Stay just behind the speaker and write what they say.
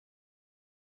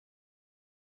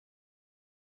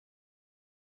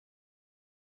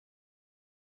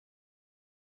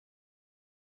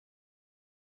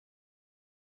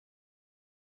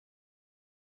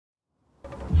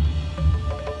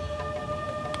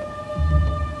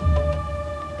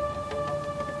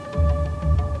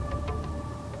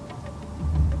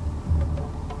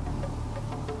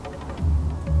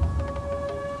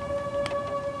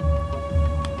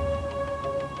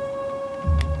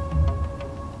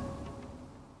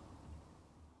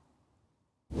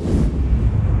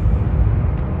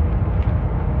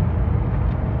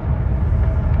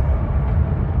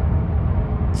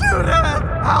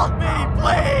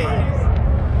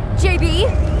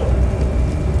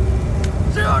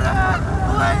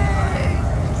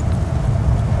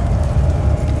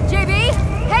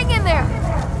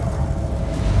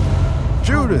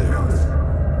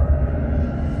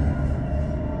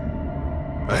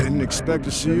expect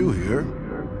to see you here.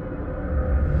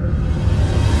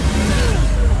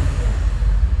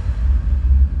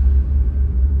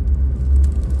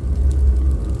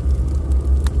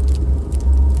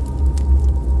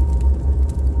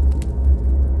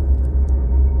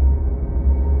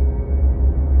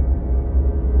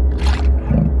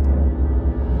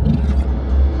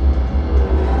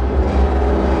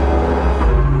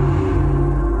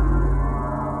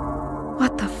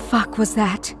 What the fuck was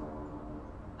that?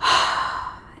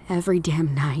 Every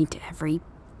damn night, every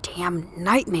damn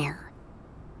nightmare.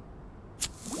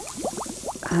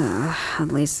 At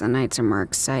least the nights are more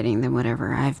exciting than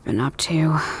whatever I've been up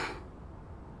to.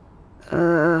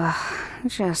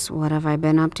 Just what have I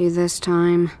been up to this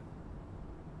time?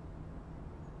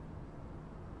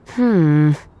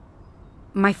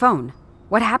 My phone.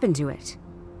 What happened to it?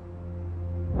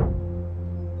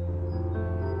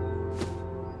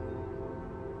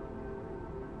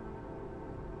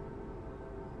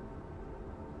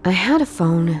 I had a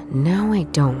phone, now I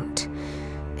don't.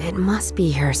 It must be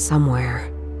here somewhere.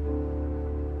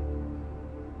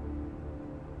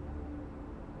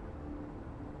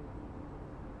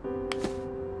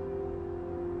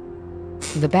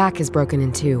 The back is broken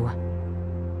in two.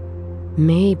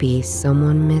 Maybe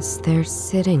someone missed their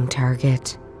sitting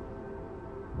target.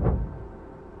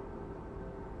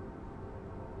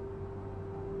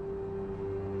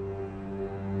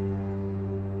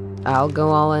 I'll go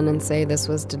all in and say this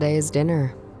was today's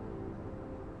dinner.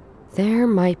 There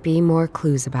might be more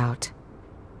clues about.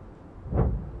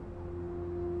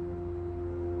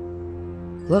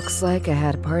 Looks like I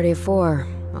had a party of 4,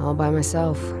 all by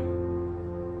myself.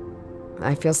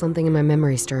 I feel something in my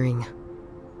memory stirring.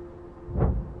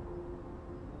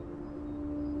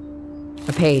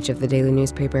 A page of the daily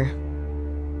newspaper.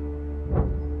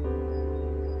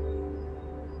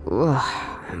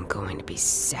 Ugh, I'm going to be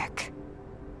sick.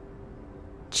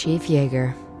 Chief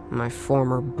Yeager, my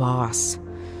former boss.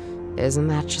 Isn't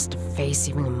that just a face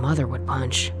even a mother would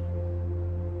punch?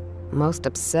 Most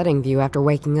upsetting view after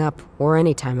waking up, or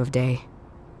any time of day.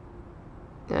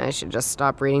 I should just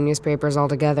stop reading newspapers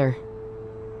altogether.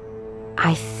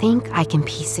 I think I can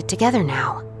piece it together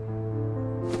now.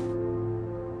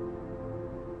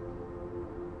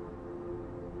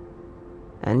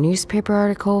 A newspaper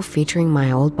article featuring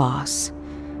my old boss,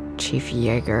 Chief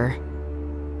Yeager.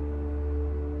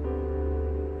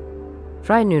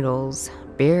 Fried noodles,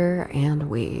 beer, and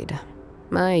weed.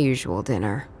 My usual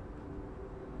dinner.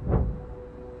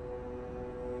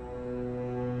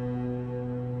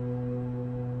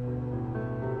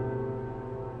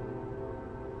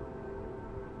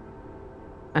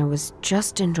 I was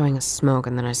just enjoying a smoke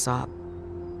and then I saw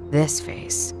this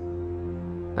face.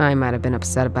 I might have been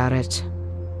upset about it.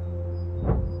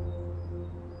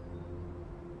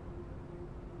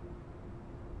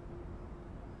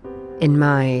 In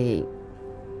my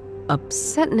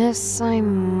upsetness, I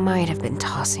might have been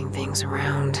tossing things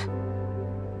around.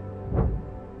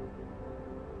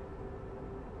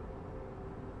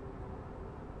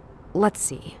 Let's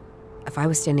see. If I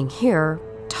was standing here,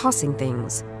 tossing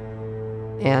things,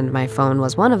 and my phone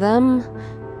was one of them,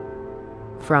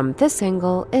 from this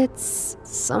angle, it's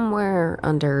somewhere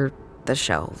under the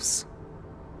shelves.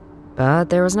 But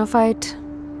there was no fight.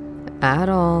 At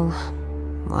all.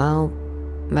 Well,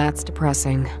 that's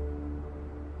depressing.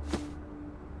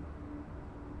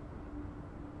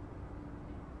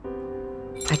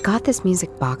 I got this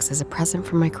music box as a present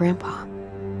from my grandpa.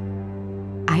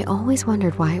 I always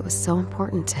wondered why it was so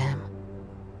important to him.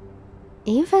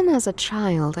 Even as a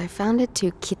child, I found it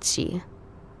too kitschy.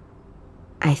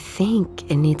 I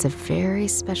think it needs a very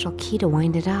special key to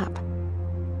wind it up.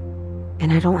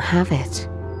 And I don't have it.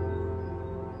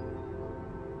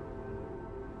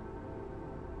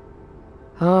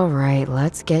 All right,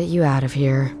 let's get you out of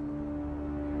here.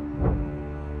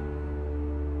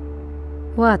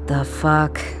 What the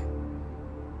fuck?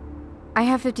 I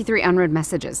have 53 unread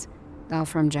messages, all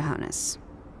from Johannes.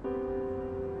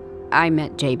 I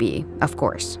meant JB, of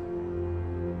course.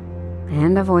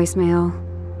 And a voicemail.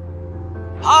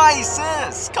 Hi,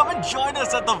 sis! Come and join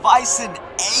us at the Weissen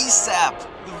ASAP!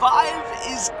 The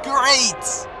vibe is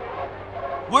great!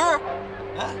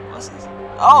 What's this?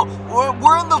 Oh,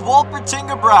 we're in the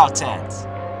Wolpertingebrow tent.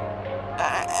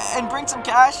 And bring some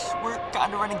cash. We're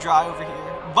kinda running dry over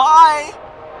here. Bye!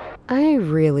 I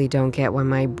really don't get why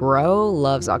my bro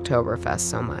loves Oktoberfest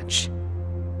so much.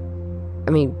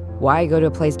 I mean, why go to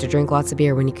a place to drink lots of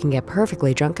beer when you can get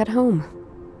perfectly drunk at home?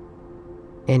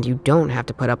 And you don't have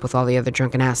to put up with all the other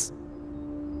drunken ass.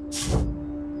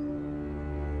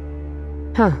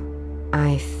 Huh.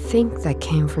 I think that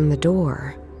came from the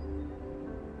door.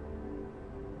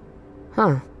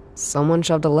 Huh. Someone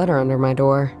shoved a letter under my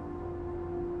door.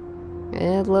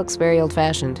 It looks very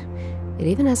old-fashioned. It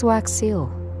even has a wax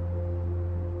seal.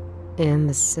 And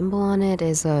the symbol on it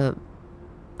is a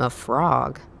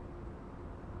frog.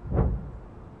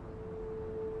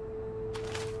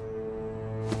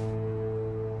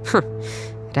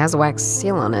 It has a wax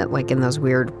seal on it, like in those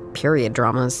weird period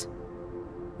dramas.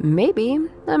 Maybe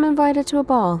I'm invited to a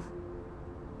ball.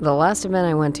 The last event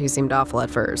I went to seemed awful at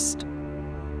first,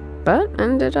 but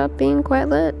ended up being quite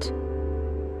lit.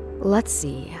 Let's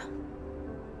see.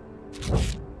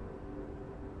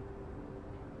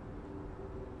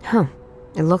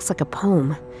 It looks like a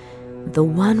poem. The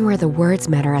one where the words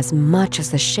matter as much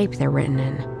as the shape they're written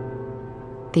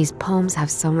in. These poems have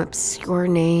some obscure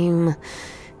name.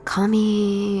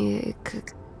 Kali.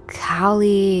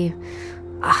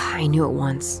 I knew it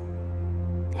once.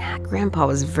 Yeah, Grandpa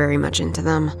was very much into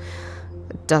them.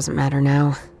 It doesn't matter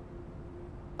now.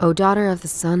 O daughter of the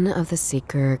son of the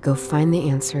seeker, go find the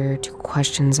answer to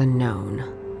questions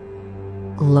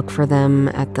unknown. Look for them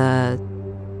at the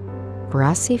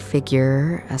brassy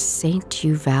figure, a saint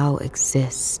you vow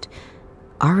exist.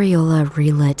 Aureola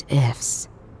relit ifs.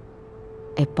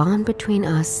 A bond between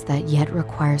us that yet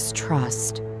requires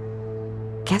trust.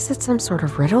 Guess it's some sort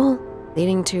of riddle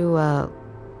leading to a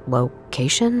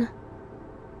location?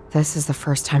 This is the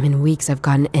first time in weeks I've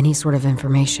gotten any sort of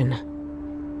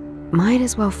information. Might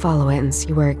as well follow it and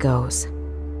see where it goes.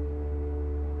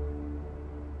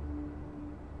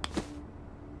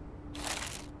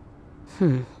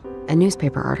 A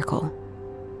newspaper article.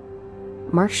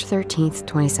 March 13th,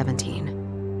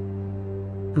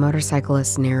 2017.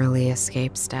 Motorcyclist narrowly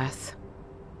escapes death.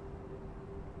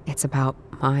 It's about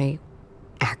my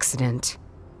accident.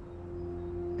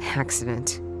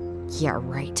 Accident. Yeah,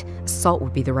 right. Assault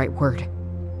would be the right word.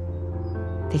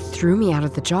 They threw me out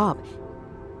of the job.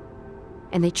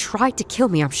 And they tried to kill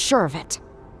me, I'm sure of it.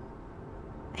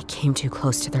 I came too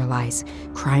close to their lies,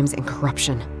 crimes, and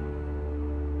corruption.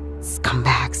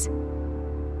 Scumbags.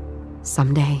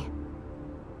 Someday,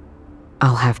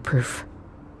 I'll have proof.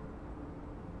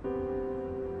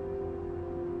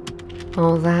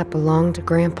 All that belonged to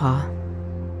Grandpa.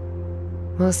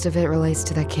 Most of it relates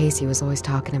to that case he was always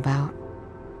talking about.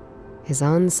 His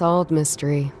unsolved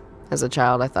mystery. As a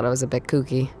child, I thought I was a bit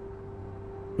kooky.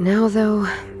 Now, though,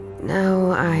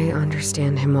 I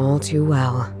understand him all too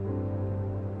well.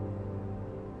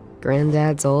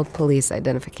 Granddad's old police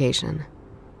identification.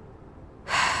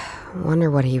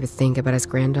 Wonder what he would think about his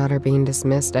granddaughter being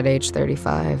dismissed at age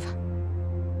 35.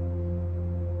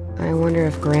 I wonder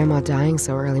if Grandma dying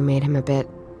so early made him a bit,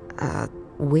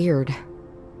 weird.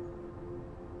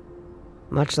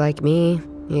 Much like me,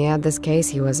 he had this case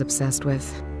he was obsessed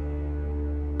with.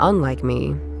 Unlike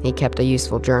me, he kept a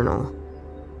useful journal.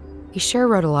 He sure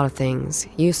wrote a lot of things,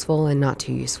 useful and not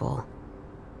too useful.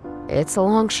 It's a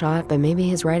long shot, but maybe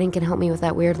his writing can help me with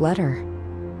that weird letter.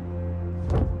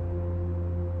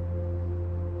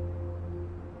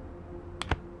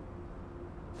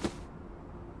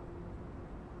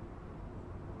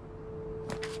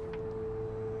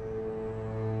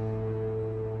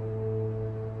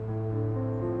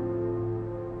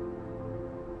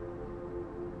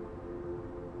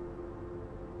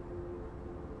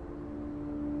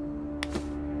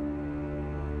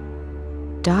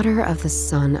 Daughter of the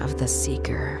son of the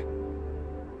seeker.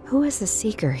 Who is the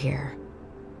seeker here?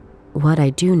 What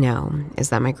I do know is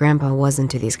that my grandpa was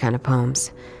into these kind of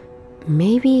poems.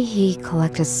 Maybe he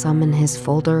collected some in his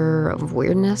folder of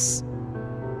weirdness?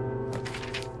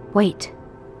 Wait,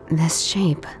 this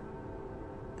shape.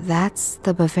 That's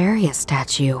the Bavaria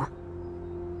statue.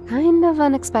 Kind of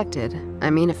unexpected. I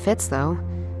mean, it fits though.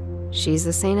 She's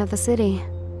the saint of the city.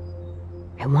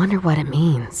 I wonder what it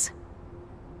means.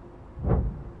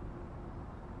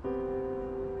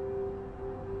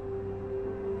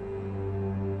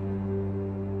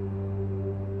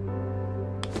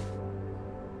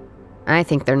 I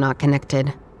think they're not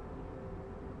connected.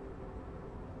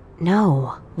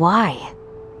 No, why?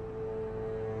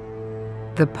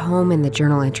 The poem in the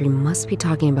journal entry must be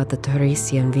talking about the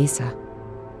Torresian Visa.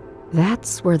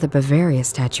 That's where the Bavaria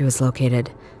statue is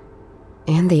located,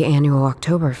 and the annual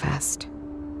Oktoberfest.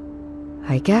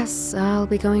 I guess I'll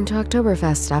be going to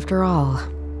Oktoberfest after all.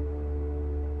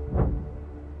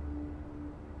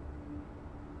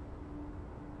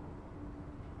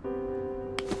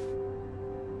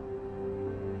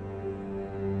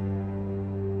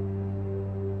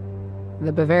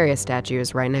 The Bavaria statue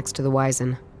is right next to the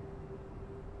Wiesen.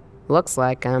 Looks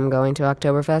like I'm going to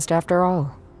Oktoberfest after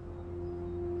all.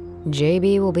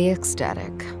 JB will be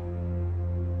ecstatic.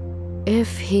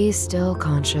 If he's still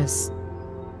conscious.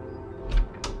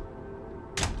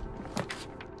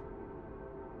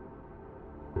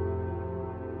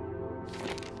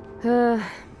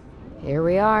 Here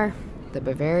we are, the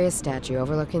Bavaria statue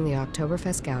overlooking the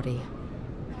Oktoberfest Gaudi.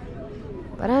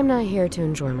 But I'm not here to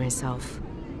enjoy myself.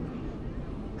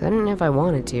 Couldn't if I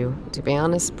wanted to. To be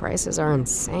honest, prices are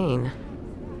insane.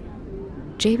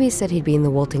 JB said he'd be in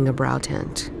the Woltinga Brow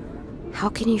tent. How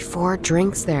can you afford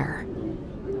drinks there?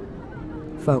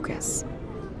 Focus.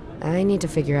 I need to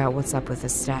figure out what's up with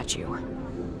this statue.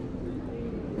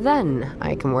 Then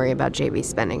I can worry about JB's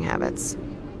spending habits.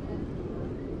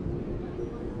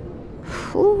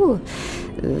 Whew,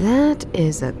 that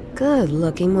is a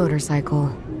good-looking motorcycle.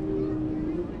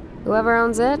 Whoever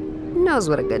owns it knows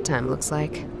what a good time looks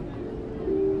like.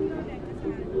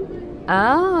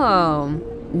 Oh,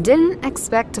 didn't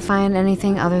expect to find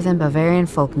anything other than Bavarian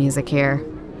folk music here.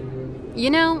 You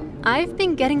know, I've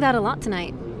been getting that a lot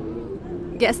tonight.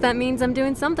 Guess that means I'm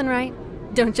doing something right,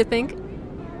 don't you think?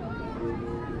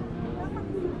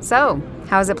 So,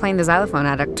 how's it playing the xylophone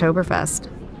at Oktoberfest?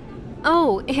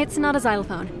 Oh, it's not a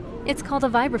xylophone. It's called a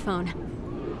vibraphone.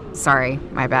 Sorry,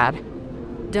 my bad.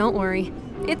 Don't worry.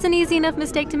 It's an easy enough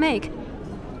mistake to make.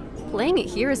 Playing it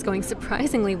here is going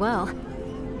surprisingly well.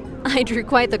 I drew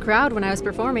quite the crowd when I was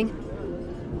performing.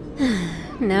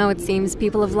 Now it seems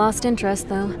people have lost interest,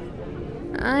 though.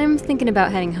 I'm thinking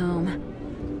about heading home.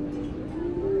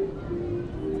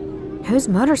 Whose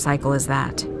motorcycle is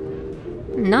that?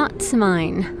 Not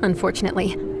mine,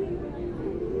 unfortunately.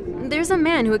 There's a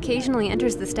man who occasionally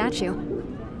enters the statue.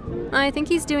 I think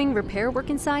he's doing repair work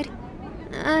inside.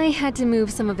 I had to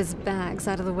move some of his bags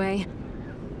out of the way.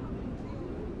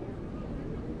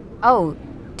 Oh,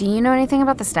 do you know anything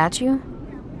about the statue?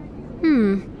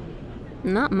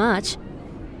 Not much.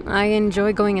 I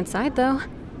enjoy going inside, though.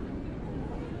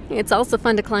 It's also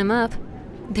fun to climb up.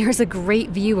 There's a great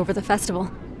view over the festival.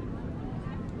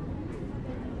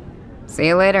 See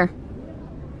you later.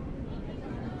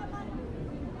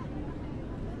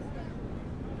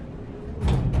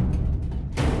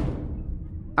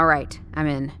 All right, I'm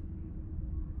in.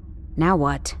 Now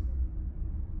what?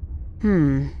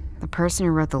 The person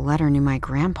who wrote the letter knew my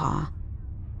grandpa.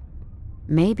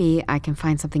 Maybe I can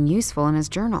find something useful in his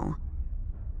journal.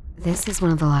 This is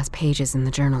one of the last pages in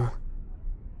the journal.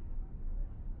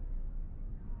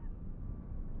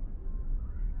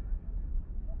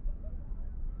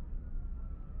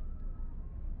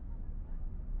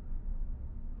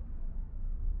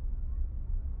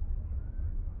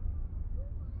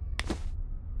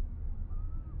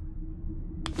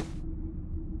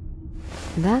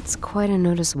 That's quite a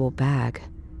noticeable bag.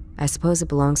 I suppose it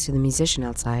belongs to the musician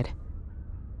outside.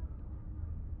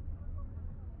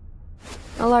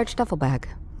 A large duffel bag,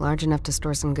 large enough to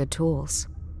store some good tools.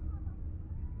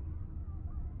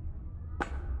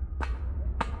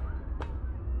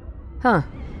 Huh.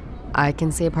 I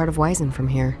can see a part of Wiesen from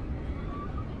here.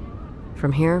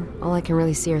 From here, all I can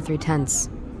really see are 3 tents.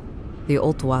 The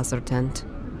Oltwasser tent,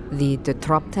 the De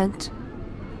Trop tent,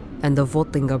 and the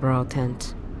Woltinga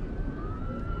tent.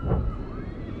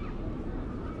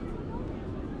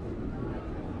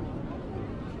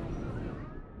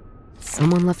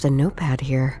 Someone left a notepad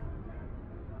here.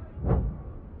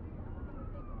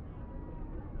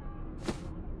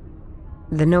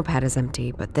 The notepad is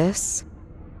empty, but this?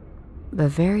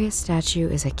 Bavaria statue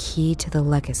is a key to the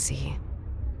legacy.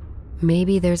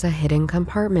 Maybe there's a hidden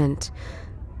compartment.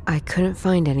 I couldn't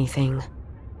find anything.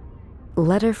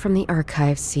 Letter from the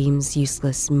archive seems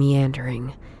useless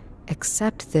meandering,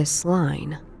 except this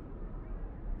line.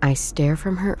 I stare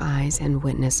from her eyes and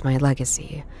witness my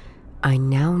legacy. I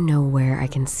now know where I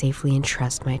can safely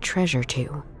entrust my treasure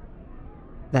to.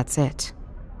 That's it.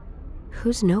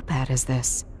 Whose notepad is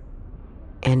this?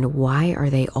 And why are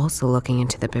they also looking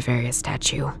into the Bavaria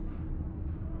statue?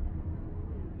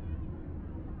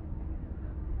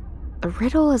 The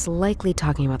riddle is likely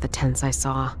talking about the tents I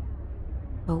saw.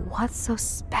 But what's so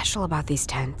special about these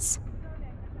tents?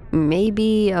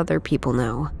 Maybe other people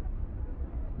know.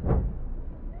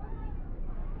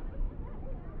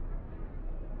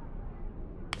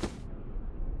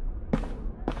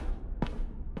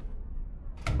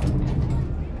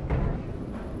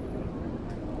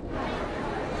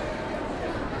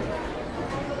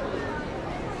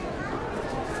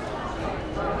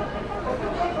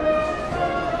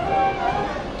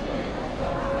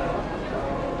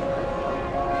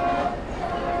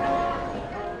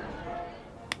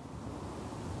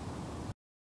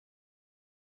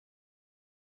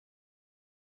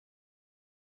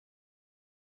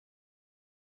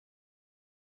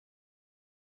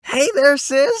 Hey there,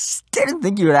 sis. Didn't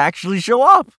think you would actually show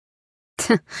up.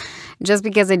 Just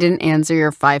because I didn't answer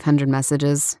your 500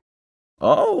 messages.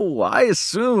 Oh, I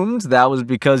assumed that was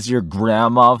because your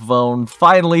grandma phone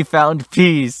finally found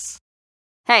peace.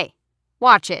 Hey,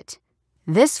 watch it.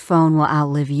 This phone will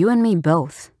outlive you and me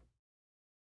both.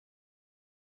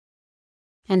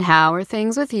 And how are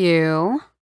things with you?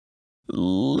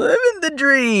 Living the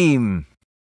dream.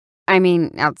 I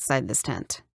mean, outside this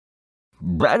tent.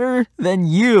 Better than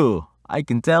you, I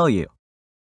can tell you.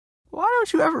 Why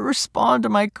don't you ever respond to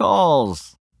my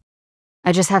calls?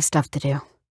 I just have stuff to do.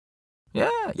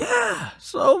 Yeah,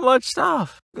 so much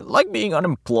stuff. Like being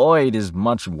unemployed is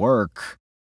much work.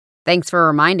 Thanks for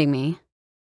reminding me.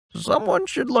 Someone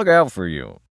should look out for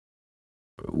you.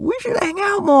 We should hang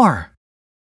out more.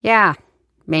 Yeah,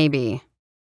 maybe.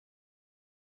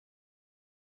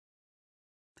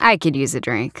 I could use a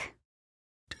drink.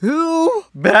 Too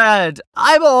bad.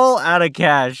 I'm all out of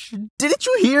cash. Didn't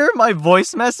you hear my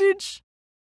voice message?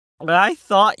 I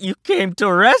thought you came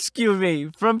to rescue me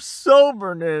from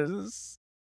soberness.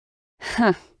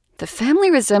 Huh. The family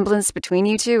resemblance between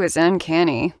you two is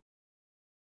uncanny.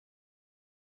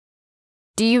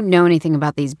 Do you know anything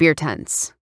about these beer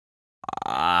tents?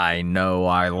 I know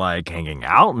I like hanging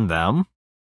out in them.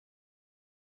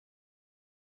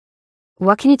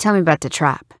 What can you tell me about the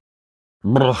trap?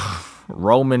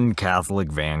 Roman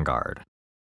Catholic Vanguard.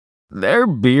 Their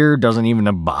beer doesn't even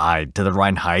abide to the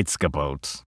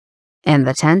Reinheitsgebot. And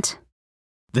the tent?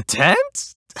 The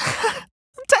tent?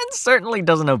 The tent certainly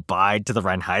doesn't abide to the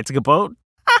Reinheitsgebot.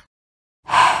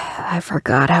 I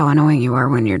forgot how annoying you are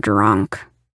when you're drunk.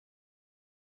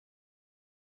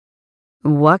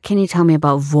 What can you tell me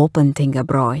about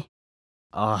Wolpentingebräu?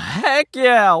 Oh, heck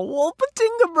yeah!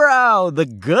 Wolpentingebräu! The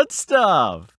good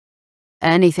stuff!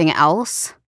 Anything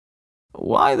else?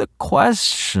 Why the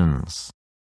questions?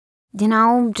 You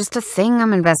know, just a thing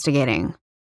I'm investigating.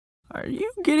 Are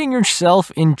you getting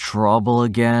yourself in trouble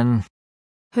again?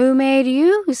 Who made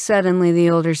you suddenly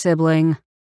the older sibling?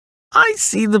 I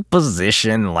see the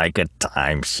position like a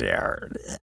timeshare.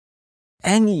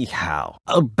 Anyhow,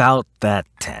 about that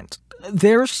tent.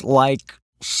 There's, like,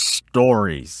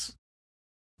 stories.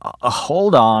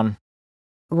 Hold on.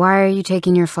 Why are you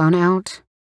taking your phone out?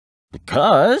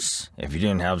 Because if you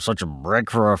didn't have such a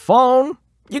brick for a phone,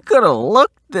 you could have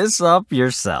looked this up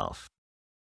yourself.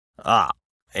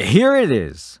 Here it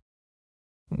is.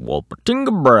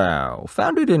 Wolpentingebräu,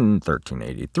 founded in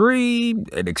 1383,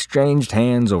 it exchanged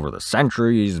hands over the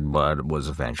centuries, but was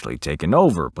eventually taken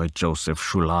over by Joseph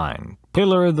Schulein,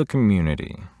 pillar of the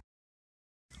community.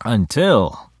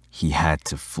 Until he had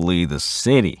to flee the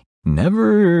city,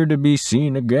 never to be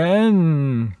seen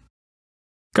again.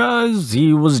 'Cause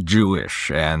he was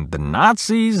Jewish, and the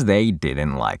Nazis, they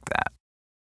didn't like that.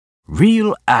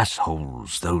 Real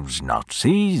assholes, those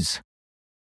Nazis.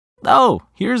 Oh,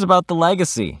 here's about the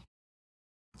legacy.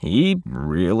 He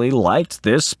really liked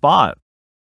this spot.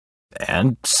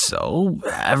 And so,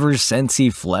 ever since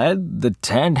he fled, the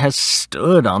tent has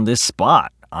stood on this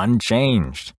spot,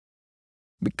 unchanged.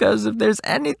 Because if there's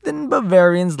anything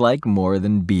Bavarians like more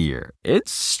than beer,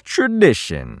 it's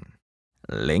tradition,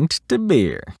 linked to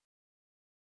beer.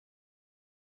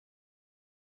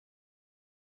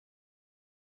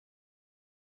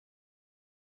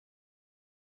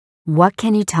 What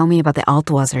can you tell me about the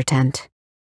Altwasser tent?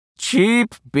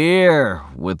 Cheap beer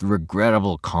with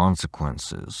regrettable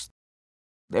consequences.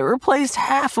 They replaced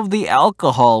half of the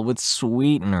alcohol with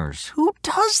sweeteners. Who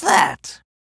does that?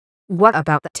 What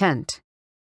about the tent?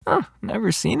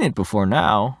 Never seen it before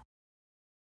now.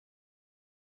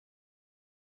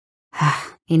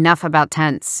 Enough about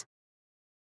tents.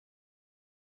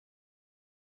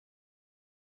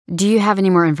 Do you have any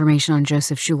more information on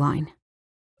Joseph Schulein?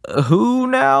 Who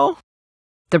now?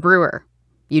 The brewer.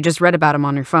 You just read about him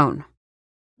on your phone.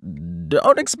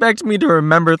 Don't expect me to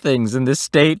remember things in this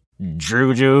state,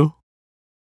 Juju.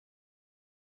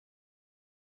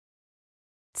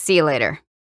 See you later.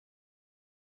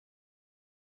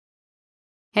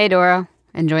 Hey, Dora.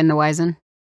 Enjoying the Wizen?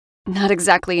 Not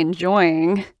exactly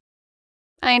enjoying.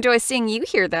 I enjoy seeing you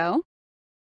here, though.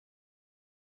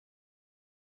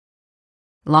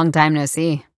 Long time no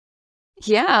see.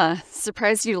 Yeah,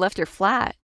 surprised you left your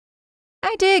flat.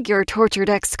 I dig your tortured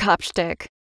ex-cop shtick.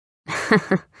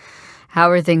 How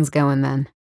are things going then?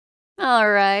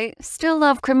 All right, still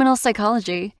love criminal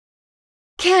psychology.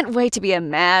 Can't wait to be a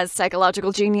mad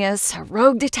psychological genius, a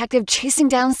rogue detective chasing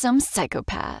down some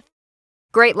psychopath.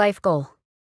 Great life goal.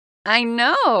 I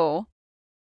know.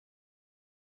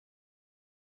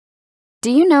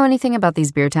 Do you know anything about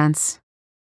these beer tents?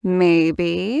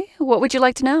 Maybe. What would you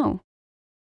like to know?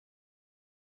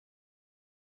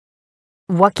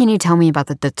 What can you tell me about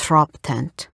the Trop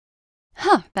tent?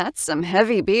 Huh, that's some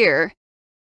heavy beer.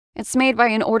 It's made by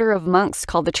an order of monks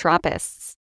called the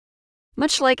Trappists.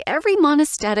 Much like every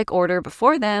monastic order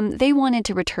before them, they wanted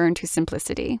to return to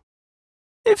simplicity.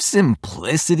 If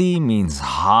simplicity means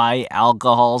high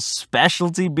alcohol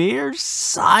specialty beers,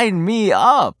 sign me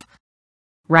up.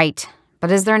 Right,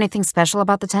 but is there anything special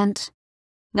about the tent?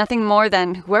 Nothing more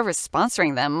than whoever's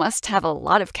sponsoring them must have a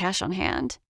lot of cash on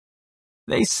hand.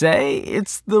 They say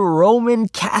it's the Roman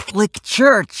Catholic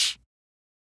Church,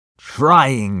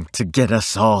 trying to get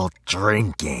us all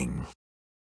drinking.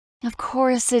 Of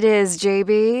course it is,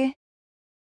 JB.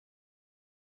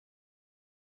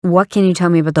 What can you tell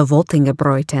me about the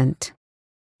Voltingebräu tent?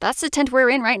 That's the tent we're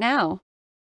in right now.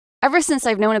 Ever since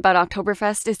I've known about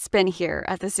Oktoberfest, it's been here,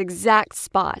 at this exact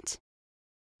spot.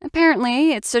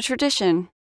 Apparently, it's a tradition.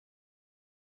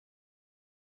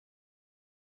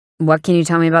 What can you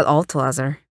tell me about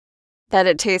Altwasser? That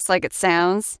it tastes like it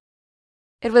sounds.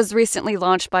 It was recently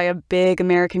launched by a big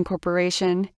American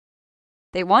corporation.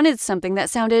 They wanted something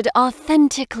that sounded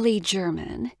authentically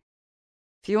German.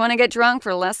 If you want to get drunk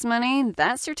for less money,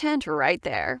 that's your tent right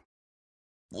there.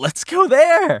 Let's go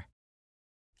there!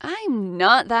 I'm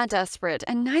not that desperate,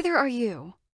 and neither are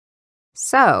you.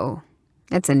 So,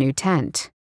 it's a new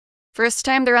tent. First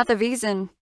time they're at the Wiesn.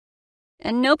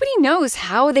 And nobody knows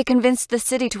how they convinced the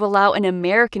city to allow an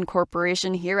American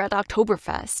corporation here at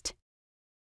Oktoberfest.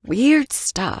 Weird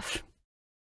stuff.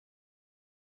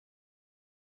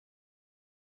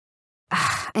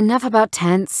 Enough about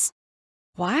tents.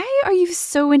 Why are you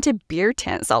so into beer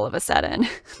tents all of a sudden?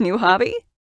 New hobby?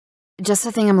 Just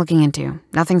a thing I'm looking into.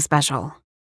 Nothing special.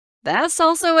 That's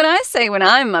also what I say when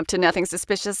I'm up to nothing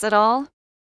suspicious at all.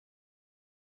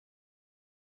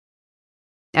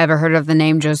 Ever heard of the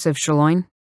name Joseph Schloin?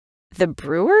 The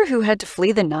brewer who had to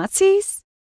flee the Nazis?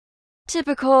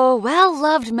 Typical,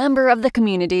 well-loved member of the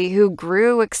community who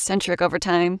grew eccentric over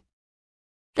time.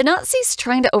 The Nazis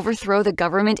trying to overthrow the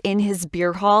government in his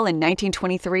beer hall in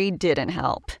 1923 didn't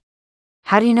help.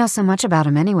 How do you know so much about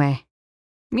him anyway?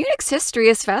 Munich's history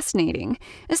is fascinating,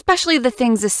 especially the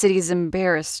things the city's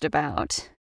embarrassed about.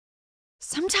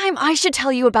 Sometime I should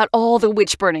tell you about all the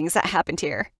witch burnings that happened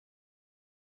here.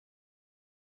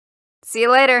 See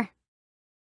you later.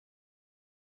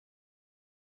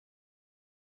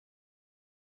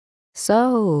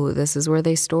 So, this is where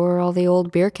they store all the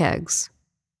old beer kegs.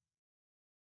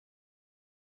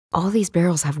 All these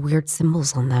barrels have weird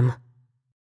symbols on them.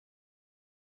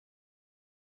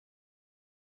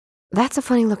 That's a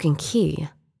funny-looking key.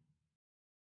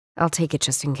 I'll take it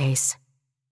just in case.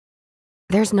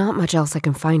 There's not much else I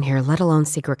can find here, let alone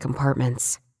secret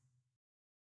compartments.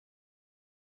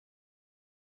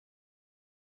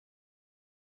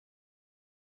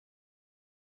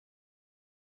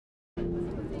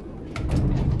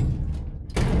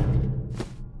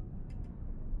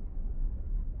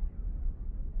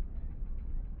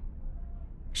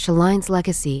 Schlein's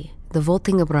legacy, the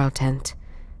Voltingebräu tent.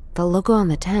 The logo on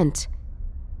the tent.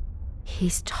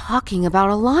 He's talking about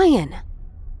a lion.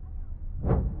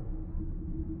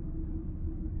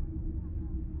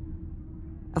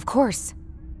 Of course,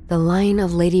 the Lion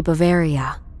of Lady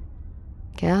Bavaria.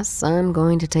 Guess I'm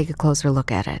going to take a closer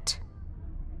look at it.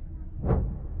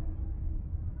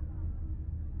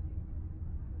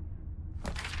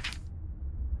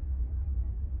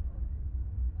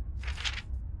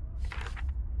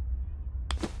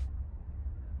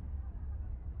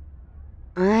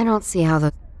 I don't see how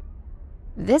the...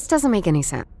 This doesn't make any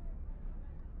sense.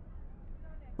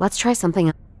 Let's try something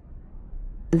else.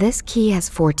 This key has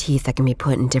 4 teeth that can be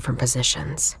put in different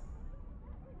positions.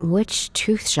 Which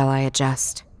tooth shall I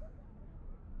adjust?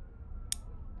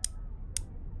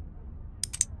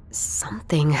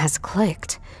 Something has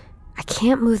clicked. I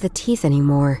can't move the teeth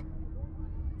anymore.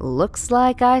 Looks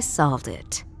like I solved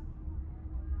it.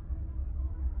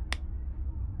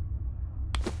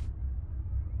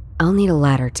 I'll need a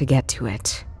ladder to get to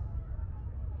it.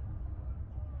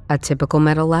 A typical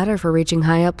metal ladder for reaching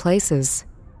high up places.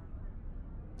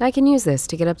 I can use this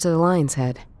to get up to the lion's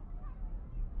head.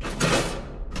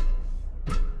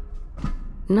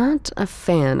 Not a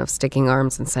fan of sticking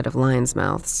arms inside of lions'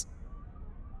 mouths.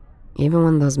 Even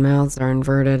when those mouths are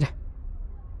inverted.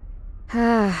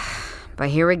 But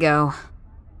here we go.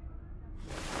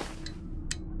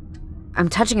 I'm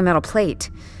touching a metal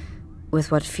plate with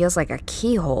what feels like a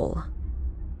keyhole.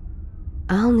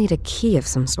 I'll need a key of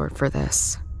some sort for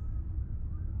this.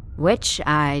 Which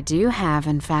I do have,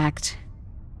 in fact.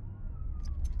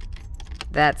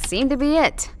 That seemed to be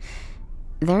it.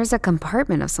 There's a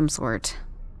compartment of some sort.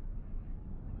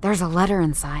 There's a letter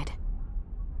inside.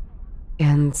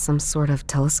 And some sort of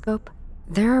telescope.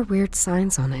 There are weird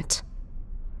signs on it.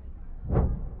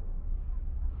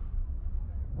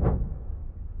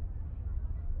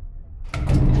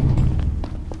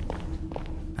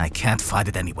 can't find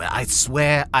it anywhere. I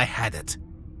swear I had it.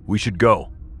 We should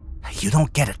go. You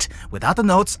don't get it. Without the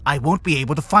notes, I won't be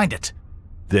able to find it.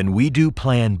 Then we do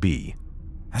Plan B.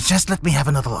 Just let me have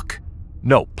another look.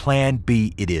 No, Plan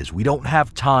B it is. We don't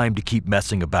have time to keep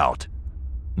messing about.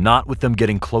 Not with them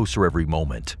getting closer every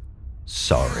moment.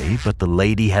 Sorry, but the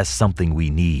lady has something we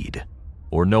need.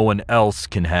 Or no one else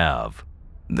can have.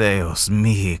 Deus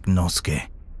mi ignosce.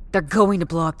 They're going to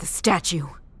blow up the statue.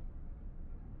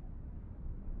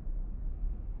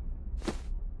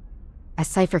 A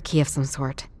cipher key of some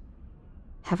sort.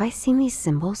 Have I seen these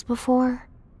symbols before?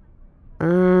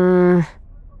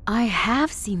 I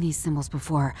have seen these symbols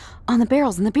before, on the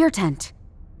barrels in the beer tent.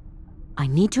 I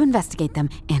need to investigate them,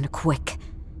 and quick.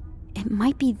 It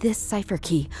might be this cipher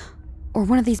key, or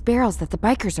one of these barrels that the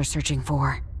bikers are searching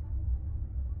for.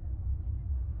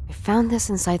 I found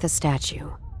this inside the statue.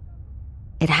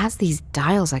 It has these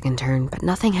dials I can turn, but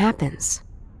nothing happens.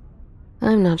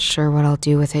 I'm not sure what I'll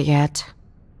do with it yet.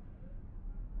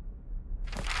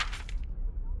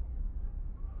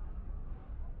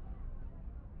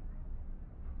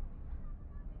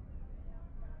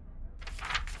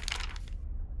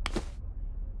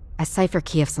 A cipher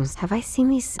key of some... Have I seen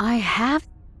these? I have...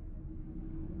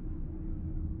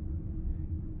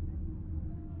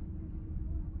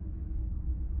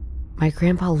 My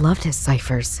grandpa loved his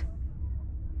ciphers.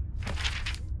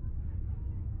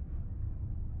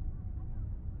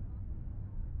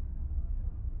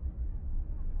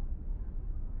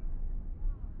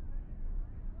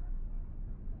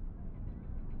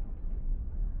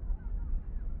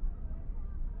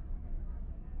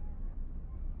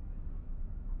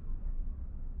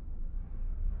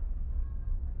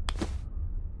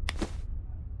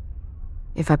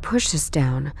 If I push this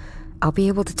down, I'll be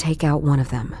able to take out one of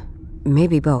them.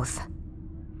 Maybe both.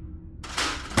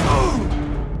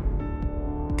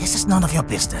 This is none of your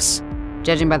business.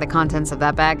 Judging by the contents of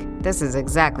that bag, this is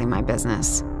exactly my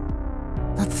business.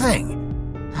 That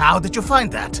thing. How did you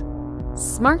find that?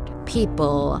 Smart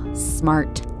people,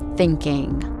 smart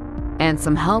thinking. And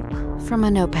some help from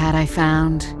a notepad I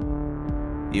found.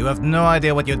 You have no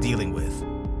idea what you're dealing with.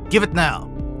 Give it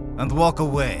now, and walk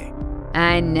away.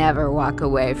 I never walk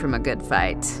away from a good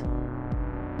fight.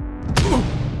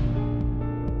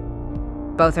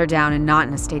 Both are down and not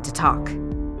in a state to talk.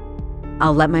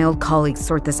 I'll let my old colleagues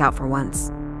sort this out for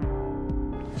once.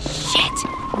 Shit!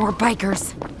 More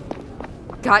bikers!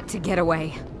 Got to get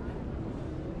away.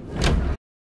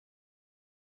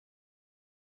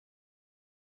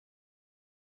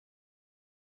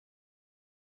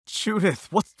 Judith,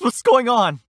 what's going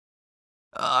on?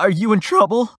 Are you in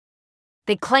trouble?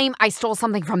 They claim I stole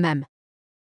something from them.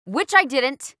 Which I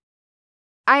didn't.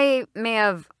 I may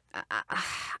have...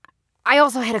 I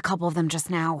also hit a couple of them just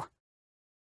now.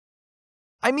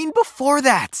 I mean before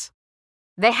that.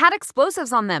 They had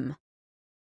explosives on them.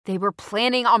 They were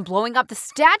planning on blowing up the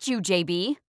statue,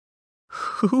 JB.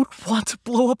 Who'd want to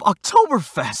blow up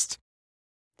Oktoberfest?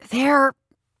 They're...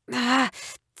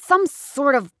 some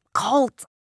sort of cult.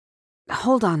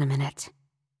 Hold on a minute.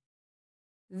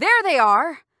 There they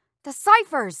are! The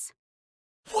ciphers!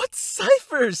 What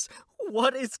ciphers?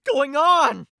 What is going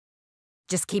on?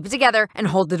 Just keep it together and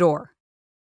hold the door.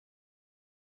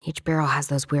 Each barrel has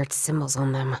those weird symbols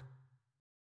on them.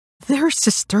 They're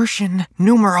Cistercian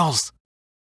numerals.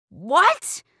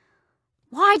 What?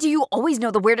 Why do you always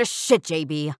know the weirdest shit,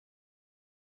 JB?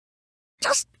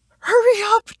 Just hurry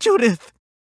up, Judith.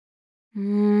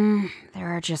 There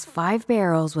are just 5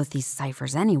 barrels with these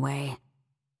ciphers anyway.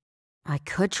 I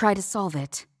could try to solve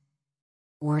it.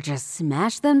 Or just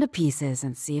smash them to pieces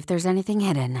and see if there's anything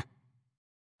hidden.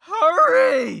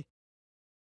 Hurry!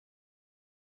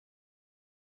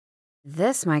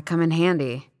 This might come in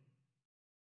handy.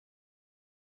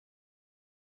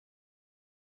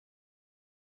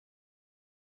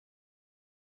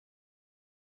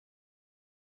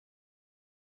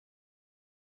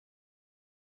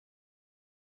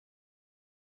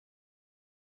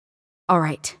 All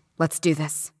right, let's do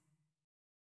this.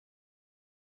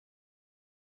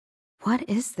 What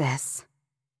is this?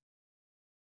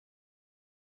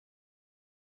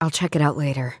 I'll check it out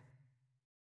later.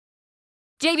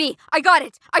 JB, I got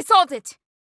it! I solved it!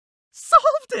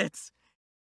 Solved it!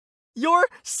 You're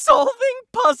solving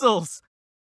puzzles!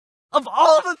 Of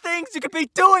all the things you could be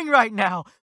doing right now!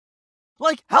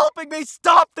 Like helping me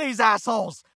stop these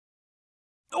assholes!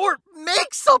 Or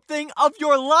make something of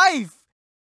your life!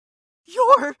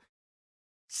 You're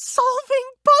solving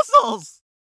puzzles!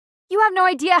 You have no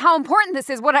idea how important this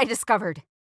is, what I discovered.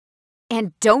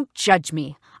 And don't judge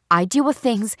me. I deal with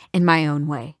things in my own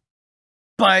way.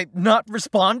 By not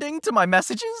responding to my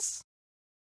messages?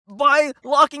 By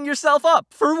locking yourself up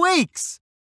for weeks.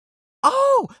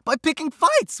 Oh, by picking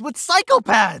fights with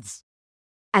psychopaths!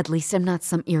 At least I'm not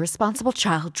some irresponsible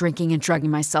child drinking and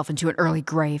drugging myself into an early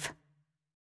grave.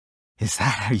 Is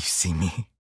that how you see me?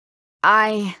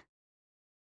 The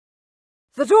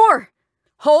door!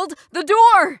 Hold the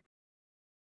door!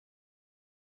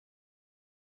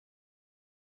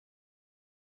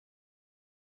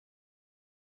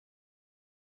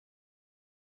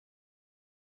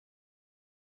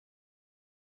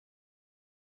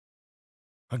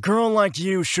 A girl like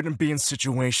you shouldn't be in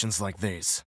situations like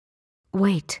these.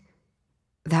 Wait.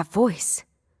 That voice.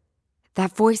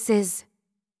 That voice is...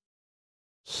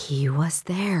 He was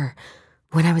there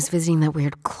when I was visiting that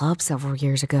weird club several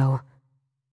years ago.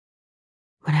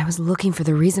 When I was looking for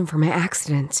the reason for my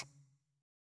accident.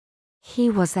 He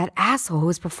was that asshole who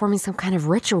was performing some kind of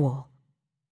ritual.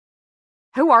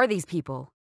 Who are these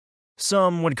people?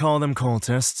 Some would call them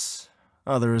cultists,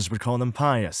 others would call them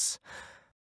pious.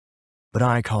 But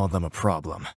I call them a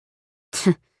problem.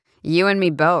 You and me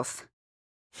both.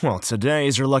 Well,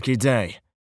 today's your lucky day.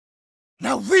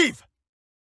 Now leave!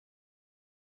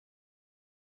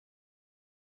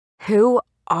 Who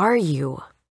are you?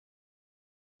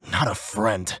 Not a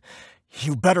friend.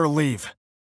 You better leave.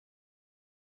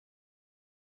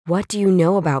 What do you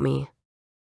know about me?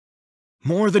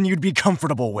 More than you'd be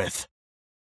comfortable with.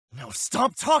 Now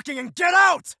stop talking and get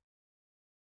out!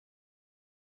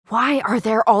 Why are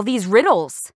there all these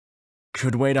riddles?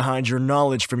 Good way to hide your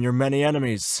knowledge from your many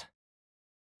enemies.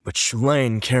 But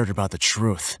Shulaine cared about the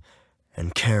truth,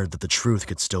 and cared that the truth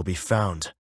could still be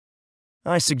found.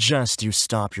 I suggest you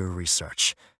stop your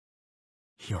research.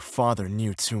 Your father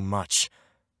knew too much.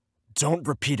 Don't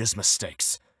repeat his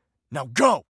mistakes. Now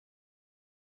go!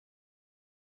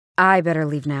 I better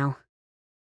leave now.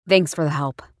 Thanks for the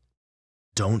help.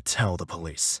 Don't tell the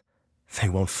police. They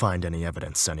won't find any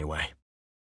evidence anyway.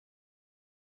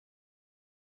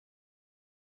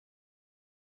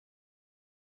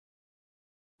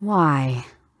 Why?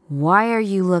 Why are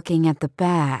you looking at the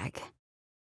bag?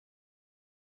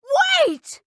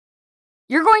 Wait!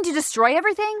 You're going to destroy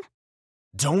everything?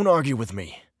 Don't argue with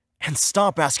me, and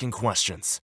stop asking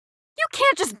questions. You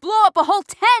can't just blow up a whole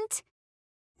tent!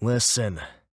 Listen,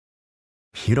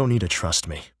 you don't need to trust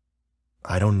me.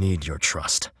 I don't need your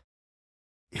trust.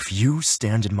 If you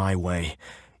stand in my way,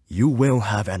 you will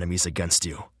have enemies against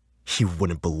you. You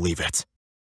wouldn't believe it.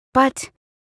 But...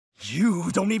 You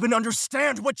don't even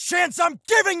understand what chance I'm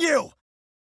giving you!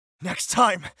 Next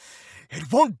time,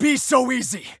 it won't be so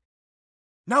easy.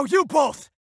 Now you both,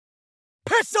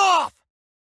 piss off!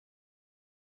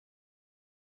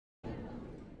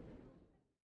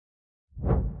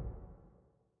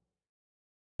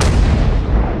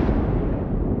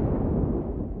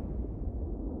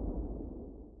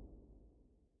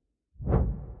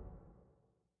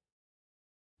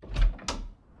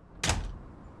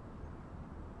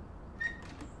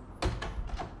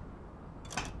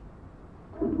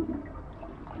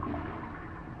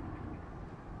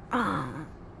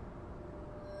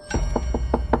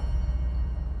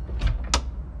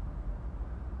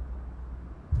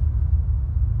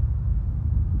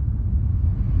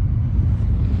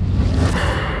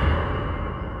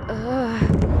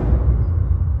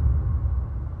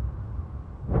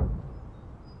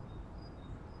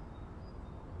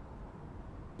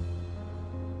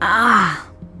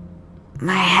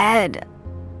 My head.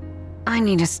 I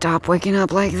need to stop waking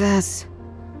up like this.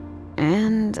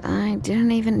 And I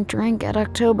didn't even drink at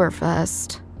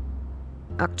Oktoberfest.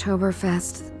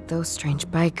 Oktoberfest, those strange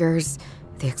bikers,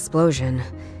 the explosion.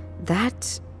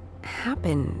 That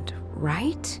happened,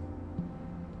 right?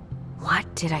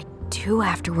 What did I do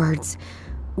afterwards?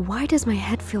 Why does my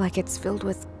head feel like it's filled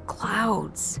with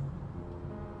clouds?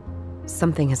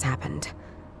 Something has happened.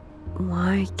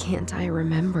 Why can't I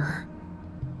remember?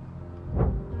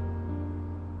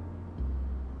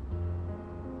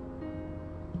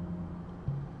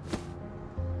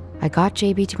 I got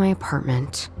JB to my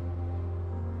apartment,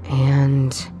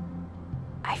 and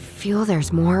I feel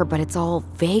there's more, but it's all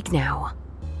vague now.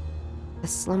 The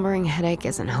slumbering headache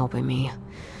isn't helping me.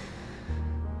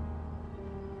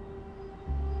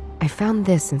 I found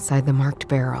this inside the marked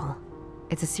barrel.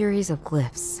 It's a series of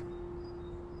glyphs.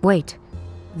 Wait,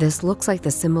 this looks like the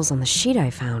symbols on the sheet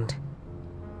I found.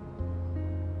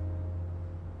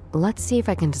 Let's see if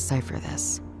I can decipher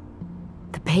this.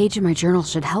 The page in my journal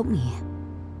should help me.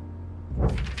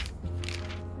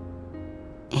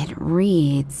 It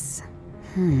reads...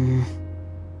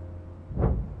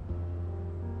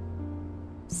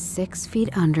 6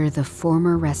 feet under the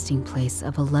former resting place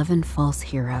of 11 false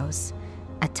heroes,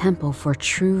 a temple for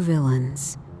true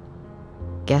villains.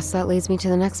 Guess that leads me to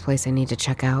the next place I need to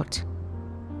check out.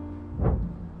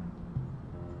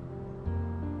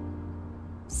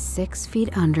 6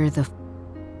 feet under the...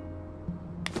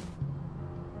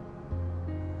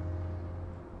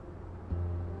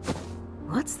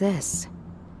 What's this?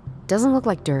 Doesn't look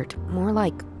like dirt, more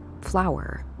like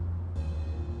flour.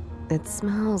 It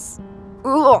smells...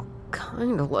 ugh,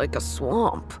 kind of like a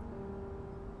swamp.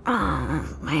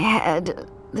 Oh, my head.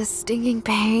 The stinging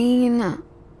pain.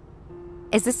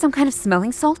 Is this some kind of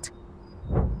smelling salt?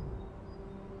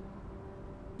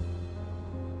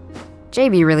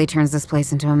 JB really turns this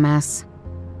place into a mess.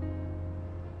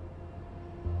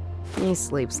 He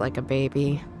sleeps like a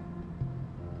baby.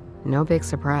 No big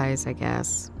surprise, I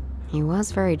guess. He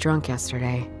was very drunk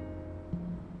yesterday.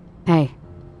 Hey,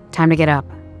 time to get up.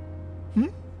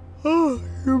 Oh,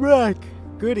 you're back.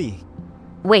 Goody.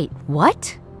 Wait,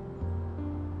 what?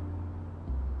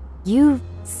 You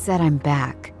said I'm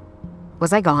back.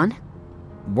 Was I gone?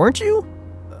 Weren't you?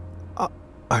 Are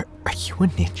you a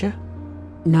ninja?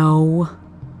 No.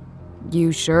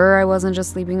 You sure I wasn't just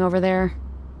sleeping over there?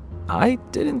 I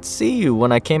didn't see you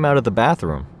when I came out of the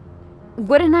bathroom.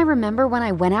 Wouldn't I remember when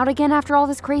I went out again after all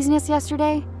this craziness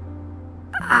yesterday?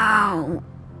 Ow.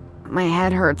 My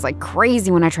head hurts like crazy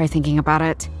when I try thinking about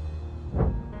it.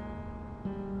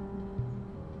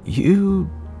 You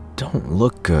don't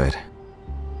look good.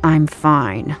 I'm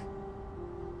fine.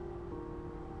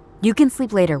 You can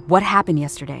sleep later. What happened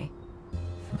yesterday?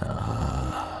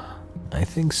 I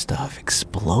think stuff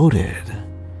exploded.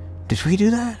 Did we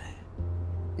do that?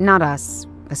 Not us,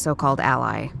 a so-called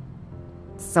ally.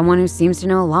 Someone who seems to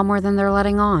know a lot more than they're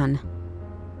letting on.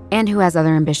 And who has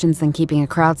other ambitions than keeping a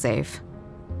crowd safe.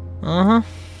 Uh-huh.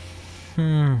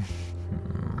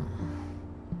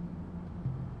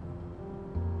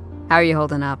 How are you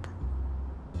holding up?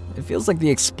 It feels like the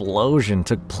explosion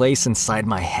took place inside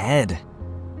my head.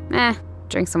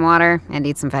 Drink some water and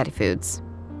eat some fatty foods.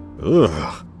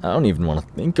 Ugh, I don't even want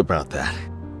to think about that.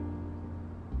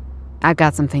 I've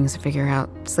got some things to figure out.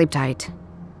 Sleep tight.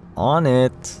 On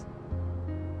it.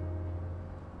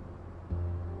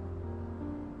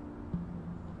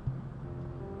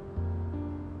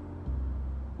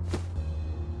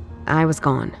 I was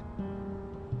gone.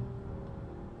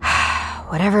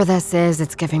 Whatever this is,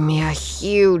 it's giving me a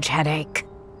huge headache.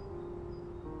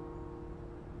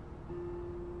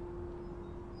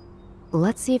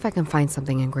 Let's see if I can find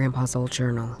something in Grandpa's old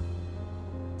journal.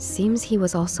 Seems he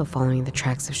was also following the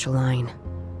tracks of Shaline.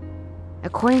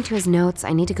 According to his notes,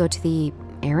 I need to go to the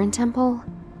Aaron Temple?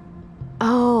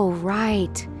 Oh,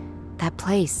 right. That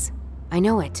place. I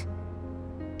know it.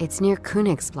 It's near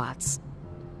Königsplatz.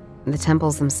 The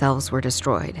temples themselves were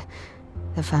destroyed.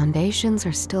 The foundations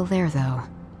are still there, though.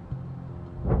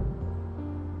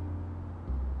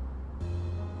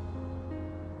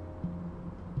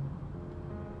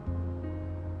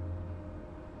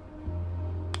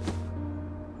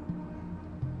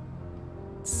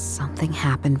 Something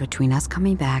happened between us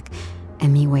coming back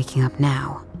and me waking up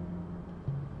now.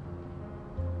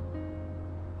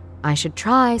 I should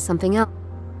try something else.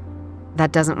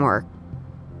 That doesn't work.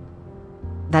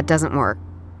 That doesn't work.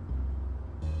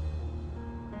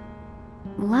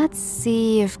 Let's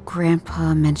see if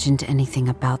Grandpa mentioned anything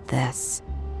about this.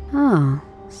 Oh,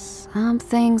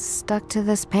 something's stuck to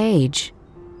this page.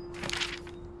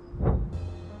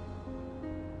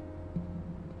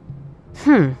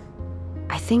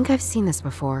 I think I've seen this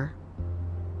before.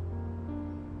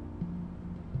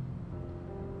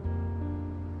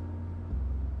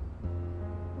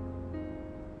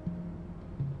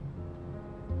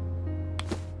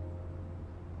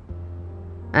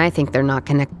 I think they're not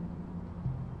connected.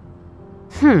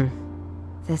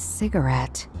 This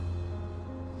cigarette.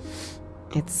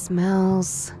 It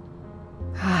smells...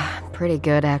 pretty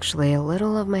good, actually. A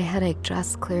little of my headache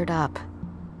just cleared up.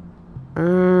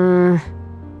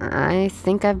 I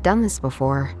think I've done this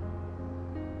before.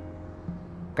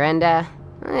 Brenda,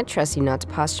 I trust you not to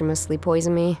posthumously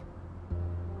poison me.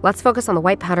 Let's focus on the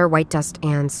white powder, white dust,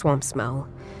 and swamp smell.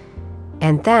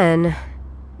 And then...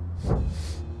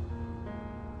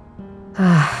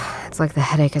 it's like the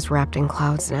headache is wrapped in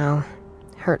clouds now.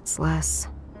 Hurts less.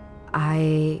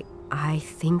 I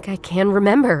think I can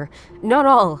remember. Not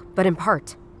all, but in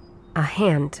part. A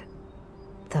hand.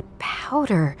 The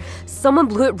powder. Someone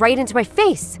blew it right into my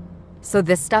face. So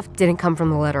this stuff didn't come from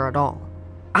the letter at all.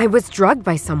 I was drugged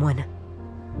by someone.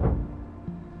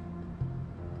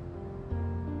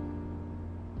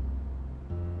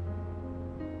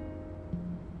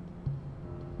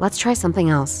 Let's try something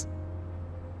else.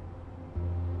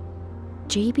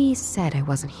 JB said I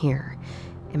wasn't here,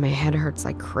 and my head hurts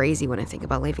like crazy when I think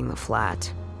about leaving the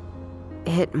flat.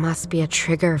 It must be a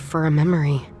trigger for a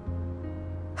memory.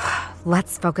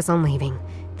 Let's focus on leaving.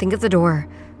 Think of the door.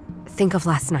 Think of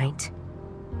last night.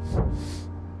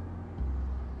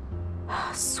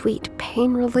 Sweet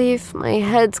pain relief. My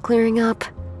head's clearing up.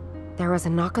 There was a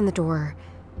knock on the door.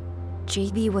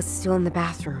 JB was still in the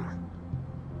bathroom.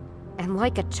 And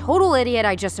like a total idiot,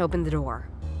 I just opened the door.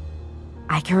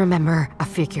 I can remember a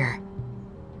figure.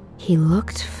 He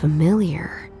looked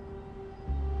familiar.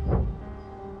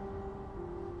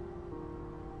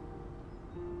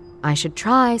 I should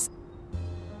try.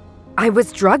 I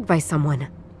was drugged by someone.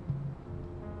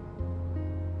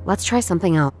 Let's try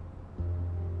something else.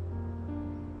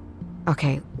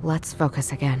 Okay, let's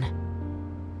focus again.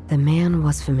 The man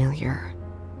was familiar.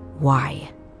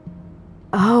 Why?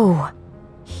 Oh,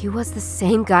 he was the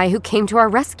same guy who came to our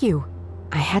rescue.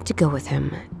 I had to go with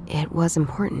him. It was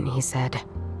important, he said.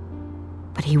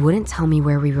 But he wouldn't tell me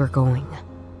where we were going.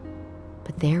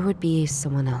 But there would be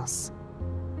someone else.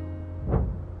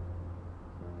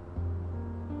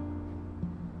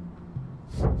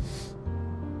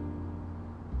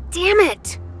 Damn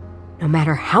it! No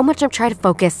matter how much I've tried to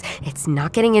focus, it's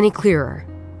not getting any clearer.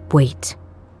 Wait,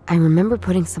 I remember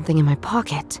putting something in my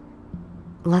pocket.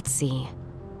 Let's see.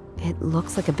 It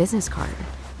looks like a business card.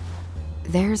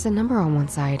 There's a number on one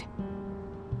side.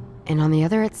 And on the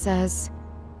other it says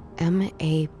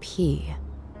MAP.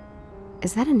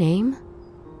 Is that a name?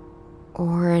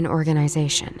 Or an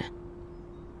organization?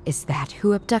 Is that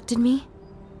who abducted me?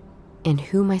 And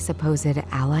who my supposed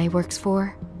ally works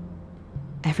for?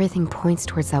 Everything points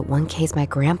towards that one case my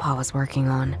grandpa was working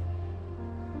on.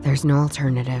 There's no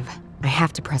alternative. I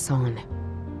have to press on.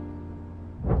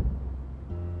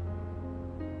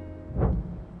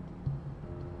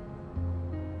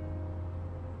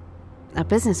 A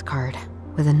business card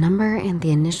with a number and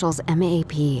the initials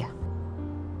MAP.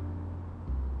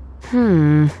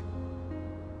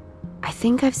 I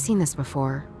think I've seen this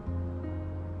before.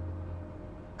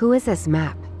 Who is this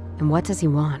Map, and what does he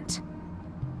want?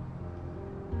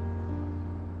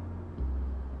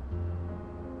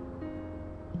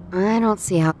 I don't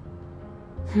see how...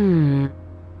 I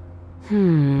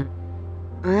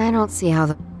don't see how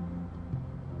the...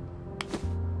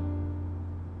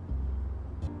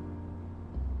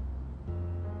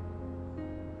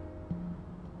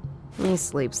 He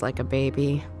sleeps like a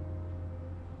baby.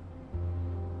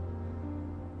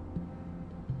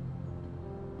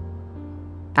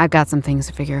 I've got some things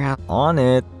to figure out. On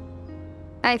it.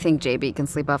 I think JB can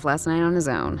sleep off last night on his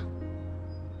own.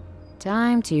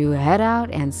 Time to head out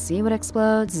and see what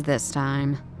explodes this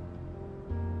time.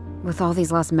 With all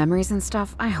these lost memories and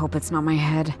stuff, I hope it's not my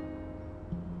head.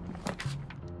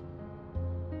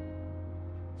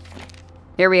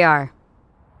 Here we are.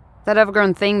 That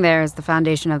overgrown thing there is the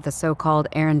foundation of the so-called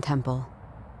Aaron Temple.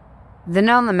 The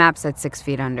note on the map said 6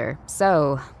 feet under,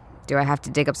 so do I have to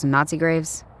dig up some Nazi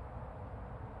graves?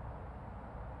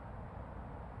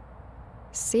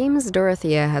 Seems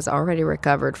Dorothea has already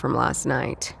recovered from last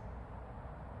night.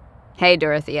 Hey,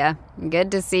 Dorothea.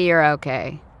 Good to see you're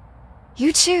okay.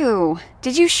 You too.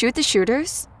 Did you shoot the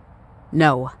shooters?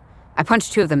 No. I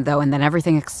punched 2 of them, though, and then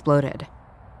everything exploded.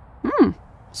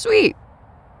 Sweet.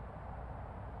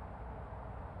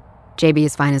 JB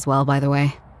is fine as well, by the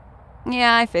way.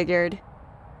 Yeah, I figured.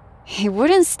 He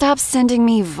wouldn't stop sending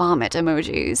me vomit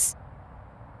emojis.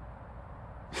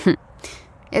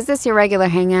 Is this your regular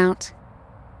hangout?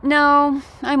 No,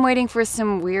 I'm waiting for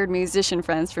some weird musician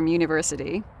friends from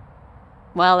university.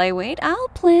 While I wait, I'll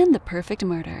plan the perfect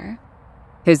murder.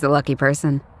 Who's the lucky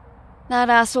person? That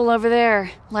asshole over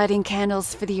there, lighting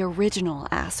candles for the original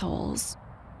assholes.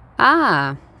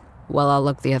 Ah, well, I'll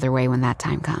look the other way when that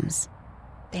time comes.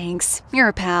 Thanks, you're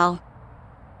a pal.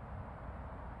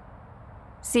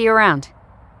 See you around.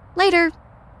 Later.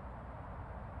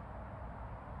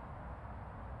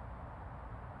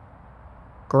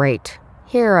 Great.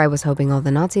 Here I was hoping all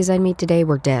the Nazis I'd meet today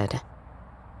were dead.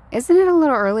 Isn't it a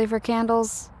little early for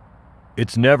candles?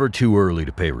 It's never too early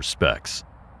to pay respects.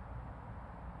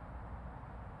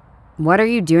 What are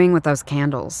you doing with those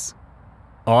candles?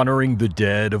 Honoring the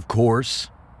dead, of course.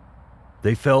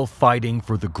 They fell fighting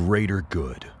for the greater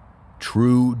good.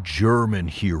 True German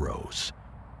heroes.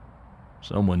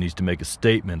 Someone needs to make a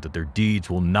statement that their deeds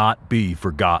will not be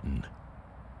forgotten.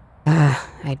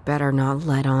 I'd better not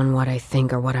let on what I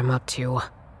think or what I'm up to.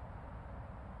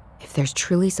 If there's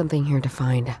truly something here to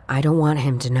find, I don't want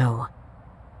him to know.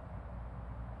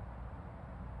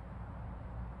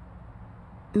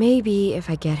 Maybe if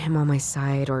I get him on my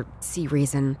side or see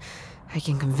reason, I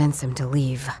can convince him to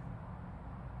leave.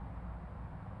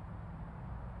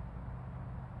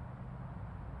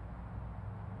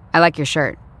 I like your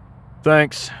shirt.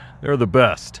 Thanks. They're the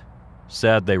best.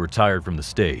 Sad they retired from the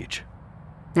stage.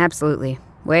 Absolutely.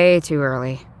 Way too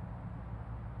early.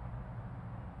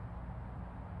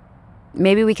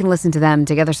 Maybe we can listen to them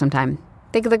together sometime.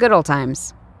 Think of the good old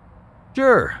times.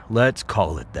 Sure, let's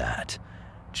call it that.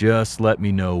 Just let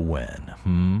me know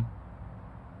when,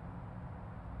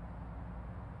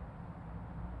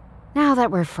 Now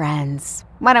that we're friends,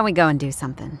 why don't we go and do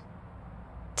something?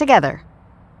 Together.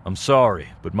 I'm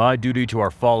sorry, but my duty to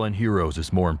our fallen heroes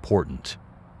is more important.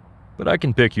 But I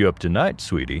can pick you up tonight,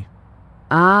 sweetie.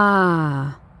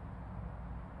 Ah.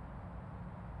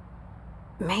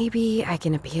 Maybe I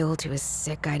can appeal to his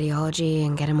sick ideology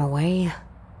and get him away.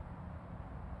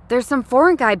 There's some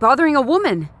foreign guy bothering a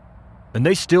woman. And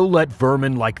they still let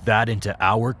vermin like that into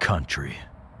our country.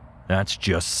 That's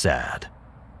just sad.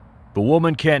 If a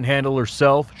woman can't handle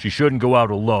herself, she shouldn't go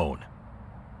out alone.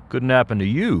 Couldn't happen to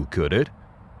you, could it?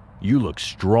 You look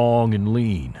strong and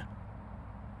lean.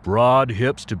 Broad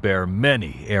hips to bear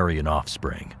many Aryan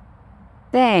offspring.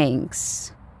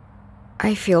 Thanks.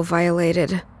 I feel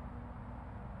violated.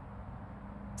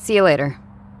 See you later.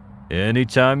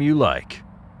 Anytime you like.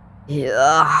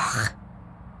 Ugh.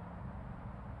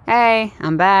 Hey,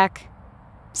 I'm back.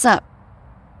 Sup?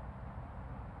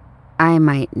 I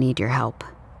might need your help.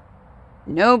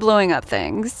 No blowing up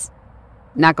things.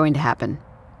 Not going to happen.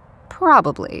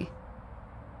 Probably.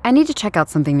 I need to check out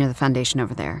something near the foundation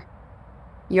over there.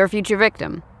 Your future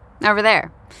victim. Over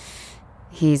there.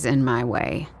 He's in my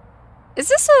way. Is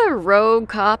this a rogue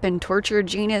cop and torture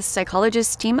genius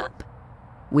psychologist team-up?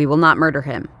 We will not murder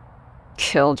him.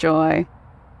 Killjoy.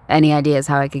 Any ideas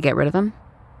how I could get rid of him?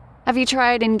 Have you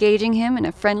tried engaging him in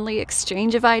a friendly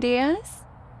exchange of ideas?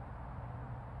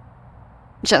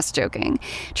 Just joking.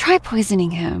 Try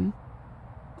poisoning him.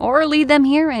 Or lead them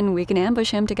here and we can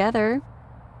ambush him together.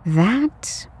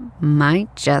 That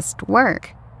might just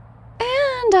work.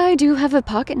 And I do have a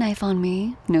pocket knife on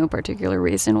me. No particular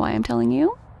reason why I'm telling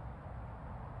you.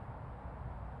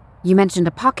 You mentioned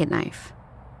a pocket knife.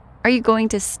 Are you going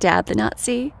to stab the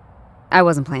Nazi? I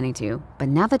wasn't planning to, but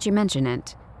now that you mention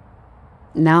it...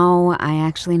 No, I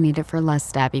actually need it for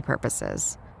less stabby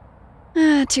purposes.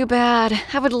 Too bad.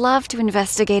 I would love to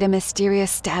investigate a mysterious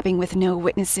stabbing with no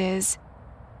witnesses.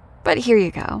 But here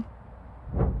you go.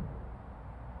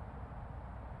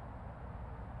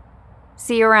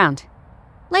 See you around.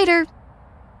 Later.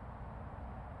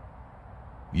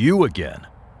 You again.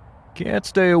 Can't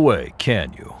stay away,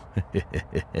 can you?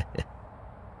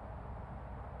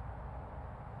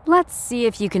 Let's see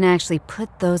if you can actually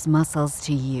put those muscles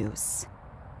to use.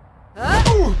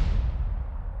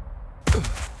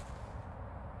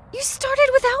 You started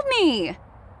without me!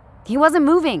 He wasn't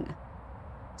moving.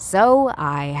 So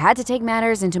I had to take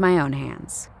matters into my own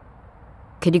hands.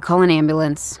 Could you call an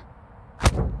ambulance?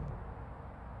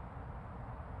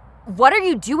 What are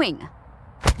you doing?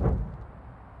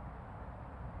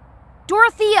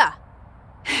 Dorothea!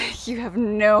 You have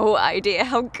no idea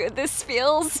how good this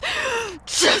feels.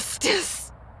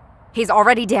 Justice! He's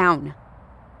already down.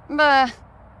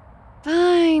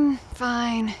 Fine.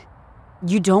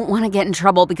 You don't want to get in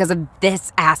trouble because of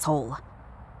this asshole.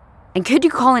 And could you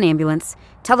call an ambulance?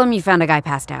 Tell them you found a guy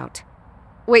passed out.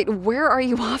 Wait, where are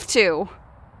you off to?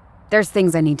 There's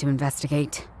things I need to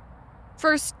investigate.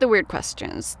 First, the weird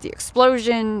questions. The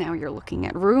explosion, now you're looking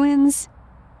at ruins.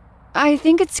 I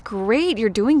think it's great you're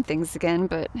doing things again,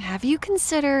 but have you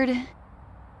considered...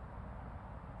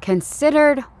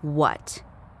 Considered what?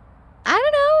 I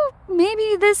don't know,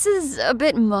 maybe this is a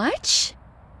bit much?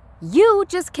 You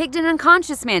just kicked an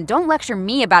unconscious man. Don't lecture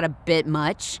me about a bit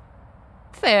much.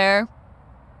 Fair.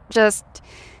 Just...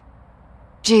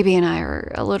 JB and I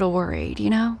are a little worried, you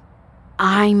know?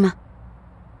 I'm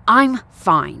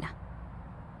fine.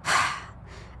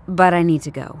 But I need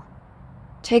to go.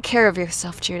 Take care of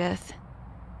yourself, Judith.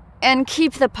 And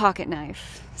keep the pocket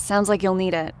knife. Sounds like you'll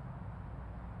need it.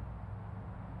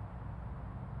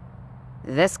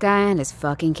 This guy and his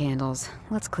fucking candles.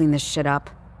 Let's clean this shit up.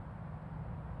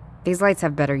 These lights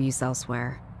have better use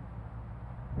elsewhere.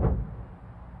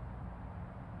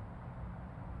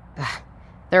 Ugh,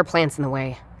 there are plants in the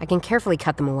way. I can carefully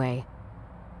cut them away.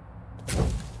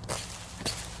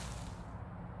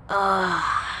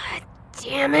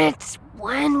 Damn it!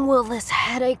 When will this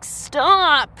headache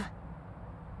stop?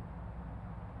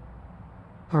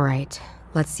 Alright,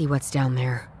 let's see what's down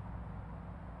there.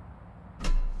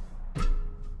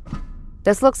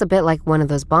 This looks a bit like one of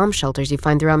those bomb shelters you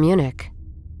find throughout Munich.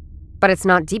 But it's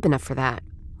not deep enough for that.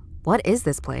 What is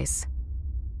this place?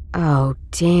 Oh,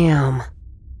 damn.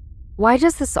 Why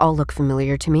does this all look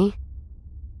familiar to me?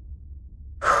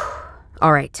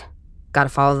 Alright, gotta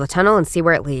follow the tunnel and see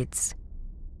where it leads.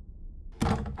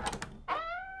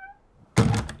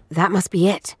 that must be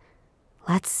it.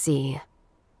 Let's see.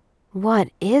 What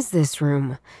is this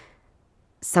room?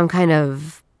 Some kind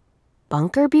of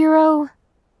bunker bureau?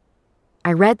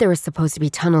 I read there was supposed to be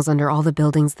tunnels under all the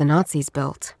buildings the Nazis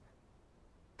built.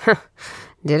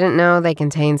 Didn't know they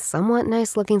contained somewhat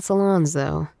nice-looking salons,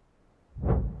 though.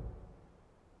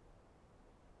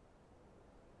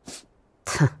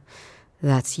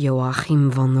 That's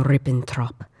Joachim von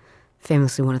Ribbentrop,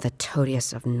 famously one of the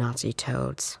toadiest of Nazi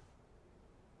toads.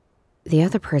 The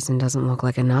other person doesn't look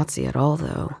like a Nazi at all,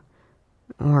 though.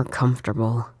 Or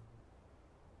comfortable.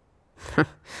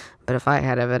 But if I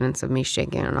had evidence of me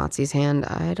shaking a Nazi's hand,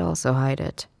 I'd also hide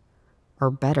it. Or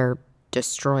better,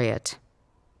 destroy it.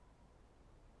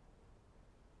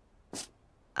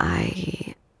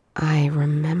 I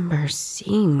remember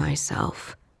seeing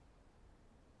myself.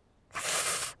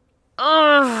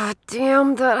 Ugh,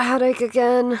 damn that headache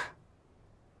again.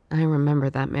 I remember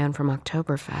that man from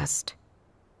Oktoberfest.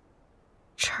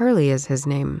 Charlie is his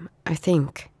name, I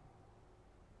think.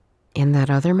 And that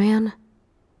other man?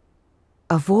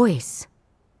 A voice.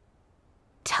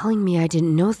 Telling me I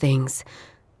didn't know things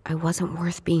I wasn't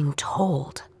worth being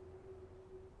told.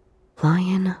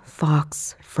 Lion,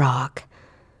 fox, frog.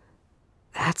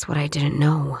 That's what I didn't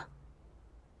know.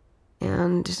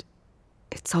 And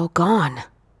it's all gone.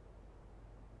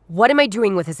 What am I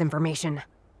doing with this information?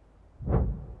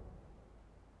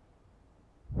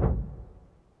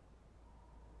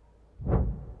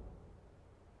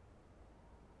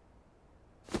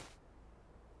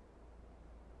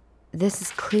 This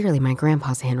is clearly my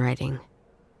grandpa's handwriting.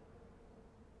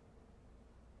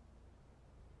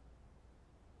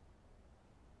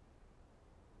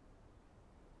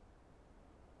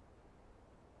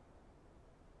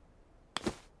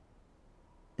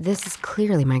 This is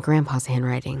clearly my grandpa's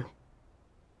handwriting.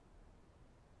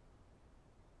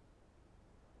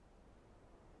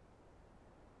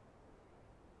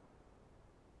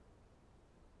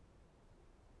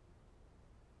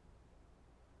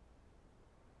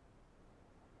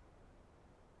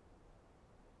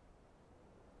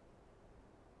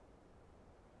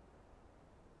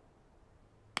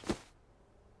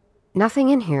 Nothing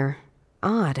in here.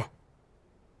 Odd.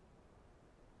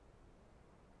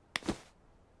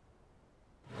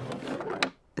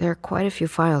 There are quite a few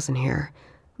files in here,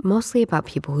 mostly about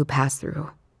people who pass through.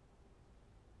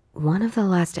 One of the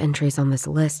last entries on this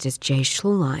list is Jay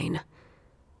Schlulein.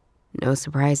 No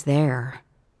surprise there.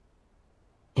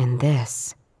 And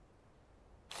this.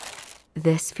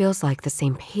 This feels like the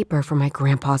same paper from my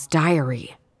grandpa's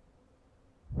diary.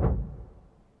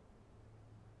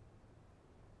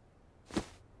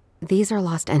 These are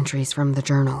lost entries from the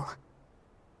journal.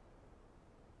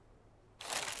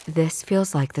 This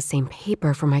feels like the same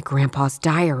paper from my grandpa's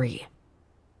diary.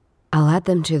 I'll add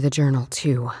them to the journal,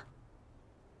 too.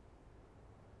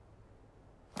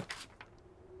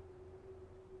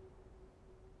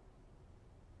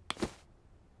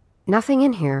 Nothing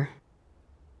in here.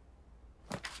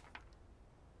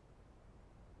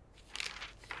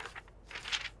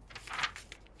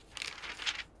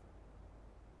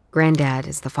 Granddad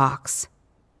is the fox.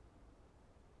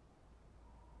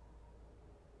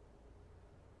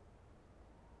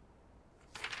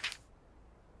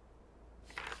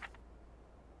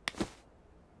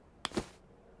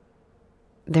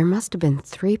 There must have been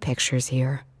 3 pictures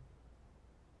here.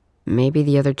 Maybe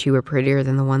the other 2 are prettier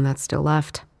than the one that's still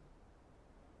left.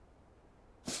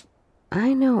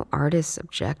 I know art is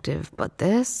subjective, but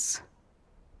this?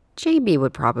 JB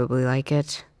would probably like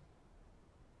it.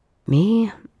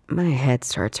 Me? My head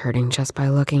starts hurting just by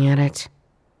looking at it.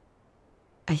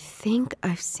 I think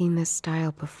I've seen this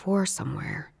style before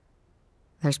somewhere.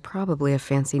 There's probably a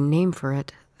fancy name for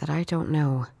it that I don't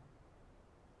know.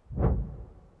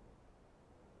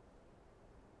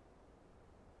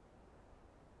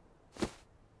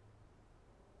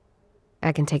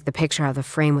 I can take the picture out of the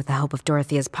frame with the help of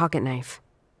Dorothea's pocket knife.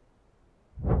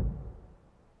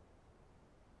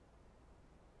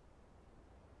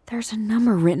 There's a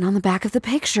number written on the back of the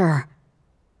picture.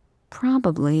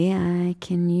 Probably I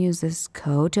can use this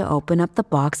code to open up the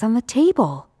box on the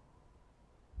table.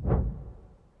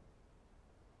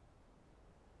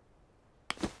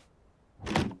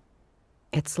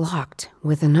 It's locked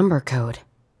with a number code.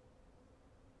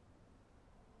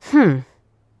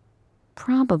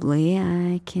 Probably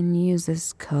I can use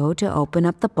this code to open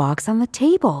up the box on the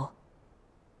table.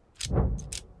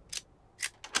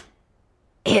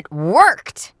 It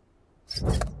worked!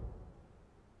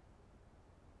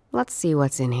 Let's see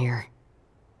what's in here.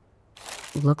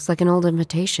 Looks like an old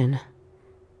invitation.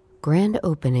 Grand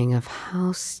opening of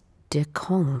Haus de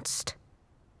Kunst.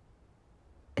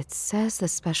 It says the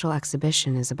special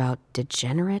exhibition is about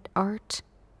degenerate art.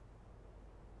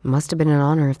 Must have been an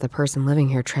honor if the person living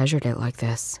here treasured it like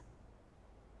this.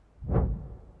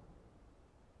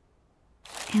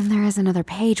 And there is another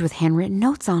page with handwritten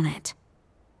notes on it.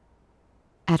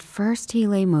 At first he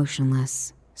lay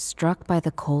motionless, struck by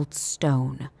the cold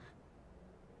stone.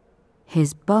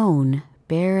 His bone,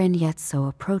 bare and yet so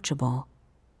approachable.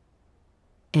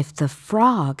 If the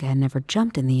frog had never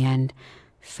jumped in the end,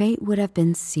 fate would have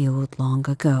been sealed long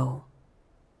ago.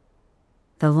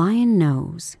 The lion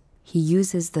knows. He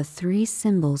uses the 3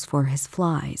 symbols for his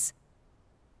flies.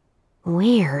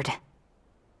 Weird.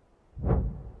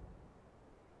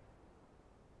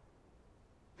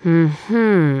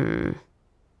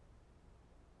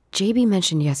 JB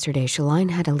mentioned yesterday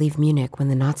Schlein had to leave Munich when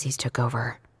the Nazis took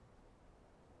over.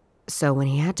 So when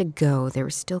he had to go, they were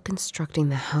still constructing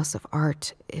the House of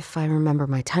Art, if I remember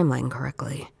my timeline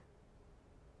correctly.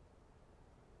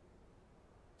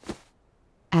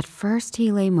 At first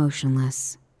he lay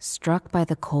motionless, struck by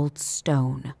the cold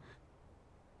stone.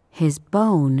 His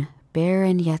bone, bare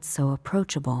and yet so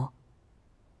approachable.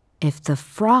 If the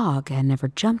frog had never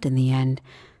jumped in the end,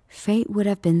 fate would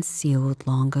have been sealed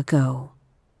long ago.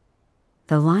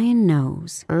 The lion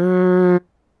knows.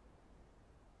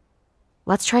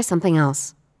 Let's try something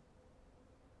else.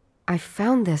 I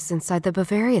found this inside the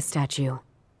Bavaria statue.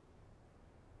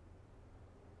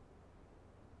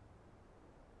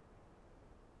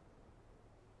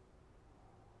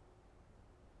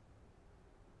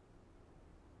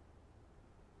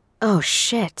 Oh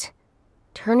shit.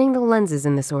 Turning the lenses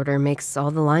in this order makes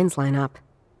all the lines line up.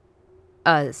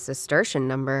 A Cistercian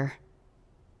number.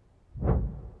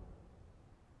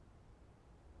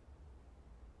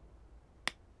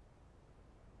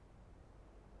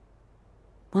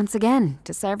 Once again,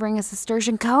 deciphering a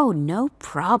Cistercian code, no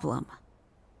problem.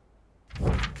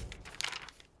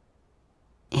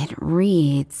 It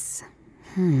reads...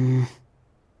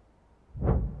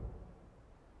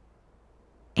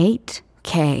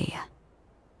 8K.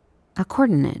 A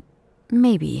coordinate,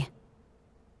 maybe.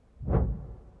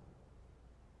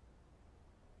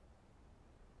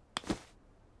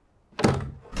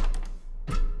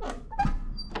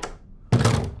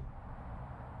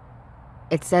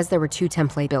 It says there were 2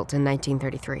 templates built in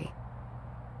 1933.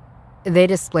 They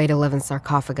displayed 11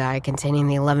 sarcophagi containing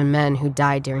the 11 men who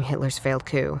died during Hitler's failed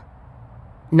coup.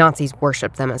 Nazis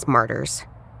worshipped them as martyrs.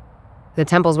 The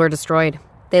temples were destroyed.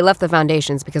 They left the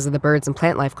foundations because of the birds and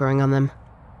plant life growing on them.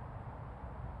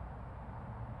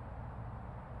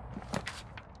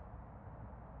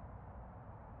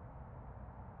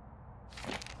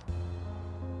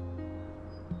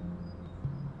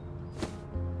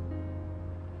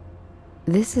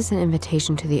 This is an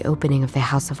invitation to the opening of the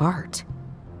House of Art.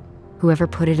 Whoever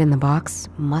put it in the box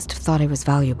must have thought it was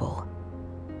valuable.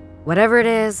 Whatever it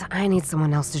is, I need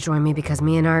someone else to join me because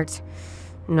me and art,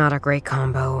 not a great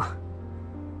combo.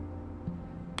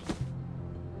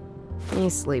 He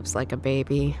sleeps like a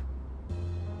baby.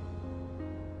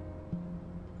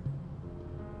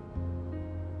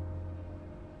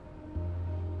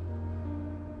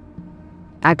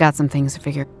 I've got some things to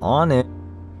figure. On it.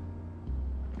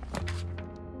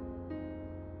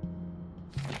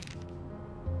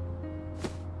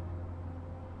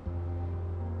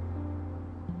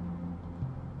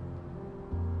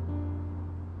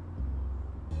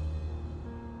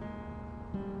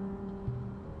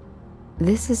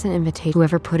 This is an invitation.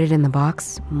 Whoever put it in the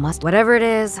box must... Whatever it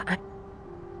is,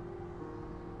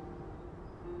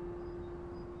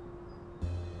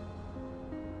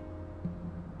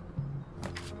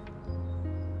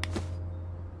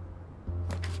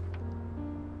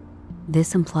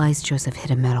 This implies Joseph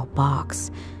hid a metal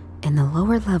box in the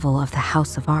lower level of the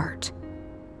House of Art.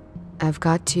 I've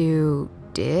got to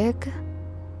dig?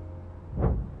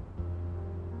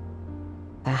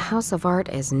 The House of Art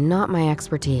is not my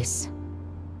expertise.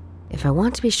 If I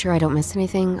want to be sure I don't miss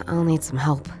anything, I'll need some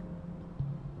help.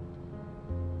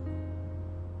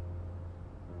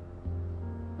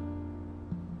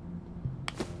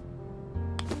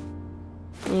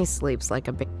 He sleeps like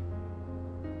a baby.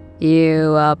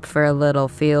 You up for a little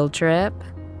field trip?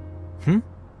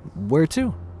 Where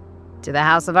to? To the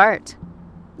House of Art.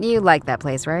 You like that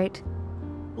place, right?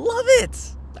 Love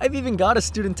it! I've even got a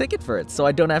student ticket for it, so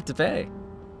I don't have to pay.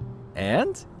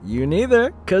 And you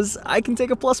neither, cause I can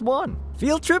take a +1.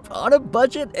 Field trip on a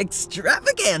budget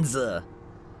extravaganza!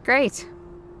 Great.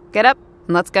 Get up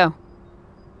and let's go.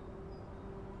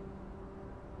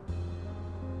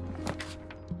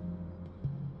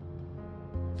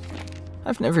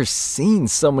 I've never seen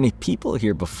so many people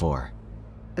here before.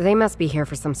 They must be here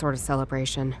for some sort of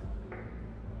celebration.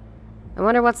 I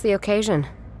wonder what's the occasion.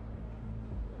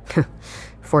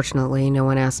 Fortunately, no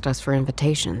one asked us for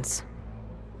invitations.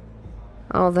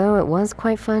 Although it was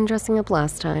quite fun dressing up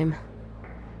last time.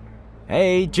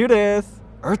 Hey, Judith!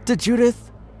 Earth to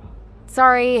Judith?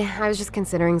 Sorry, I was just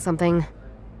considering something.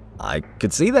 I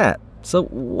could see that. So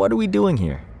what are we doing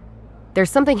here? There's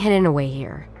something hidden away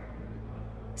here.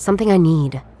 Something I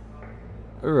need.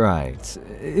 Right.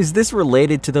 Is this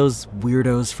related to those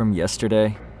weirdos from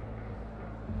yesterday?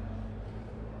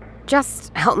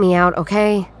 Just help me out,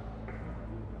 okay?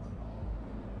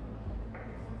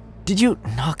 Did you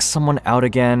knock someone out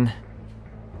again?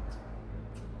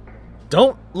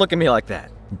 Don't look at me like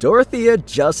that. Dorothea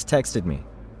just texted me.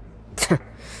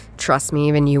 Trust me,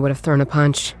 even you would have thrown a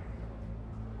punch.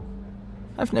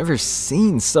 I've never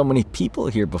seen so many people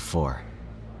here before.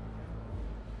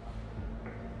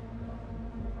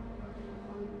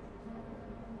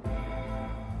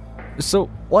 So,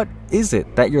 what is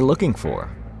it that you're looking for?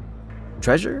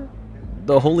 Treasure?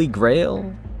 The Holy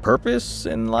Grail? Purpose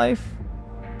in life?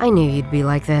 I knew you'd be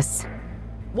like this.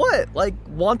 What? Like,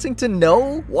 wanting to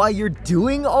know why you're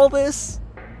doing all this?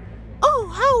 Oh,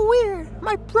 how weird.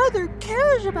 My brother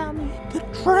cares about me. The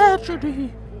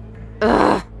tragedy.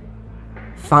 Ugh.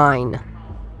 Fine.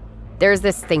 There's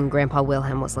this thing Grandpa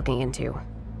Wilhelm was looking into.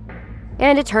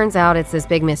 And it turns out it's this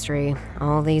big mystery.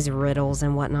 All these riddles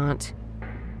and whatnot.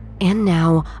 And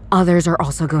now, others are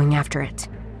also going after it.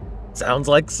 Sounds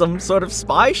like some sort of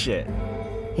spy shit.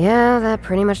 Yeah, that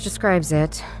pretty much describes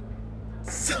it.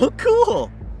 So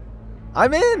cool!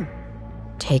 I'm in!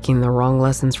 Taking the wrong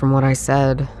lessons from what I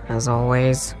said, as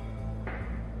always.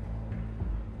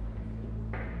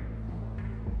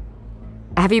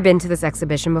 Have you been to this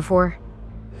exhibition before?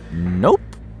 Nope.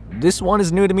 This one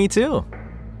is new to me too.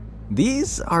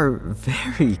 These are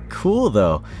very cool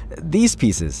though. These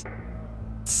pieces.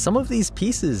 Some of these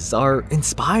pieces are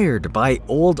inspired by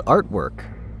old artwork.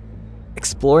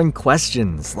 Exploring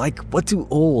questions like what do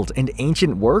old and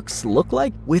ancient works look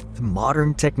like with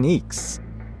modern techniques?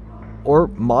 Or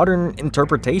modern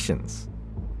interpretations.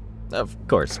 Of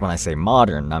course, when I say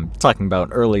modern, I'm talking about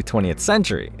early 20th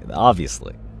century,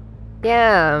 obviously.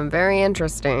 Yeah, very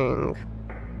interesting.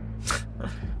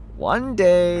 One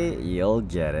day, you'll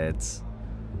get it.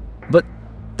 But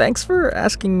thanks for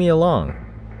asking me along.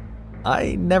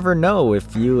 I never know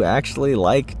if you actually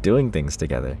like doing things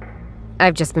together.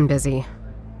 I've just been busy.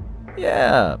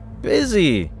 Yeah,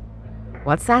 busy.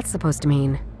 What's that supposed to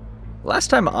mean? Last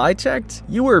time I checked,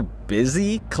 you were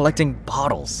busy collecting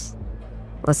bottles.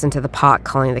 Listen to the pot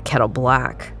calling the kettle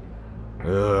black.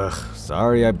 Ugh,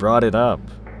 sorry I brought it up.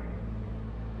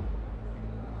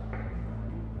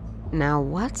 Now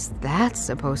what's that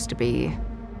supposed to be?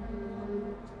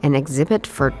 An exhibit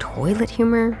for toilet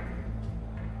humor?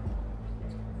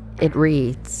 It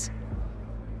reads,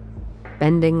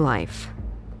 Bending Life.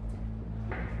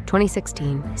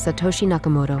 2016, Satoshi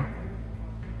Nakamoto.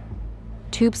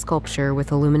 Tube sculpture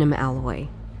with aluminum alloy.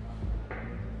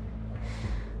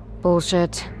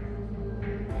 Bullshit.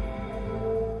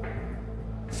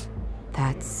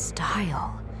 That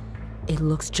style. It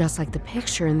looks just like the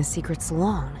picture in the secret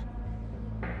salon.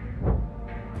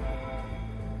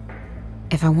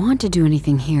 If I want to do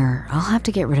anything here, I'll have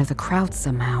to get rid of the crowd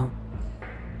somehow.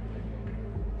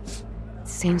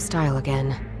 Same style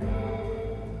again.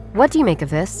 What do you make of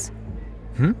this?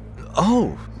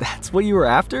 Oh, that's what you were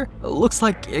after? Looks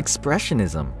like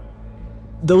expressionism.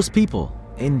 Those people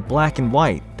in black and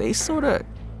white, they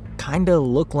kinda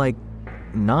look like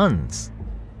nuns.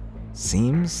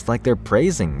 Seems like they're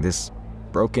praising this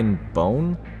broken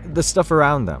bone. The stuff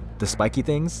around them, the spiky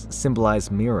things,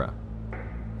 symbolize Mira.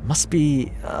 Must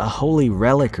be a holy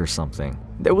relic or something.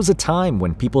 There was a time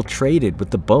when people traded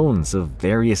with the bones of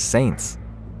various saints.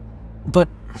 But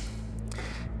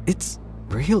it's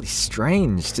really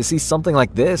strange to see something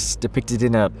like this depicted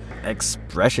in a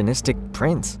expressionistic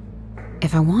print.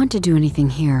 If I want to do anything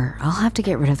here, I'll have to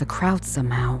get rid of the crowd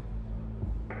somehow.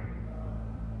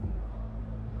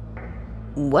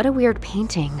 What a weird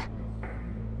painting.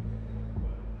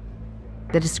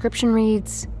 The description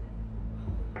reads,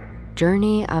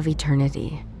 Journey of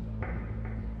Eternity.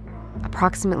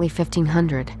 Approximately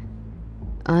 1500.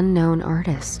 Unknown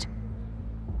artist.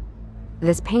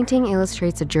 This painting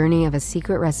illustrates a journey of a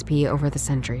secret recipe over the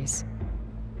centuries.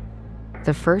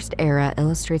 The first era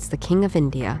illustrates the king of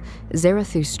India,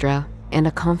 Zarathustra, and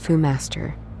a kung fu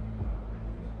master.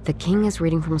 The king is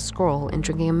reading from a scroll and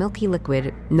drinking a milky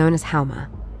liquid known as Hauma.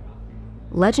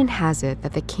 Legend has it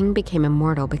that the king became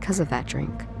immortal because of that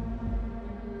drink.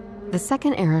 The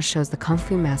second era shows the kung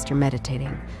fu master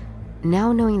meditating,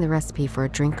 now knowing the recipe for a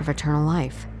drink of eternal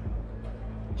life.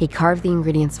 He carved the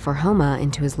ingredients for Hauma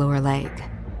into his lower leg.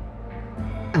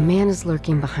 A man is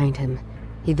lurking behind him.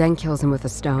 He then kills him with a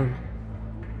stone.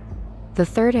 The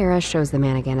third era shows the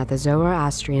man again at the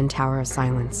Zoroastrian Tower of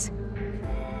Silence.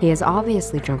 He has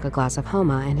obviously drunk a glass of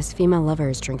Hauma, and his female lover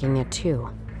is drinking it too.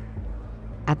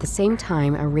 At the same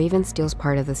time, a raven steals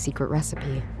part of the secret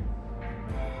recipe.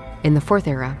 In the fourth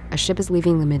era, a ship is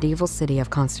leaving the medieval city of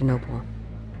Constantinople.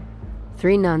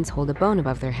 3 nuns hold a bone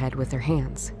above their head with their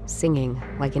hands, singing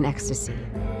like in ecstasy.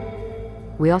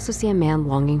 We also see a man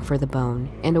longing for the bone,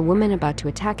 and a woman about to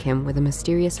attack him with a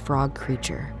mysterious frog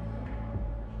creature.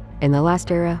 In the last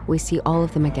era, we see all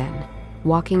of them again,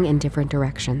 walking in different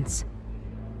directions.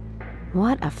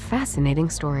 What a fascinating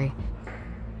story.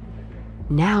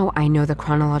 Now I know the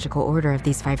chronological order of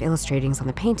these 5 illustratings on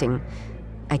the painting,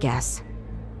 I guess.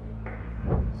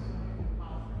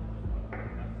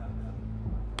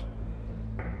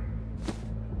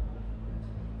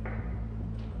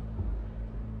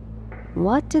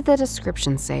 What did the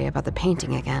description say about the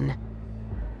painting again?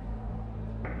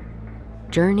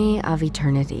 Journey of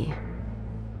Eternity.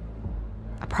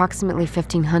 Approximately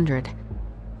 1500.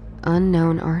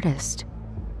 Unknown artist.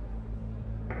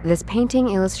 This painting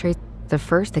illustrates the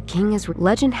first, the king is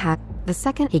legend hat. The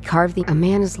second, he carved a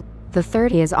man is. The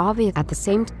third, he is obvious at the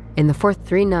same. In the fourth,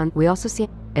 3 nuns. We also see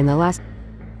in the last.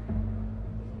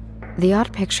 The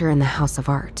odd picture in the House of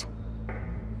Art,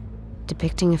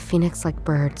 depicting a phoenix-like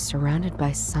bird surrounded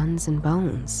by suns and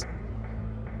bones.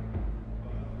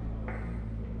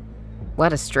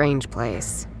 What a strange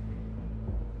place.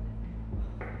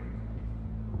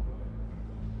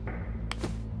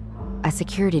 A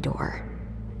security door.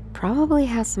 Probably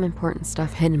has some important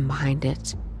stuff hidden behind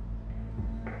it.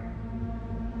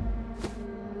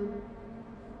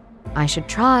 I should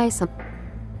try some.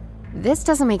 This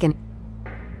doesn't make any.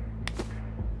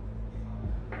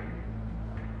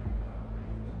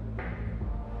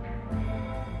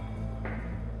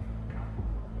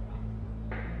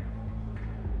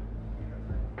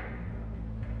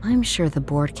 I'm sure the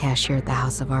board cashier at the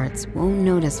House of Arts won't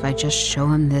notice if I just show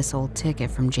him this old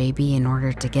ticket from JB in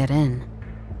order to get in.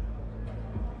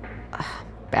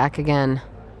 Back again.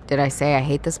 Did I say I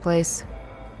hate this place?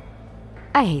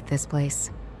 I hate this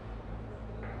place.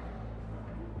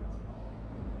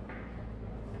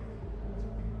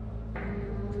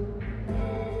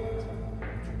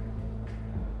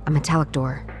 A metallic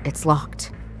door. It's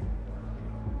locked.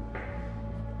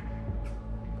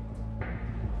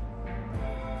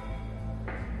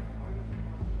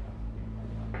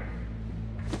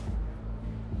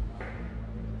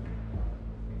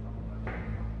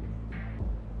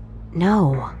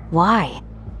 No, why?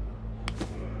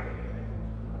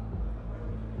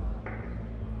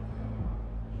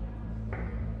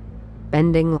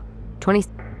 Bending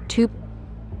 22.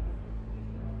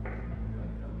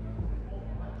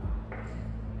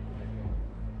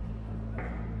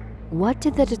 What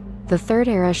did the third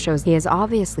era shows he is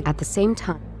obviously at the same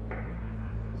time.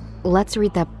 Let's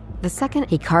read that. The second,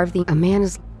 he carved a man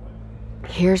is.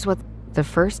 Here's what the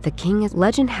first, the king is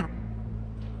legend hat.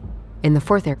 In the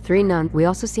fourth era, 3 nuns. We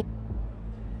also see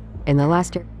in the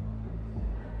last era.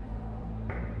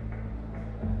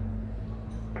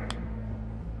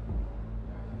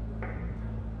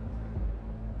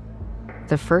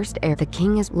 The first era, the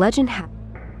king is legend hat.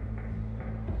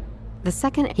 The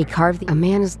second, he carved a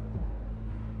man is.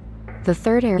 The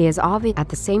third era, he is obvious at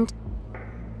the same time.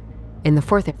 In the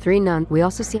fourth era, 3 nuns. We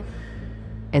also see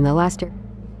in the last era.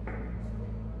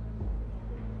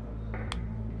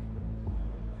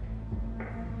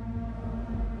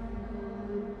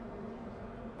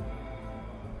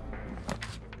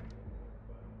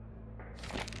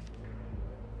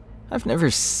 I've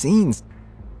never seen...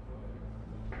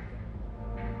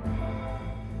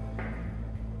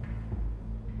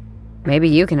 Maybe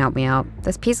you can help me out.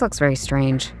 This piece looks very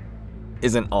strange.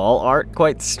 Isn't all art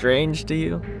quite strange to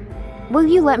you? Will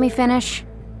you let me finish?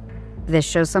 This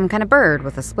shows some kind of bird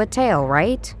with a split tail,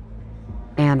 right?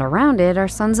 And around it are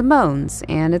suns and bones,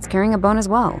 and it's carrying a bone as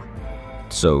well.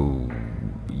 So,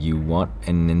 you want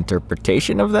an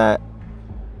interpretation of that?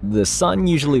 The sun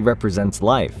usually represents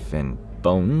life, and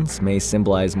bones may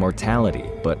symbolize mortality,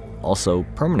 but also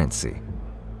permanency.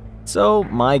 So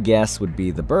my guess would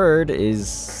be the bird is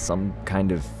some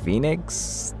kind of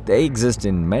phoenix. They exist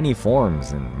in many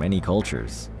forms in many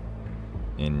cultures.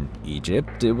 In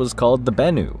Egypt, it was called the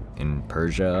Bennu. In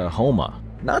Persia, Hauma.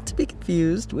 Not to be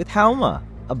confused with Hauma,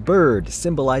 a bird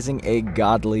symbolizing a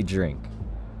godly drink.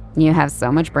 You have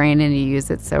so much brain and you use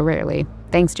it so rarely.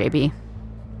 Thanks, JB.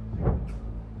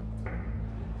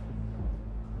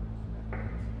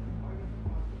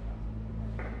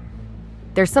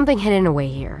 There's something hidden away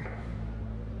here.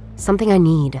 Something I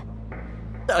need.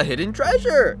 a hidden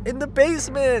treasure in the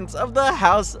basement of the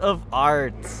House of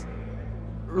Arts.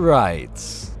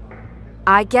 Right.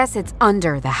 I guess it's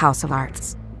under the House of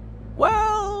Arts.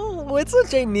 Well, it's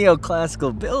such a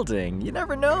neoclassical building. You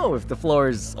never know if the floor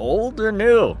is old or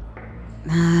new.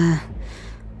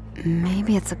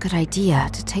 Maybe it's a good idea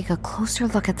to take a closer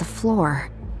look at the floor.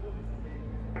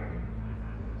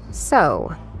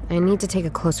 So, I need to take a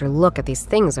closer look at these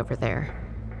things over there.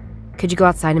 Could you go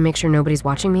outside and make sure nobody's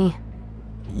watching me?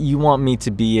 You want me to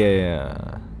be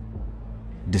a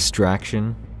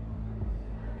distraction?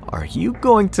 Are you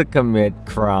going to commit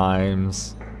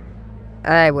crimes?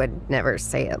 I would never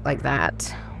say it like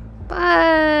that.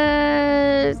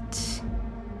 But...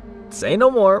 Say no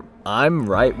more. I'm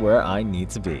right where I need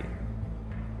to be.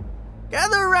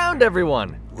 Gather around,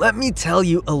 everyone. Let me tell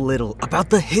you a little about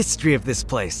the history of this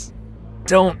place.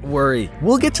 Don't worry,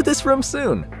 we'll get to this room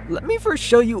soon. Let me first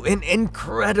show you an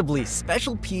incredibly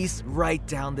special piece right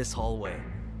down this hallway.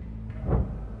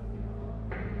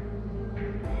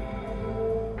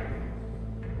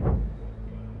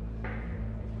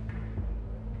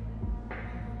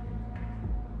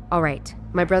 All right,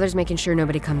 my brother's making sure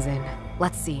nobody comes in.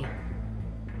 Let's see.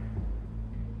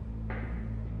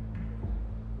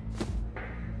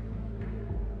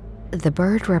 The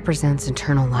bird represents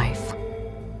eternal life.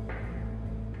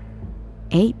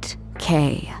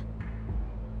 8K.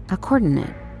 A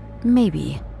coordinate,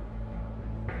 maybe.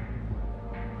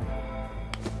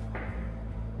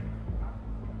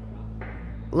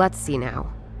 Let's see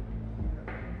now.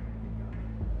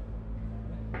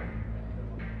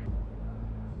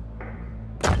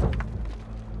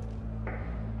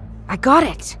 I got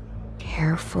it!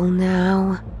 Careful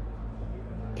now.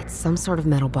 It's some sort of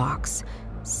metal box,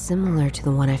 similar to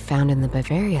the one I found in the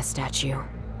Bavaria statue.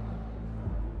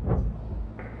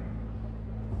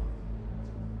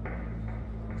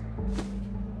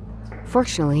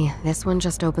 Fortunately, this one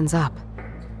just opens up.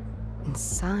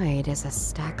 Inside is a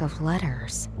stack of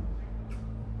letters.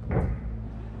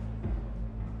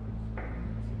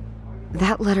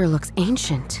 That letter looks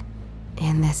ancient,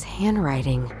 and this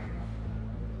handwriting.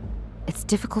 It's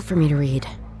difficult for me to read,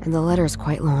 and the letter is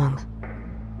quite long.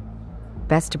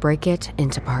 Best to break it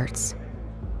into parts.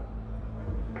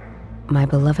 My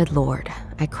beloved Lord,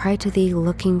 I cry to thee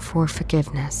looking for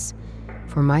forgiveness,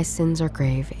 for my sins are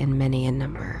grave and many in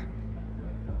number.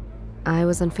 I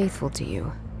was unfaithful to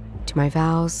you, to my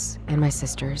vows and my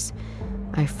sisters.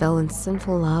 I fell in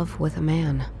sinful love with a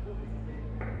man.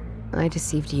 I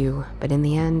deceived you, but in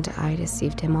the end, I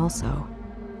deceived him also.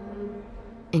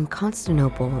 In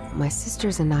Constantinople, my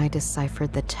sisters and I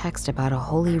deciphered the text about a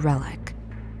holy relic.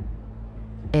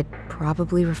 It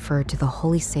probably referred to the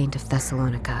holy saint of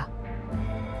Thessalonica.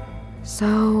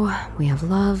 So, we have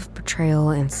love, betrayal,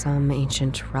 and some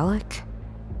ancient relic.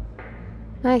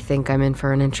 I think I'm in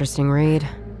for an interesting read.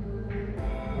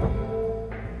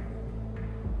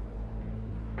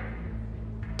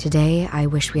 Today, I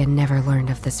wish we had never learned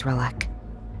of this relic.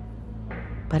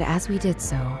 But as we did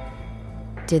so,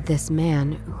 did this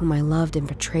man, whom I loved and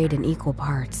betrayed in equal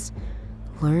parts,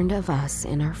 learned of us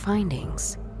in our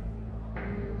findings.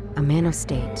 A man of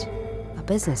state, a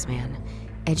businessman,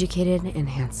 educated and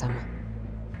handsome.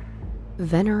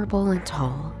 Venerable and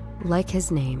tall, like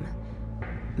his name,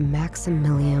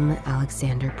 Maximilian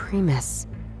Alexander Primus.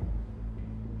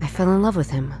 I fell in love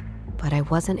with him, but I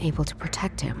wasn't able to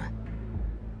protect him.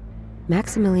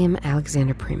 Maximilian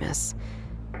Alexander Primus.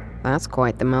 That's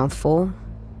quite the mouthful.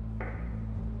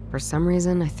 For some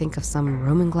reason, I think of some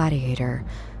Roman gladiator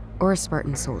or a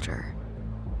Spartan soldier.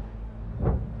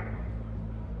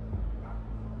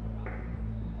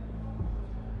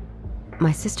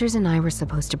 My sisters and I were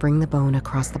supposed to bring the bone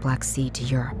across the Black Sea to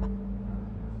Europe.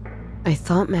 I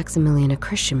thought Maximilian a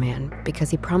Christian man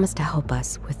because he promised to help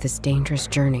us with this dangerous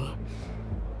journey.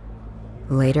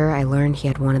 Later, I learned he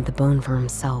had wanted the bone for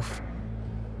himself.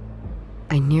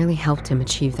 I nearly helped him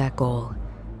achieve that goal,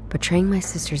 betraying my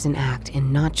sisters in act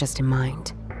and not just in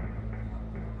mind.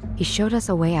 He showed us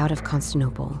a way out of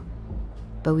Constantinople,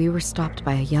 but we were stopped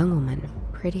by a young woman,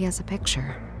 pretty as a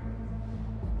picture.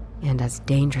 And as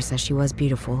dangerous as she was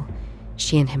beautiful,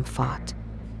 she and him fought.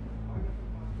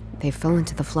 They fell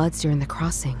into the floods during the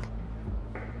crossing.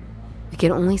 We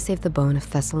could only save the bone of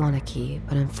Thessaloniki,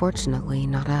 but unfortunately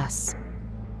not us.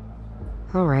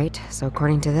 Alright, so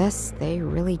according to this, they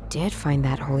really did find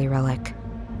that holy relic.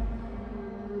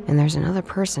 And there's another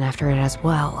person after it as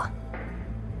well.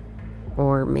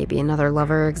 Or maybe another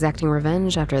lover exacting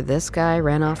revenge after this guy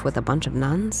ran off with a bunch of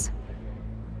nuns?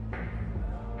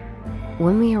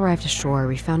 When we arrived ashore,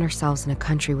 we found ourselves in a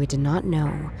country we did not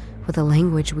know, with a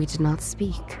language we did not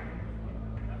speak.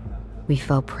 We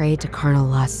fell prey to carnal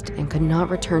lust and could not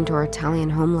return to our Italian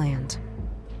homeland.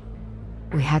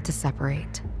 We had to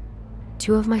separate.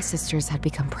 2 of my sisters had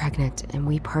become pregnant and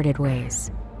we parted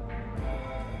ways.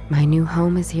 My new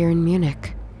home is here in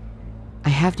Munich. I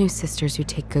have new sisters who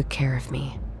take good care of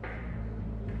me.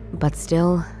 But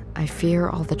still, I fear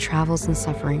all the travels and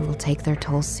suffering will take their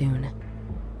toll soon.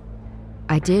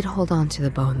 I did hold on to the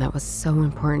bone that was so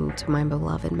important to my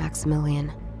beloved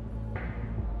Maximilian.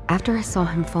 After I saw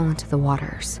him fall into the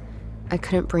waters, I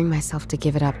couldn't bring myself to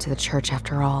give it up to the church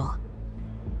after all.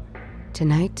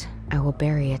 Tonight, I will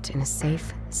bury it in a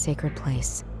safe, sacred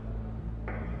place.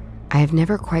 I have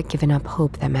never quite given up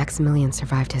hope that Maximilian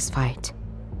survived his fight.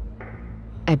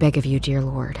 I beg of you, dear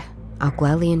Lord, I'll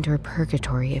gladly endure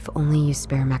purgatory if only you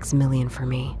spare Maximilian for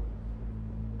me.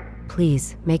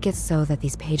 Please, make it so that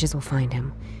these pages will find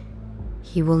him.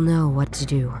 He will know what to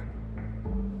do.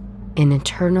 In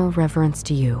eternal reverence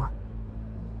to you,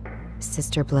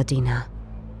 Sister Bladina.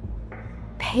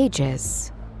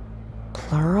 Pages?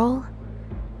 Plural?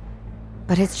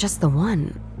 But it's just the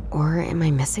one, or am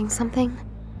I missing something?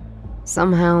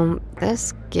 Somehow,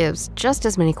 this gives just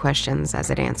as many questions as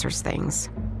it answers things.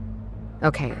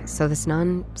 Okay, so this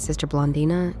nun, Sister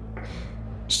Blondina,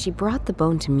 she brought the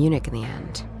bone to Munich in the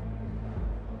end.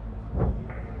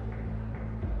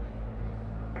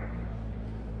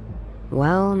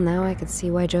 Well, now I could see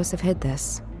why Joseph hid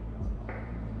this.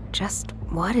 Just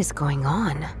what is going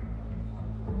on?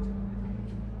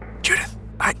 Judith,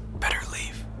 I better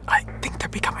leave. I think they're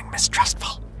becoming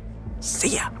mistrustful.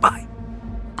 See ya, bye.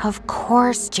 Of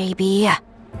course, JB.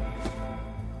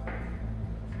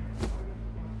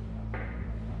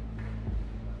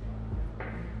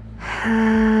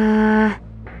 I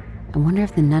wonder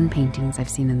if the nun paintings I've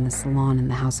seen in the salon in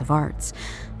the House of Arts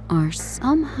are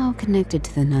somehow connected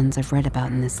to the nuns I've read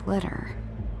about in this letter.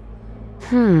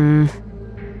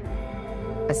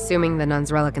 Assuming the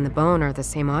nun's relic and the bone are the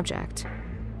same object.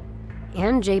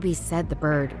 And JB said the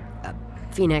bird,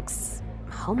 Phoenix,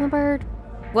 Hauma bird?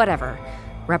 Whatever,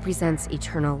 represents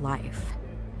eternal life.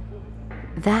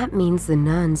 That means the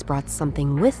nuns brought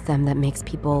something with them that makes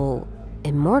people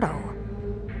immortal.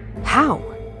 How?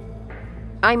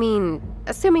 I mean,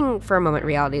 assuming for a moment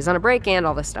reality is on a break and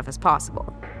all this stuff is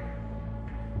possible.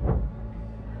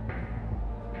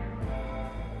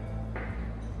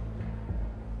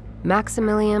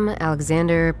 Maximilian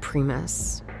Alexander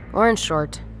Primus, or in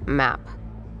short, MAP.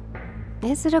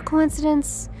 Is it a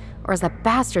coincidence? Or is that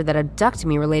bastard that abducted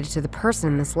me related to the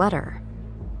person in this letter?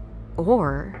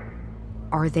 Or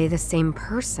are they the same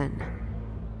person?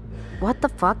 What the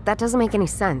fuck? That doesn't make any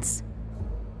sense.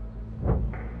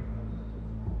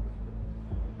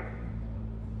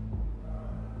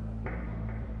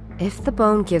 If the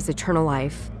bone gives eternal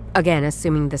life, again,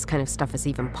 assuming this kind of stuff is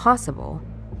even possible,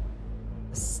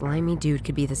 the slimy dude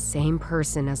could be the same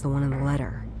person as the one in the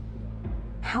letter.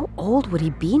 How old would he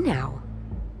be now?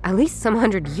 At least some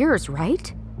 100 years,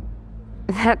 right?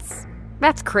 That's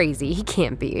crazy. He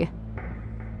can't be.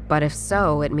 But if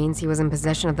so, it means he was in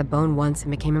possession of the bone once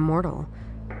and became immortal.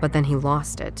 But then he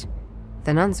lost it.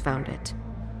 The nuns found it.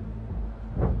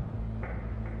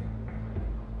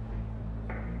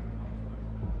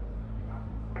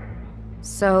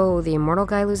 So, the immortal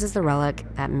guy loses the relic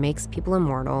that makes people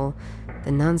immortal.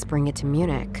 The nuns bring it to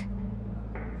Munich.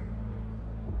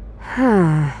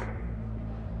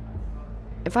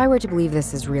 If I were to believe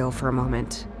this is real for a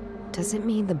moment, does it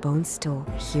mean the bone's still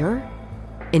here?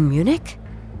 In Munich?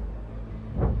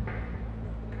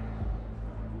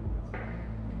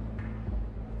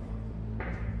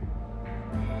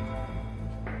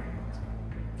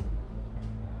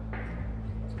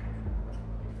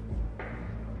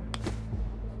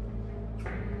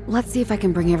 Let's see if I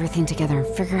can bring everything together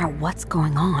and figure out what's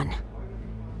going on.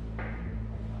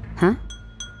 Huh?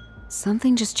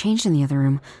 Something just changed in the other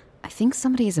room. I think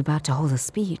somebody is about to hold a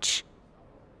speech.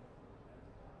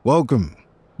 Welcome.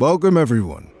 Welcome,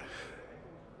 everyone.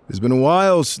 It's been a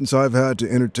while since I've had to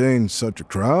entertain such a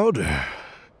crowd.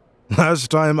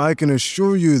 Last time, I can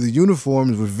assure you the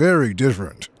uniforms were very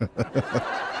different.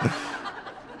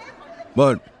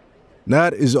 But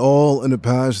that is all in a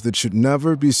past that should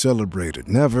never be celebrated,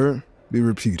 never be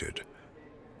repeated.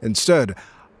 Instead,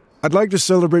 I'd like to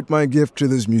celebrate my gift to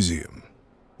this museum.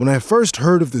 When I first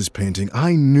heard of this painting,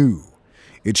 I knew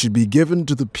it should be given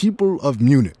to the people of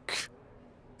Munich.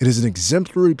 It is an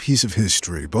exemplary piece of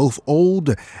history, both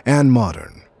old and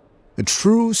modern. A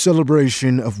true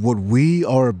celebration of what we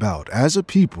are about as a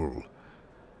people,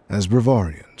 as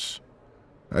Bavarians.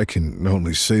 I can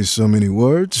only say so many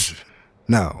words.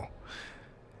 Now,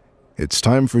 it's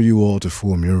time for you all to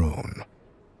form your own.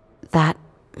 That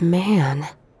man...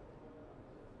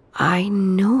 I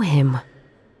know him.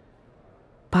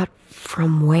 But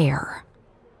from where?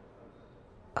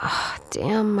 Ugh,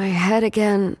 damn, my head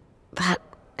again. That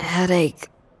headache.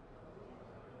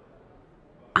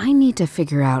 I need to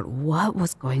figure out what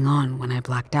was going on when I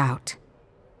blacked out.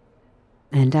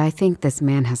 And I think this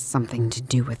man has something to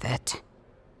do with it.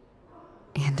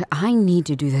 And I need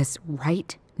to do this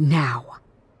right now.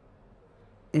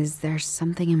 Is there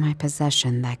something in my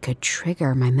possession that could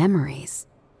trigger my memories?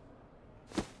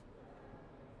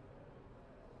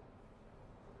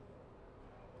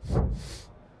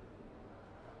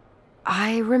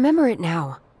 I remember it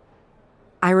now.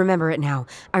 I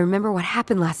remember what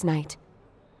happened last night.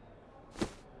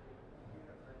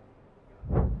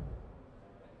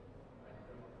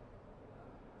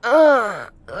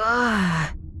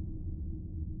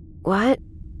 What?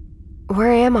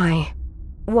 Where am I?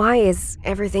 Why is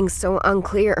everything so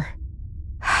unclear?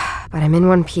 But I'm in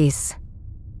one piece.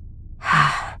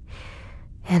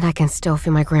 And I can still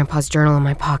feel my grandpa's journal in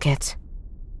my pocket.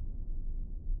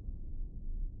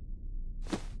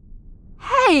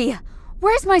 Hey!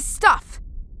 Where's my stuff?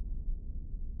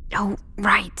 Oh,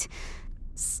 right.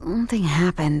 Something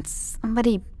happened.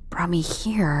 Somebody brought me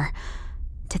here.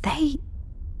 Did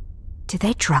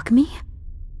they drug me?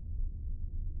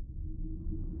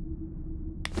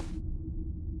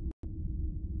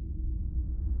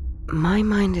 My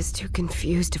mind is too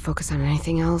confused to focus on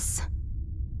anything else.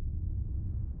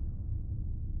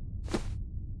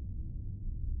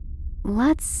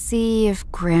 Let's see if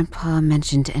Grandpa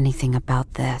mentioned anything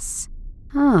about this.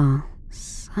 Oh,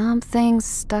 something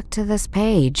stuck to this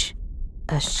page.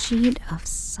 A sheet of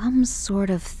some sort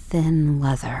of thin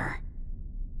leather.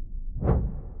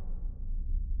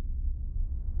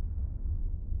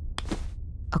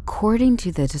 According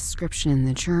to the description in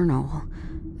the journal,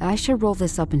 I should roll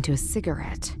this up into a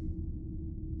cigarette.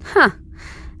 Huh.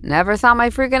 Never thought my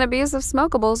freaking abuse of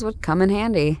smokables would come in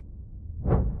handy.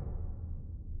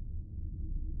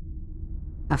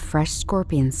 A fresh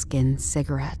scorpion skin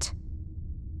cigarette.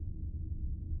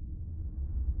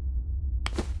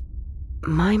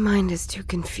 My mind is too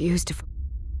confused to...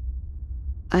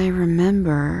 I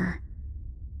remember...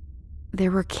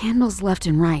 there were candles left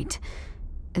and right.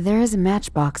 There is a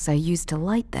matchbox I used to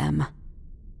light them.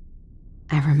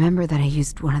 I remember that I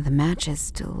used one of the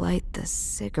matches to light the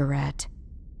cigarette.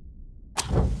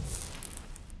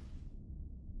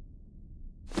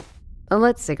 A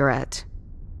lit cigarette.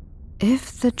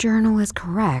 If the journal is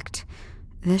correct,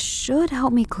 this should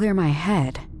help me clear my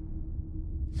head.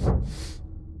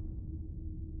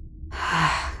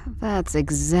 That's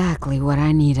exactly what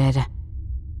I needed.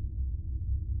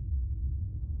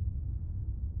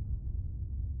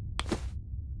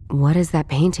 What is that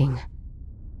painting?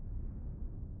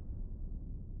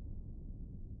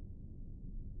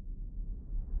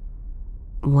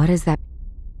 What is that?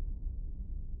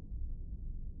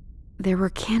 There were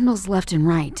candles left and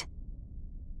right.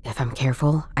 If I'm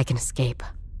careful, I can escape.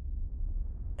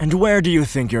 And where do you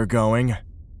think you're going?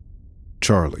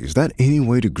 Charlie, is that any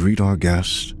way to greet our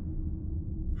guest?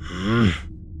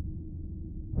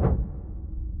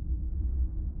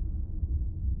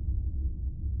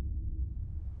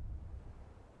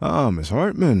 Ah, Miss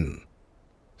Hartman.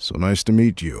 So nice to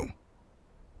meet you.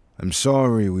 I'm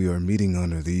sorry we are meeting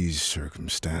under these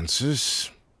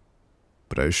circumstances,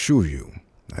 but I assure you,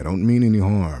 I don't mean any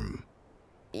harm.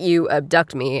 You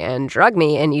abduct me and drug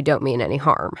me, and you don't mean any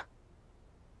harm.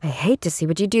 I hate to see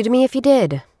what you'd do to me if you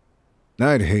did.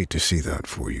 I'd hate to see that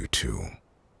for you, too.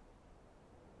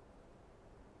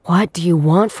 What do you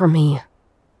want from me?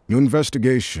 Your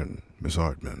investigation, Miss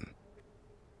Hartman.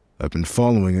 I've been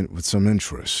following it with some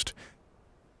interest.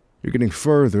 You're getting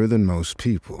further than most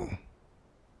people.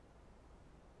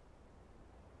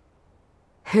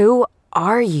 Who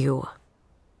are you?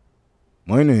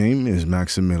 My name is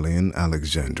Maximilian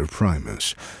Alexander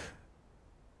Primus.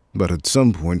 But at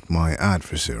some point my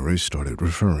adversary started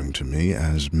referring to me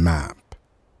as Map.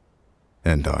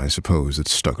 And I suppose it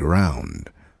stuck around.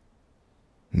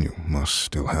 You must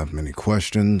still have many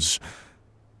questions.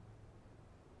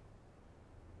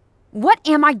 What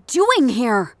am I doing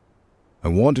here? I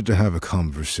wanted to have a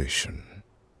conversation.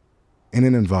 In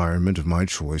an environment of my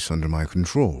choice under my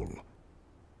control.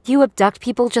 You abduct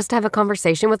people just to have a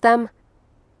conversation with them?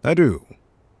 I do.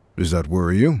 Does that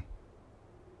worry you?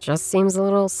 Just seems a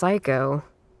little psycho.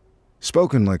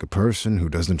 Spoken like a person who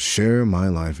doesn't share my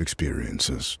life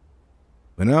experiences.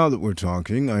 But now that we're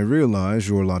talking, I realize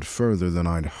you're a lot further than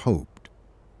I'd hoped.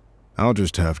 I'll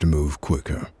just have to move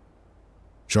quicker.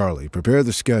 Charlie, prepare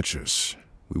the sketches.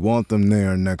 We want them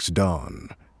there next dawn.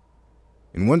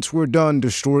 And once we're done,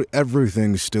 destroy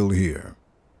everything still here.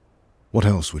 What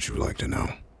else would you like to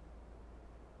know?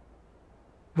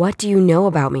 What do you know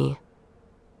about me?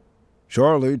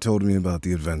 Charlie told me about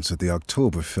the events at the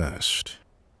Oktoberfest.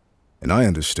 And I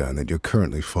understand that you're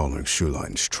currently following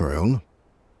Schulein's trail.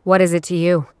 What is it to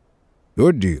you?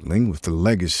 You're dealing with the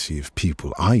legacy of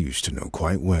people I used to know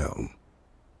quite well.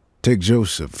 Take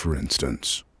Joseph, for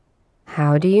instance.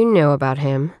 How do you know about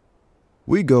him?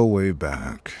 We go way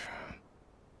back.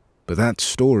 But that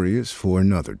story is for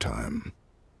another time.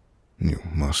 You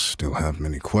must still have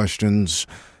many questions.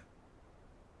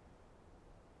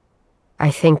 I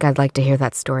think I'd like to hear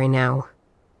that story now.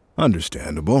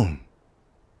 Understandable.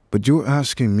 But you're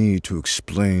asking me to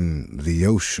explain the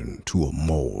ocean to a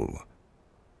mole.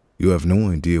 You have no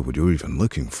idea what you're even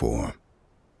looking for.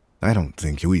 I don't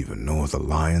think you even know the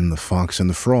lion, the fox, and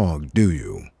the frog, do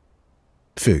you?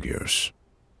 Figures.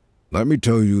 Let me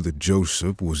tell you that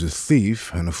Joseph was a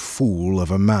thief and a fool of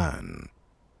a man.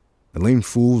 The lame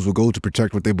fools will go to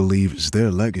protect what they believe is their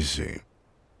legacy.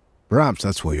 Perhaps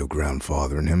that's why your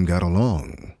grandfather and him got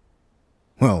along.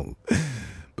 Well,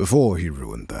 before he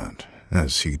ruined that,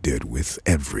 as he did with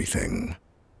everything.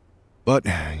 But,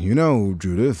 you know,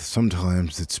 Judith,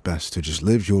 sometimes it's best to just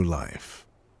live your life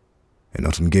and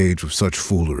not engage with such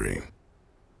foolery.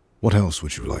 What else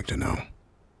would you like to know?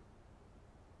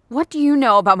 What do you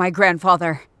know about my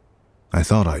grandfather? I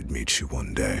thought I'd meet you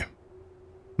one day.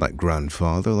 Like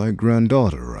grandfather, like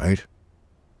granddaughter, right?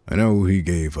 I know he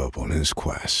gave up on his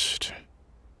quest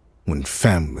when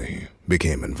family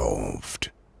became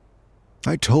involved.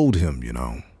 I told him, you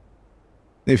know,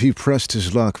 if he pressed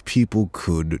his luck, people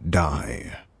could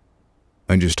die.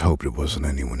 I just hoped it wasn't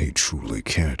anyone he truly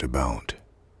cared about.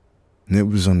 It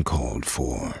was uncalled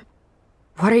for.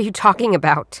 What are you talking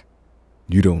about?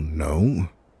 You don't know?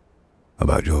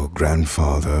 About your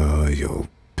grandfather, your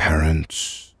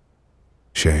parents?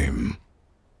 Shame.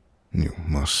 You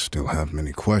must still have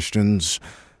many questions.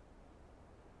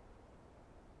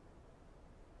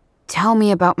 Tell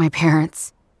me about my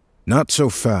parents. Not so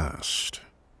fast.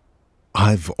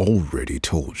 I've already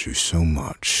told you so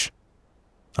much.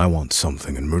 I want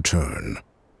something in return.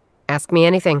 Ask me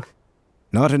anything.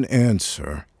 Not an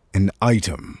answer, an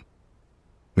item.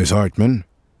 Miss Hartman,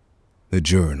 the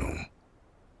journal.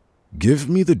 Give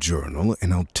me the journal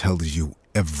and I'll tell you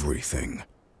everything.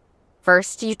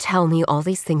 First, you tell me all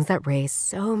these things that raise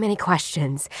so many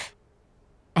questions.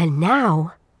 And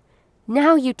now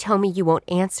you tell me you won't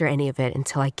answer any of it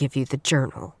until I give you the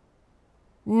journal.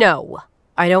 No,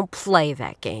 I don't play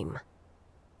that game.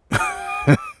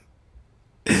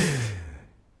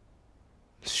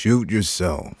 Shoot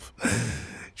yourself.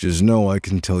 Just know I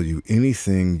can tell you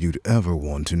anything you'd ever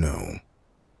want to know.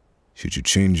 Should you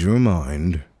change your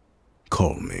mind,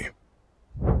 call me.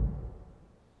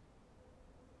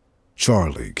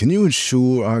 Charlie, can you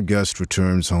ensure our guest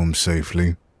returns home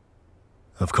safely?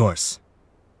 Of course.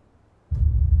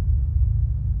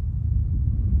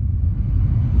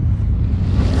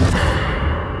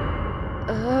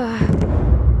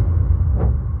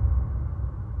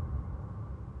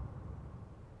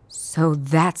 So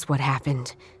that's what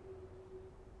happened.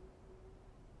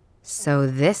 So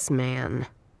this man...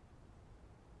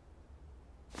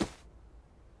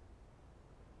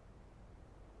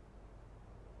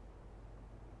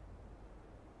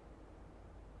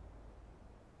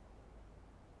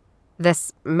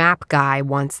 This map guy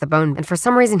wants the bone, and for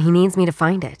some reason he needs me to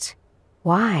find it.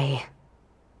 Why?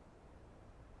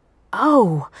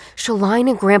 Oh, Shalane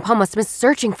and Grandpa must have been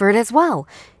searching for it as well.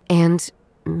 And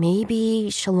maybe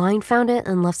Shalane found it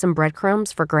and left some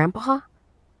breadcrumbs for Grandpa?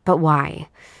 But why?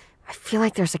 I feel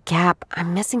like there's a gap.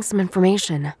 I'm missing some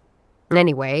information.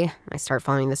 Anyway, I start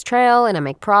following this trail and I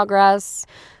make progress.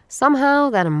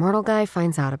 Somehow that immortal guy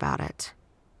finds out about it.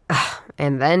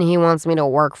 And then he wants me to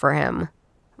work for him.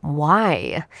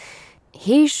 Why?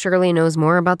 He surely knows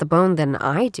more about the bone than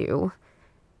I do.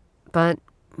 But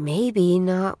maybe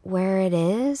not where it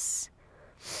is?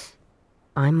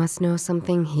 I must know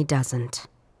something he doesn't.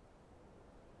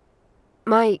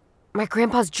 My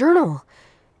grandpa's journal.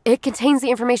 It contains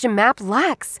the information Map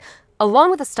lacks,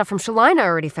 along with the stuff from Shalane I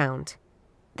already found.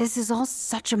 This is all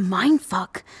such a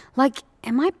mindfuck. Like,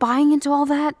 am I buying into all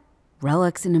that?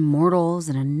 Relics and immortals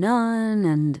and a nun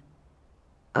and...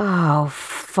 Oh,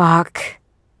 fuck.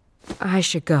 I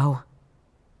should go.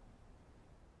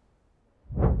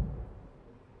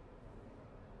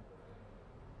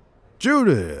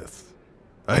 Judith!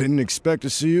 I didn't expect to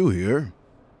see you here.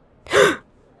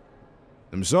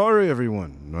 I'm sorry,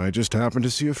 everyone. I just happened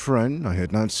to see a friend I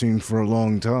had not seen for a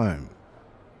long time.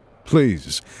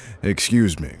 Please,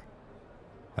 excuse me.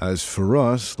 As for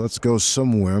us, let's go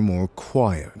somewhere more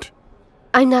quiet.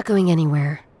 I'm not going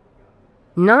anywhere.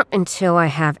 Not until I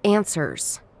have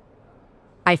answers.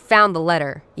 I found the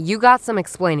letter. You got some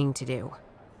explaining to do.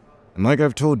 And like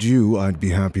I've told you, I'd be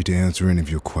happy to answer any of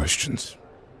your questions.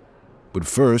 But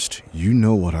first, you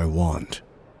know what I want.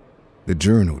 The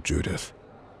journal, Judith.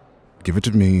 Give it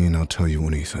to me and I'll tell you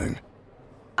anything.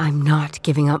 I'm not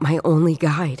giving up my only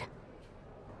guide.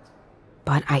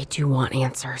 But I do want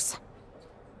answers.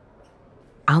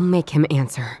 I'll make him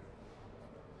answer.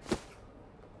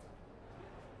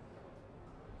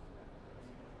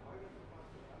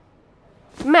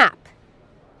 Map,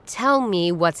 tell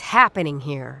me what's happening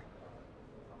here.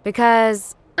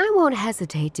 Because I won't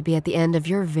hesitate to be at the end of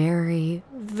your very,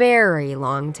 very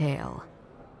long tale.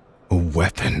 A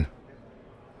weapon?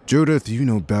 Judith, you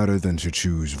know better than to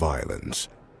choose violence.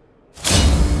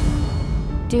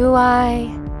 Do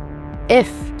I?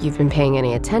 If you've been paying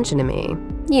any attention to me,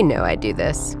 you know I do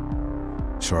this.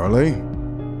 Charlie,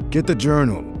 get the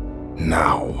journal.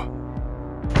 Now.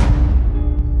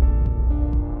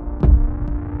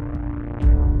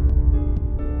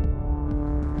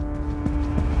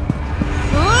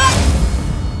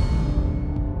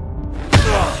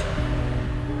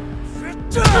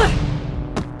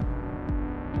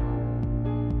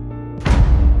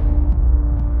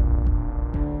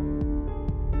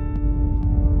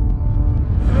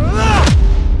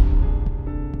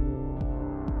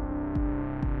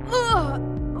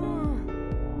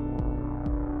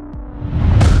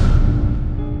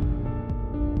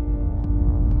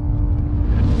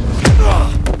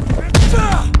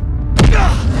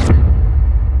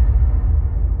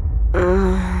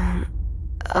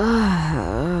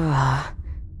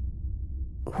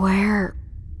 Where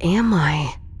am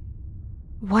I?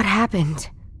 What happened?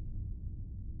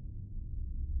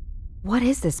 What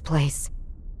is this place?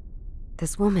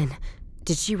 This woman,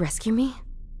 did she rescue me?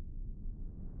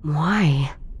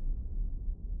 Why?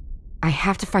 I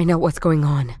have to find out what's going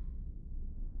on.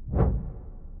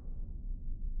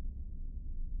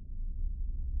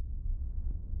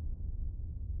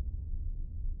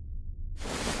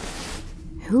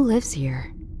 Who lives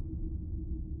here?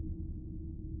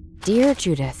 Dear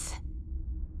Judith,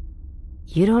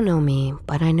 you don't know me,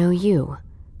 but I know you.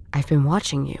 I've been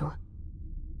watching you.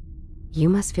 You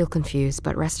must feel confused,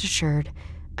 but rest assured,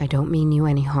 I don't mean you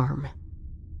any harm.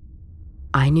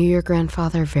 I knew your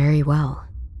grandfather very well.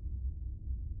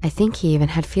 I think he even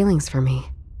had feelings for me.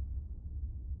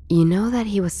 You know that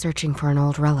he was searching for an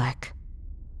old relic.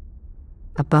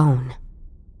 A bone.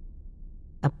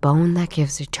 A bone that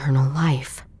gives eternal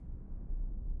life.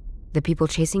 The people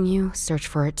chasing you search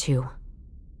for it too.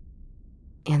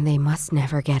 And they must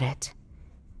never get it.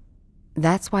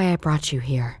 That's why I brought you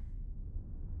here.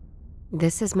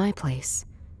 This is my place,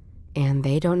 and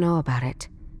they don't know about it,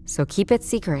 so keep it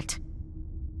secret.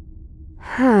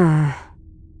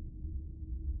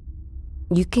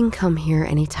 You can come here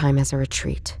anytime as a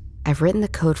retreat. I've written the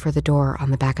code for the door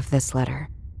on the back of this letter.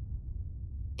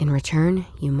 In return,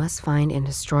 you must find and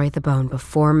destroy the bone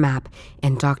before Map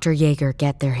and Dr. Yeager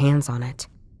get their hands on it.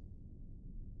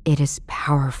 It is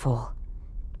powerful.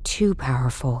 Too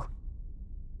powerful.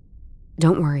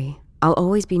 Don't worry, I'll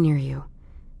always be near you.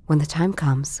 When the time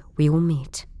comes, we will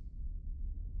meet.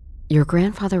 Your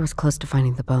grandfather was close to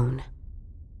finding the bone.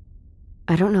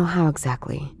 I don't know how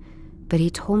exactly, but he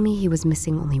told me he was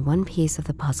missing only one piece of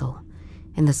the puzzle,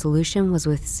 and the solution was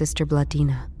with Sister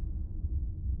Bladina.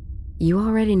 You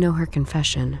already know her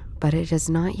confession, but it is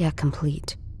not yet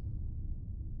complete.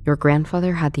 Your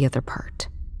grandfather had the other part.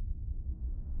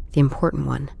 The important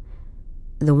one.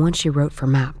 The one she wrote for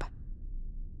Map.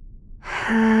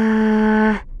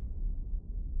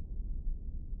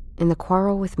 In the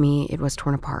quarrel with me, it was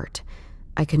torn apart.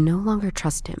 I could no longer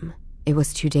trust him. It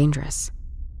was too dangerous.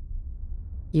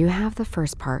 You have the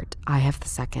first part, I have the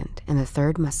second, and the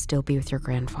third must still be with your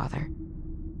grandfather.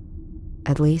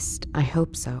 At least, I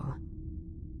hope so.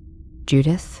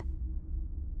 Judith,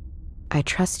 I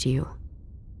trust you.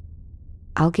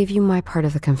 I'll give you my part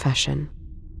of the confession.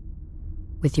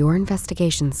 With your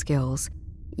investigation skills,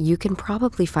 you can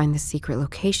probably find the secret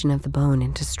location of the bone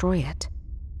and destroy it.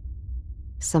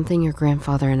 Something your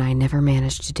grandfather and I never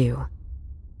managed to do.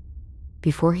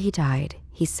 Before he died,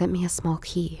 he sent me a small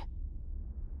key.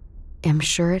 I'm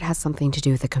sure it has something to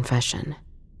do with the confession.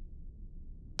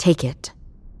 Take it.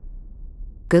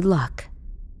 Good luck.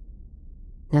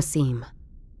 Nassim.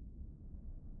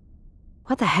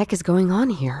 What the heck is going on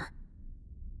here?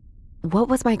 What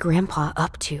was my grandpa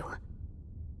up to?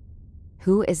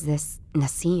 Who is this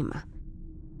Nassim?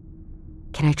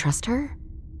 Can I trust her?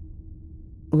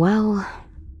 Well,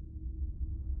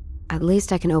 at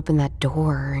least I can open that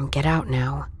door and get out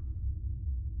now.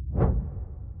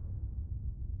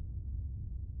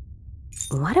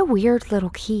 What a weird little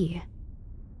key.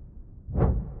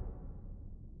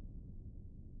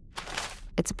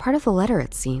 It's a part of the letter,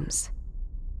 it seems.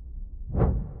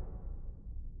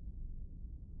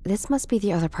 This must be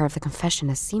the other part of the confession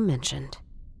Nassim mentioned.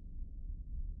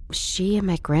 She and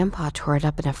my grandpa tore it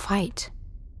up in a fight.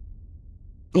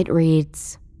 It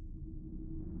reads,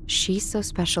 "She's so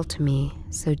special to me,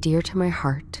 so dear to my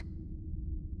heart.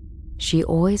 She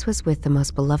always was with the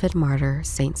most beloved martyr,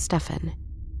 Saint Stephen.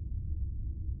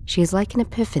 She is like an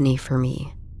epiphany for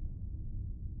me.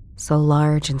 So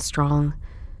large and strong,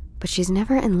 but she's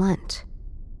never in Lent.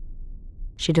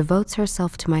 She devotes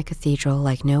herself to my cathedral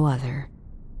like no other,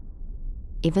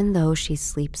 even though she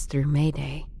sleeps through May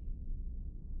Day.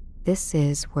 This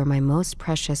is where my most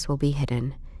precious will be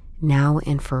hidden, now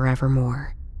and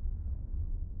forevermore."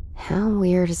 How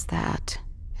weird is that?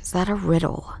 Is that a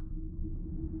riddle?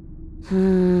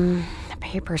 The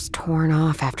paper's torn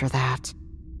off after that.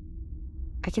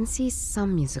 I can see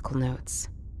some musical notes.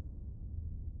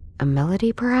 A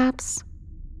melody, perhaps?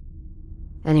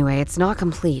 Anyway, it's not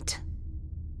complete.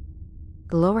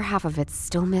 The lower half of it's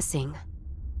still missing.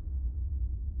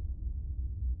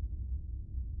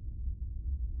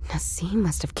 Nassim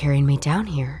must have carried me down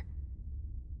here.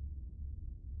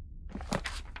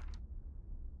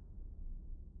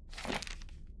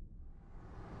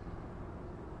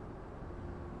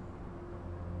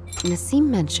 Nassim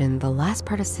mentioned the last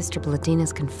part of Sister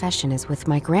Bladina's confession is with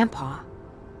my grandpa.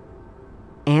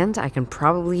 And I can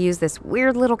probably use this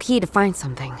weird little key to find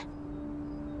something.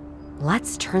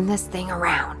 Let's turn this thing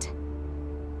around.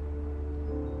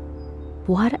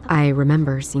 I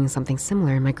remember seeing something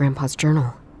similar in my grandpa's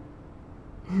journal.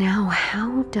 Now,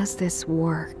 how does this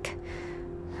work?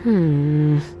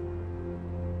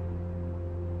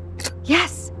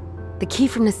 Yes! The key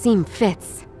from Nassim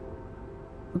fits.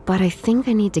 But I think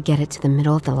I need to get it to the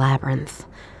middle of the labyrinth.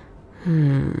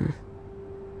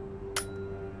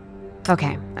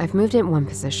 Okay, I've moved it in one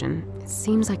position. It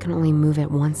seems I can only move it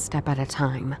one step at a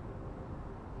time.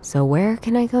 So where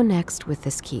can I go next with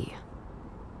this key?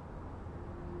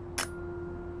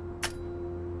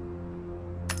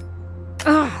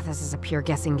 This is a pure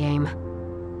guessing game.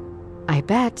 I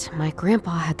bet my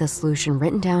grandpa had the solution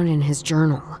written down in his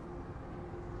journal.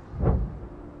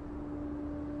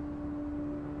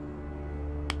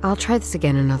 I'll try this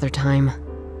again another time.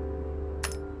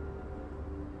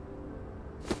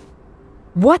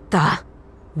 What the?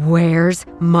 Where's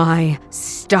my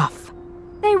stuff?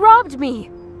 They robbed me!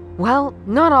 Well,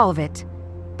 not all of it,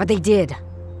 but they did.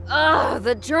 Ugh,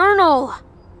 the journal!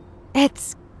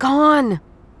 It's gone.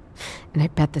 And I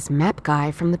bet this map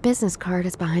guy from the business card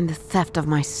is behind the theft of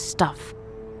my stuff.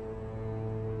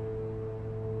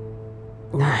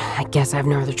 I guess I have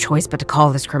no other choice but to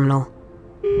call this criminal.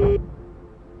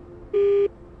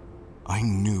 I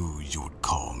knew you would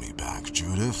call me back,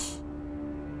 Judith.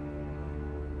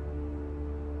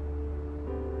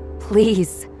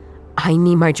 Please, I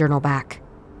need my journal back.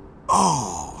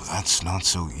 Oh, that's not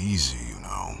so easy, you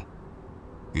know.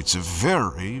 It's a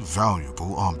very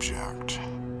valuable object.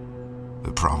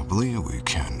 Probably we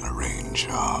can arrange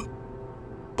a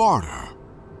barter.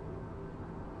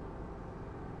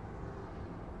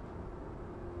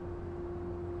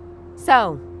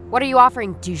 So, what are you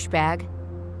offering, douchebag?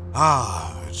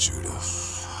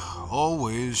 Judith.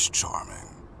 Always charming.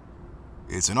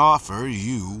 It's an offer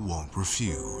you won't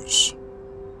refuse.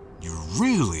 You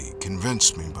really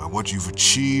convinced me by what you've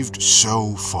achieved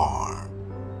so far.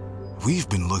 We've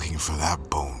been looking for that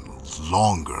bone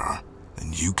longer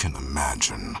than you can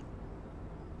imagine.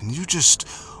 And you just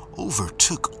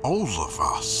overtook all of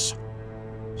us.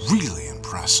 Really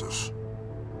impressive.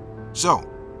 So,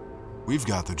 we've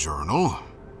got the journal.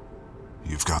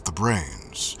 You've got the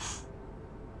brains.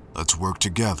 Let's work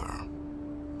together.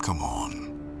 Come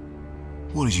on.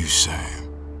 What do you say?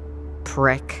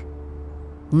 Prick.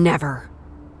 Never.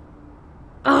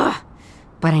 Ugh!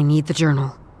 But I need the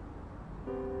journal.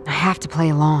 I have to play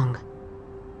along.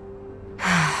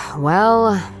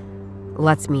 Well,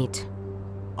 let's meet.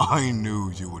 I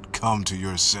knew you would come to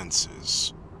your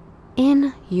senses.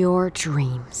 In your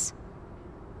dreams.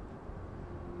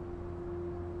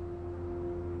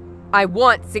 I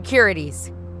want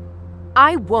securities.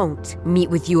 I won't meet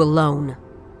with you alone.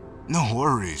 No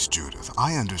worries, Judith.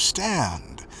 I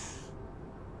understand.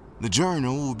 The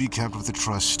journal will be kept with the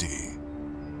trustee.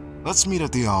 Let's meet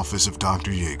at the office of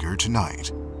Dr. Yeager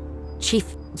tonight.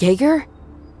 Chief Yeager?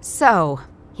 So,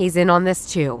 he's in on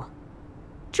this too.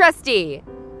 Trustee.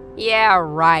 Yeah,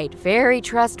 right. Very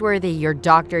trustworthy, your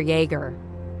Dr. Yeager.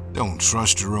 Don't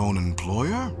trust your own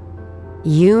employer?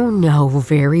 You know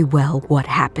very well what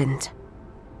happened.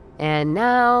 And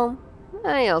now,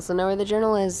 I also know where the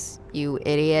journal is, you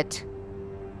idiot.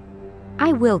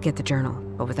 I will get the journal,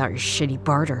 but without your shitty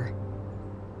barter.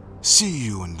 See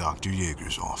you in Dr.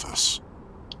 Yeager's office.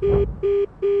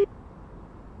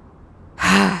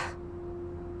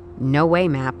 No way,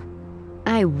 Map.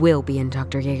 I will be in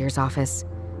Dr. Yeager's office,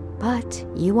 but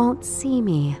you won't see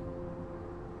me.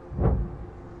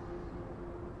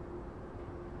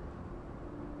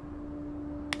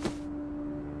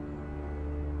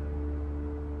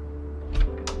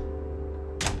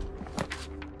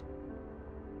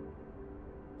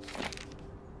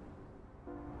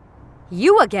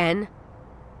 You again?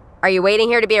 Are you waiting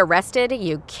here to be arrested,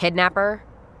 you kidnapper?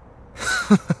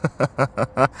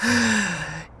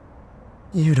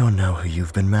 You don't know who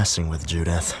you've been messing with,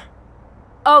 Judith.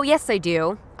 Oh, yes I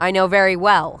do. I know very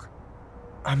well.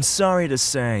 I'm sorry to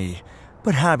say,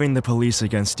 but having the police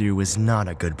against you is not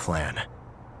a good plan.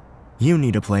 You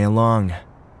need to play along.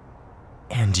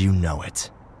 And you know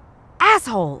it.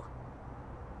 Asshole!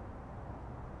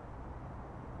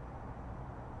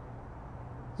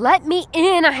 Let me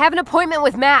in! I have an appointment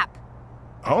with Map!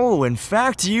 Oh, in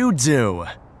fact you do.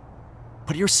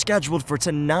 But you're scheduled for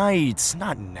tonight,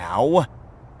 not now.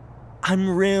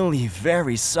 I'm really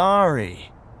very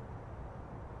sorry.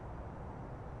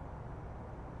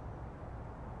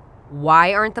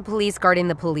 Why aren't the police guarding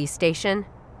the police station?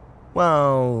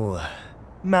 Well,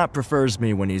 Matt prefers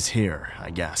me when he's here,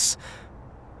 I guess.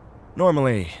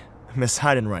 Normally, Miss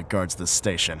Heidenreich guards this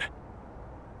station.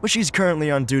 But she's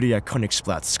currently on duty at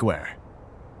Königsplatz Square.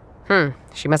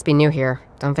 She must be new here.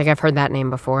 Don't think I've heard that name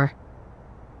before.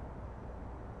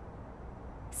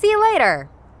 See you later,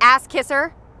 ass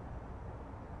kisser.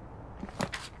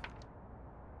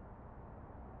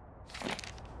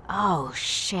 Oh,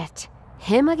 shit.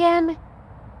 Him again?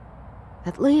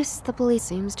 At least the police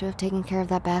seems to have taken care of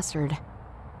that bastard.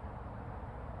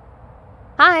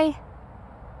 Hi.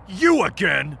 You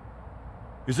again?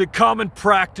 Is it common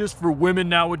practice for women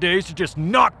nowadays to just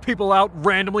knock people out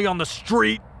randomly on the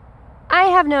street? I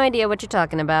have no idea what you're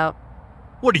talking about.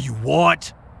 What do you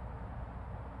want?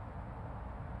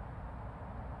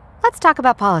 Let's talk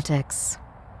about politics.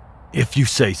 If you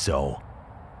say so.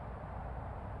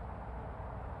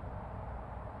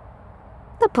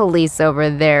 The police over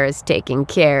there is taking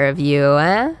care of you,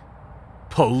 eh?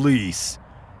 Police?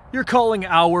 You're calling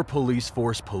our police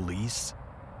force police?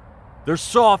 They're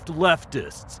soft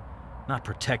leftists, not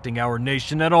protecting our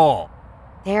nation at all.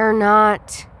 They're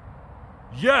not.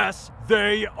 Yes,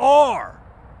 they are!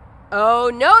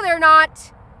 Oh, no, they're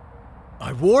not!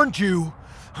 I warned you,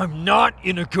 I'm not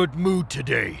in a good mood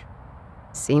today.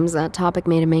 Seems that topic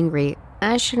made him angry.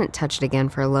 I shouldn't touch it again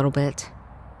for a little bit.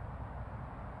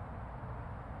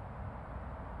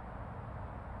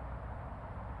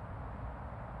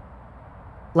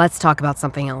 Let's talk about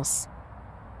something else.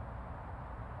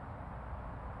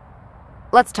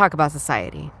 Let's talk about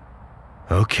society.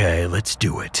 Okay, let's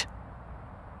do it.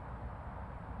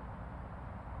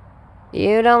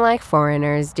 You don't like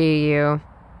foreigners, do you?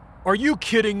 Are you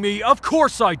kidding me? Of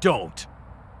course I don't!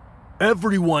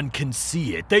 Everyone can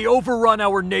see it. They overrun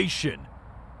our nation,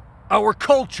 our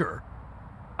culture,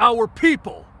 our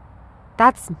people.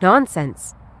 That's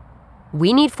nonsense.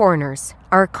 We need foreigners.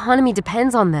 Our economy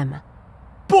depends on them.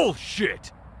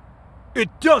 Bullshit!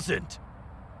 It doesn't!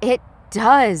 It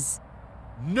does.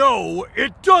 No,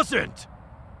 it doesn't!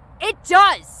 It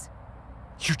does!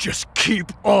 You just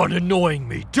keep on annoying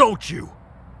me, don't you?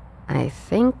 I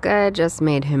think I just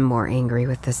made him more angry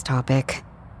with this topic.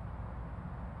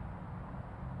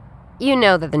 You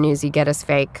know that the news you get is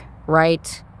fake,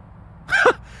 right?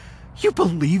 You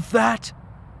believe that?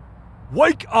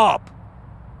 Wake up!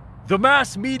 The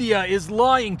mass media is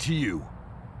lying to you.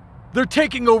 They're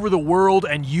taking over the world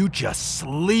and you just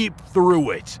sleep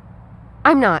through it.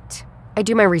 I'm not. I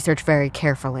do my research very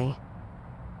carefully.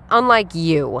 Unlike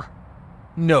you.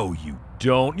 No, you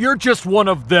don't. You're just one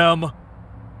of them.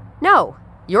 No,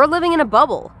 you're living in a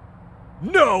bubble.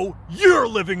 No, you're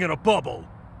living in a bubble.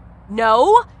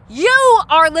 No, you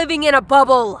are living in a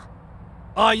bubble.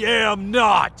 I am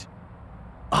not.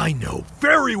 I know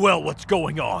very well what's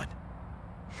going on.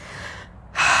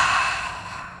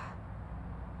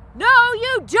 No,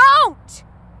 you don't!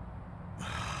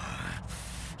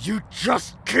 You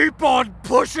just keep on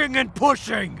pushing and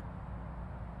pushing!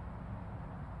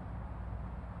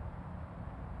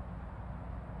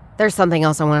 There's something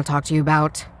else I want to talk to you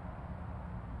about.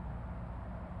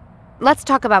 Let's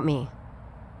talk about me.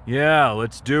 Yeah,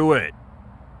 let's do it.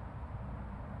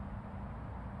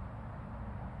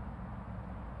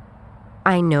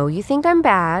 I know you think I'm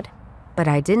bad, but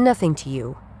I did nothing to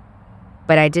you.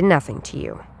 But I did nothing to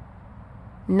you.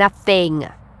 Nothing.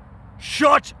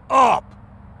 Shut up!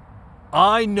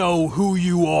 I know who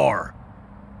you are.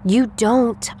 You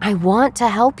don't. I want to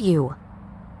help you.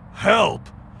 Help?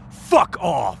 fuck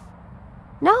off!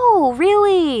 No,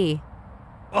 really.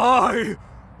 I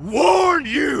warn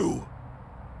you!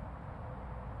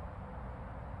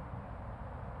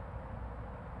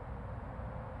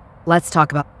 Let's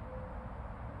talk about...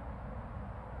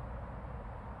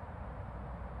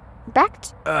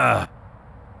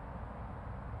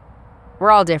 We're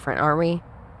all different, aren't we?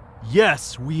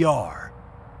 Yes, we are.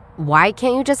 Why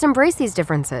can't you just embrace these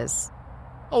differences?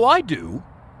 Oh, I do.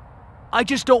 I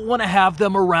just don't want to have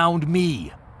them around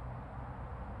me.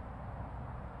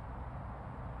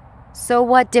 So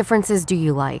what differences do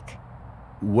you like?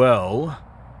 Well,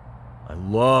 I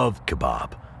love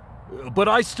kebab. But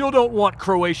I still don't want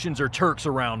Croatians or Turks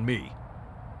around me.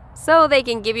 So they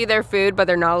can give you their food, but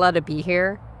they're not allowed to be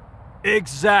here?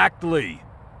 Exactly.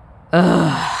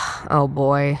 Ugh, oh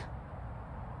boy.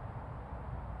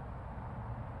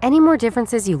 Any more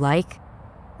differences you like?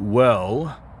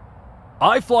 Well,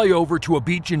 I fly over to a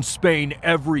beach in Spain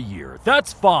every year.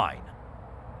 That's fine.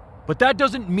 But that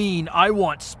doesn't mean I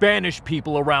want Spanish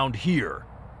people around here.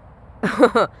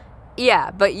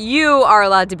 Yeah, but you are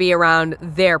allowed to be around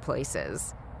their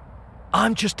places.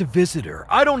 I'm just a visitor.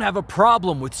 I don't have a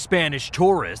problem with Spanish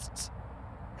tourists.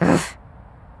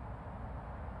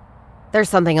 There's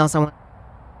something else I want.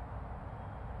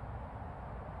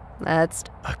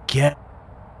 Again?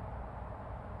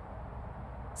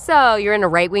 So, you're in a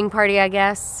right-wing party, I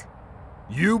guess?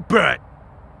 You bet.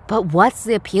 But what's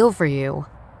the appeal for you?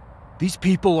 These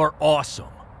people are awesome.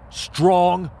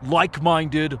 Strong,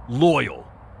 like-minded, loyal.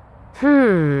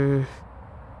 You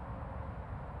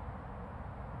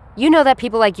know that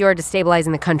people like you are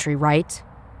destabilizing the country, right?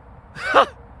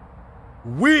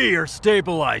 We're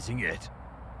stabilizing it.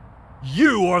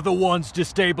 You are the ones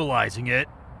destabilizing it.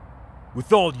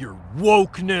 With all your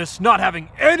wokeness, not having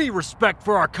any respect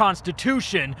for our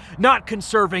Constitution, not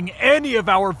conserving any of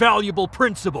our valuable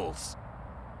principles.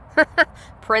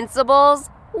 Principles?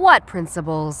 What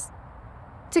principles?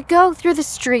 To go through the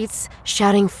streets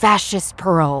shouting fascist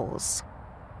paroles.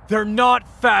 They're not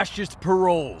fascist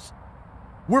paroles.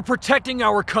 We're protecting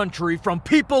our country from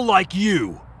people like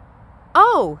you.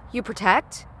 Oh, you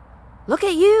protect? Look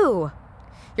at you.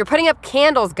 You're putting up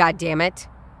candles, goddammit.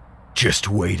 Just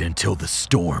wait until the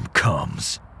storm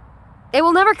comes. It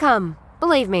will never come,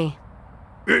 believe me.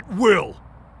 It will.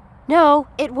 No,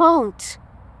 it won't.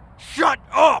 Shut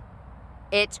up!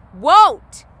 It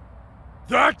won't!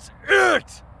 That's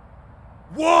it!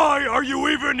 Why are you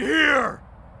even here?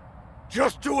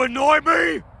 Just to annoy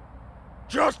me?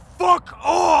 Just fuck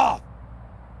off!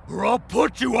 Or I'll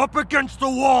put you up against the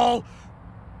wall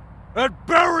and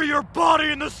bury your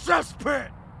body in the cesspit!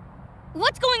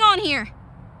 What's going on here?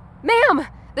 Ma'am,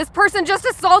 this person just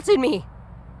assaulted me.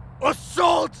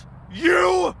 Assault?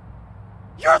 You?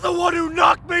 You're the one who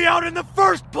knocked me out in the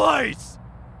first place!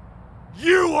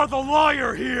 You are the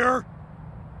liar here!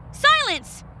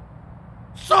 Silence!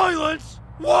 Silence?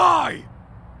 Why?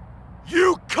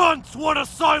 You cunts want to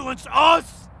silence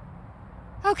us?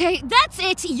 Okay, that's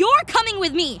it. You're coming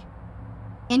with me.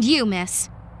 And you, miss.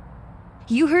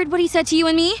 You heard what he said to you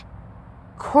and me?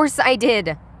 Of course I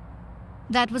did.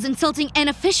 That was insulting an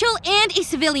official and a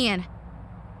civilian.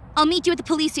 I'll meet you at the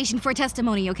police station for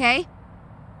testimony, okay?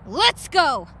 Let's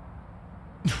go!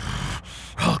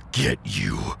 I'll get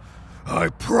you. I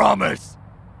promise.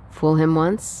 Fool him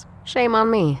once, shame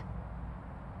on me.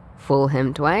 Fool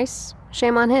him twice,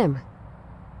 shame on him.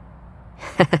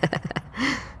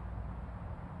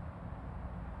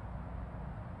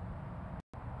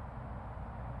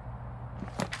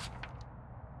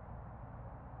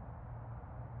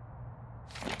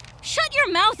 Shut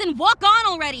your mouth and walk on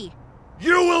already!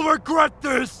 You will regret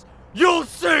this! You'll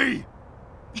see!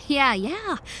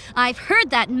 Yeah. I've heard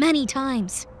that many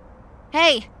times.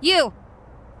 Hey, you!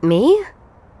 Me?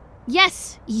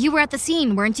 Yes, you were at the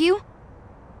scene, weren't you?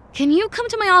 Can you come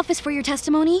to my office for your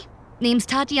testimony? Name's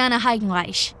Tatiana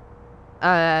Heinreich.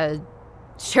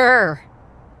 Sure.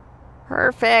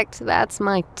 Perfect. That's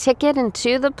my ticket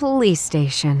into the police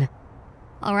station.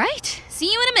 Alright,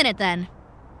 see you in a minute then.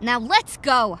 Now let's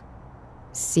go!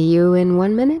 See you in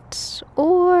 1 minute,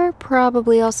 or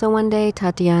probably also one day,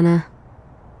 Tatiana.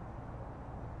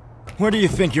 Where do you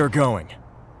think you're going?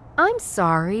 I'm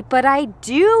sorry, but I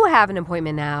do have an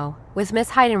appointment now with Miss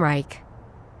Heidenreich.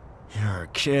 You're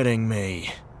kidding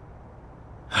me.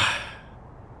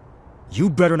 You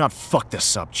better not fuck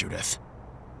this up, Judith.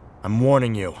 I'm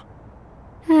warning you.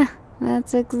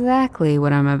 That's exactly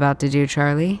what I'm about to do,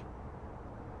 Charlie.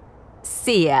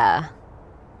 See ya.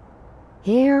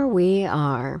 Here we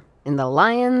are, in the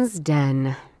lion's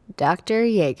den, Dr.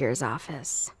 Yeager's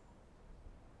office.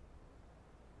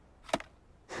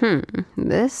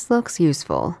 This looks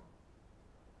useful.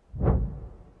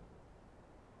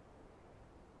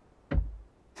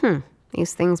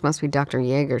 These things must be Dr.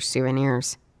 Jaeger's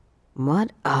souvenirs.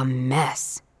 What a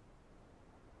mess.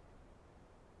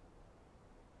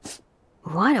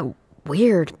 What a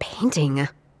weird painting.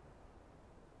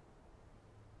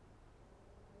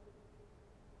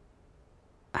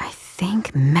 I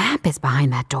think Map is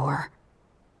behind that door.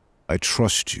 I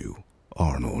trust you,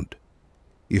 Arnold.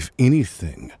 If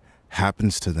anything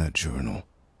happens to that journal...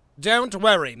 Don't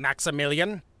worry,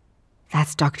 Maximilian.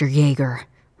 That's Dr. Jaeger,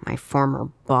 my former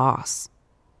boss.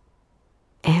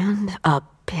 And a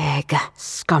big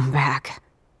scumbag.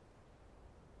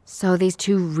 So these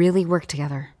two really work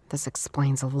together. This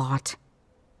explains a lot.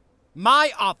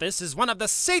 My office is one of the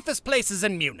safest places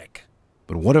in Munich.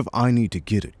 But what if I need to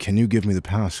get it? Can you give me the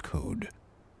passcode?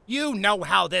 You know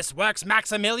how this works,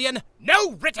 Maximilian.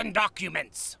 No written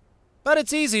documents. But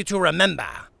it's easy to remember.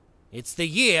 It's the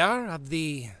year of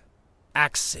the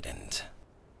accident.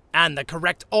 And the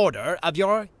correct order of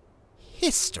your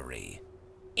history.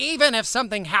 Even if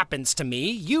something happens to me,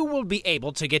 you will be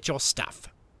able to get your stuff.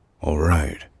 All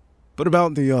right. But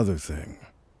about the other thing?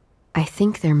 I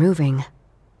think they're moving.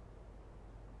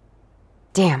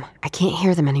 Damn, I can't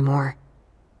hear them anymore.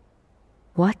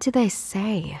 What did they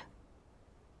say?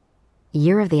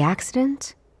 Year of the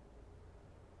accident?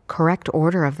 Correct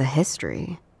order of the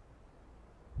history.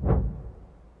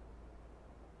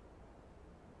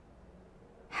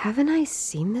 Haven't I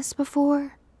seen this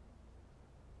before?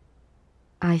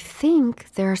 I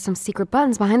think there are some secret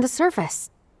buttons behind the surface.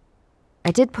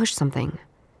 I did push something,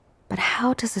 but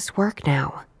how does this work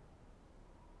now?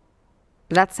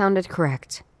 That sounded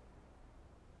correct.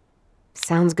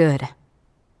 Sounds good.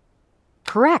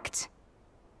 Correct.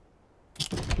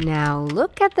 Now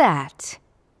look at that.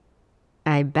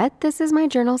 I bet this is my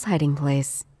journal's hiding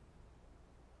place.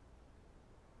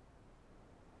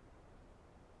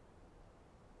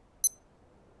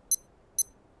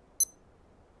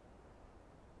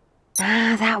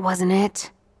 Ah, that wasn't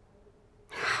it.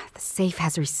 The safe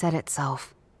has reset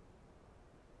itself.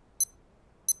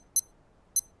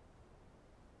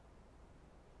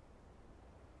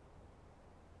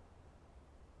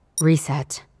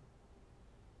 Reset.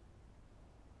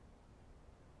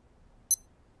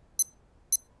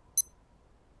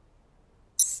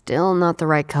 Still not the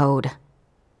right code.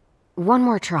 One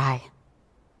more try.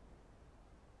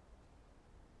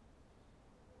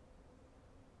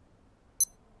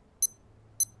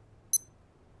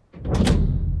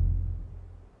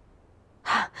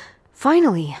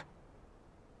 Finally!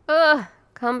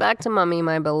 Come back to Mummy,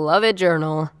 my beloved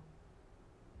journal.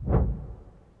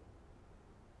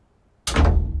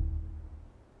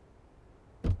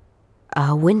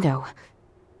 A window.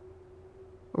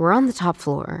 We're on the top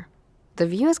floor. The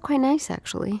view is quite nice,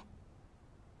 actually.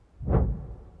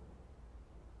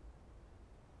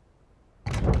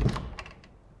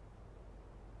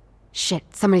 Shit,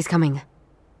 somebody's coming.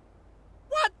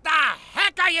 What the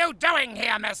heck are you doing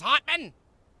here, Miss Hartman?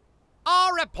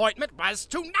 Our appointment was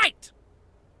tonight.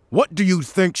 What do you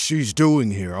think she's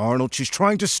doing here, Arnold? She's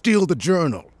trying to steal the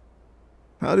journal.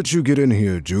 How did you get in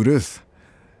here, Judith?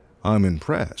 I'm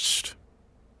impressed.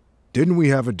 Didn't we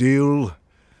have a deal?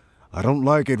 I don't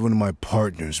like it when my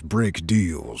partners break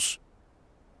deals.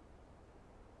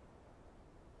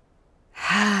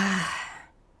 I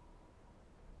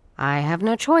have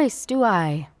no choice, do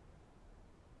I?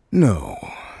 No.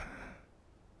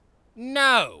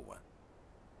 No.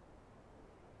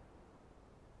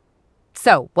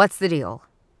 So, what's the deal?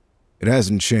 It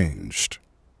hasn't changed.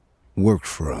 Worked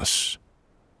for us.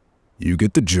 You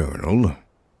get the journal.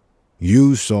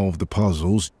 You solve the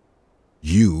puzzles.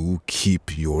 You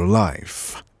keep your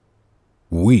life.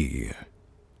 We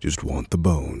just want the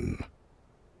bone.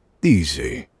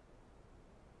 Easy.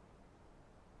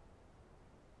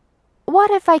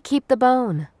 What if I keep the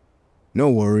bone?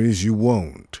 No worries, you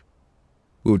won't.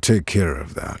 We'll take care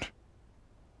of that.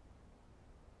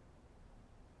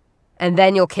 And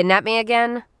then you'll kidnap me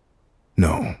again?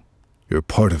 No. You're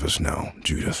part of us now,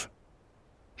 Judith.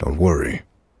 Don't worry.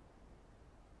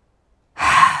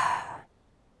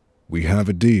 We have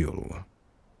a deal.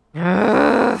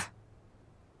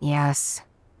 Yes.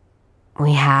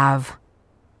 We have.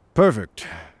 Perfect.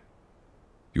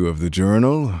 You have the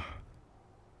journal, and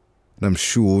I'm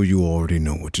sure you already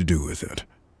know what to do with it.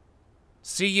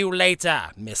 See you later,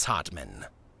 Miss Hartman.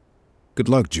 Good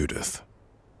luck, Judith.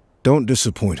 Don't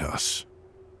disappoint us.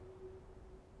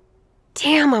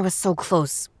 Damn, I was so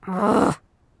close. Ugh.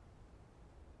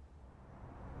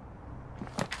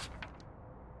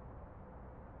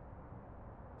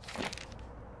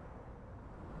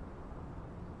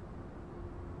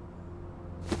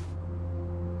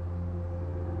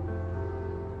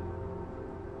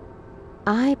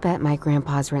 I bet my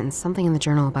grandpa's written something in the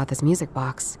journal about this music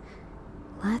box.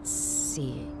 Let's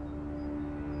see.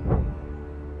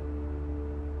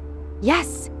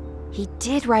 Yes! He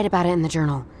did write about it in the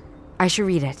journal. I should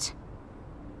read it.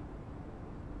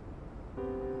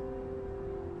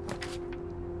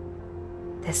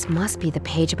 This must be the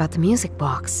page about the music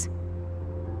box.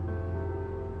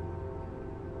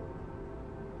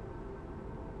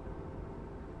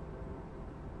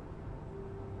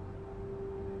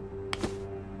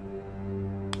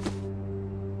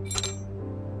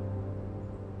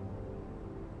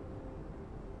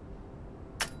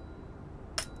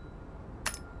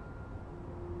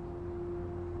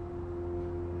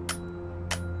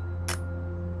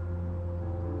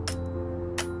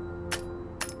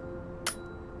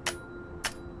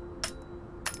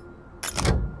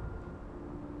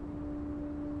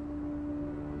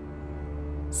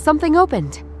 Something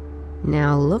opened.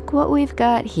 Now look what we've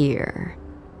got here.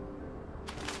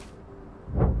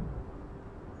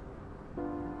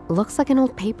 Looks like an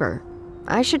old paper.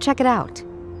 I should check it out.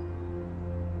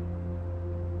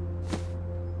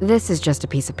 This is just a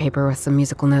piece of paper with some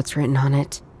musical notes written on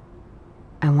it.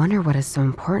 I wonder what is so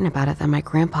important about it that my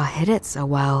grandpa hid it so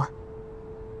well.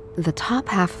 The top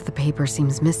half of the paper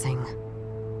seems missing.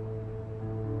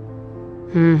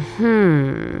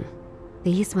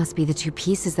 These must be the two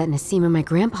pieces that Nassim and my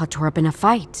grandpa tore up in a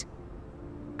fight.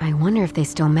 I wonder if they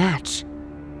still match.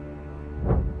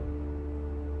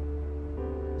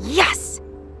 Yes!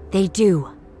 They do.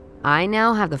 I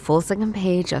now have the full second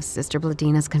page of Sister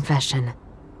Bladina's confession.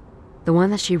 The one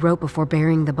that she wrote before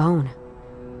burying the bone.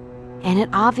 And it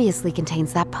obviously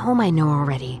contains that poem I know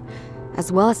already,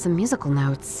 as well as some musical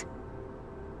notes.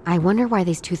 I wonder why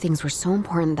these two things were so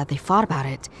important that they fought about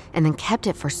it and then kept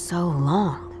it for so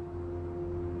long.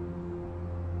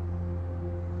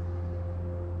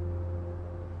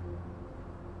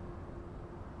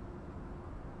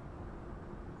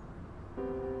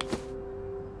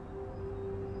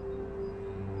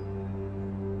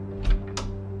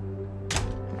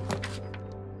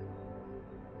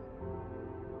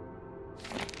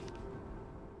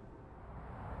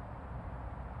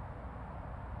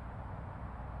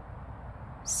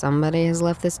 Somebody has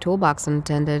left this toolbox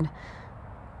unattended.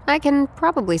 I can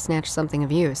probably snatch something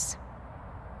of use.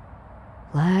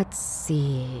 Let's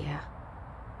see.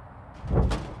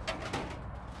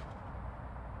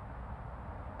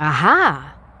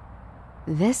 Aha!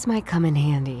 This might come in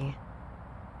handy.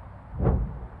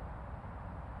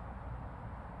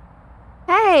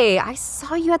 Hey, I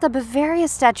saw you at the Bavaria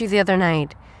statue the other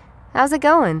night. How's it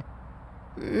going?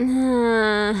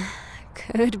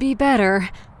 Could be better.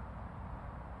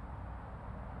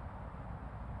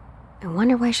 I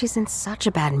wonder why she's in such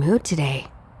a bad mood today.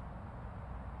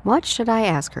 What should I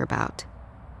ask her about?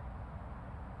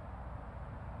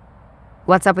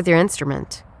 What's up with your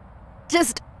instrument?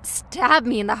 Just stab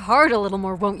me in the heart a little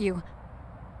more, won't you?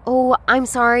 Oh, I'm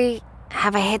sorry.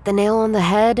 Have I hit the nail on the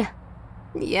head?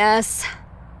 Yes.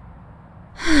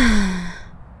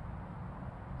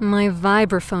 My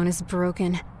vibraphone is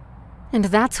broken, and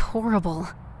that's horrible.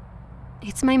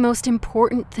 It's my most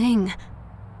important thing.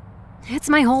 It's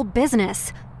my whole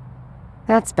business.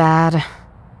 That's bad.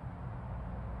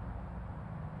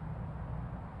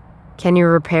 Can you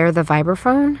repair the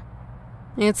vibraphone?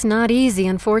 It's not easy,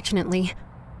 unfortunately.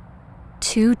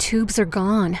 2 tubes are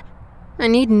gone. I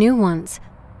need new ones.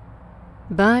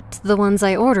 But the ones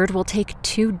I ordered will take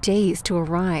 2 days to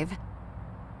arrive.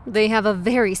 They have a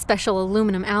very special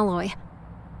aluminum alloy.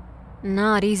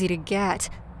 Not easy to get.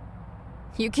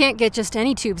 You can't get just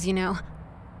any tubes, you know.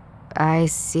 I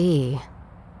see.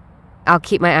 I'll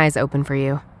keep my eyes open for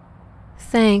you.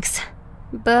 Thanks,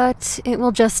 but it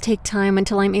will just take time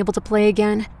until I'm able to play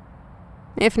again.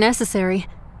 If necessary,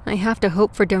 I have to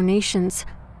hope for donations.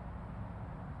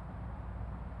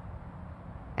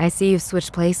 I see you've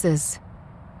switched places.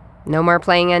 No more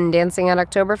playing and dancing at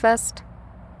Oktoberfest?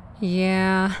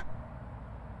 Yeah.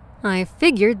 I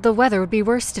figured the weather would be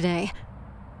worse today.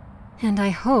 And I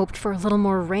hoped for a little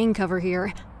more rain cover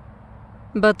here.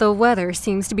 But the weather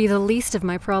seems to be the least of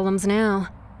my problems now.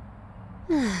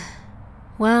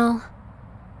 Well,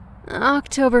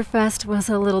 Oktoberfest was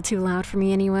a little too loud for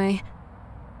me anyway.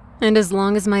 And as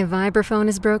long as my vibraphone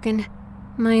is broken,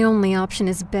 my only option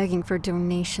is begging for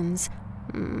donations.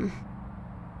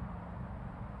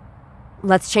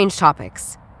 Let's change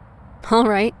topics. All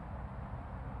right.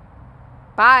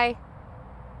 Bye.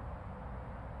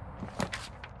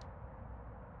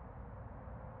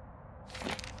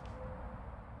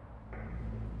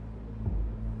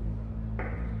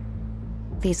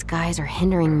 These guys are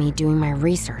hindering me doing my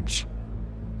research.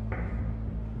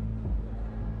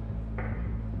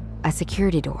 A a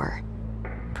security door.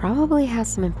 Probably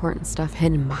has some important stuff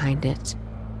hidden behind it.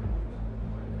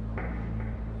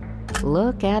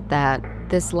 Look at that.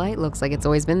 This light looks like it's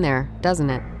always been there, doesn't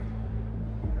it?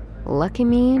 Lucky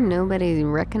me, nobody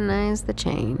recognized the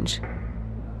change.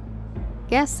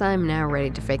 Guess I'm now ready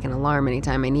to fake an alarm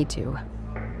anytime I need to.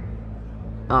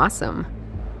 Awesome.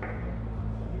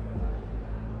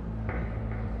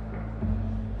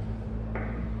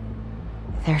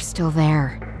 They're still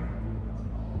there.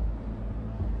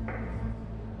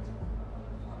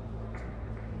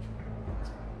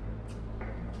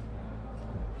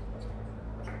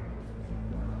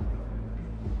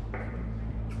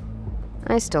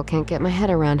 I still can't get my head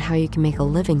around how you can make a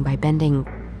living by bending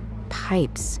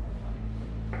pipes.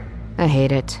 I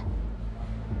hate it.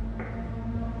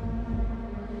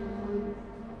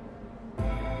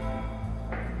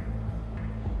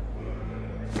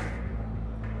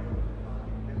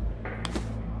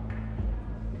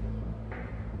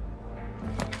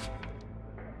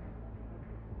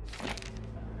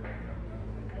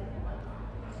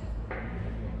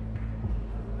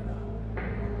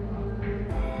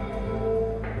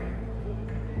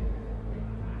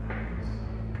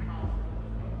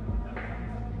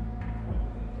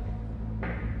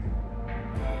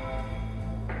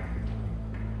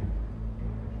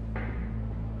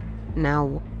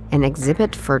 Now, an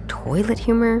exhibit for toilet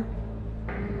humor?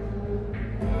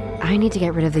 I need to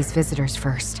get rid of these visitors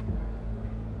first.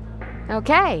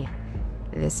 Okay,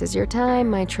 this is your time,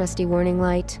 my trusty warning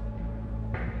light.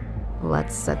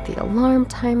 Let's set the alarm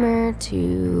timer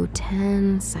to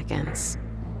 10 seconds.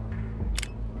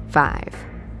 5,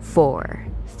 4,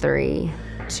 3,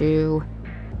 2...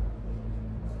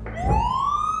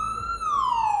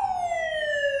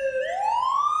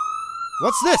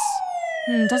 What's this?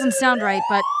 Doesn't sound right,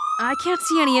 but I can't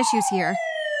see any issues here.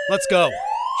 Let's go,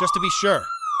 just to be sure.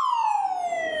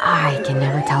 I can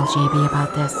never tell JB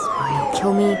about this, or he'll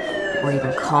kill me, or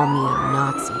even call me a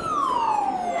Nazi.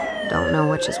 Don't know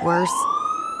which is worse.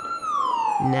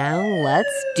 Now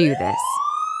let's do this.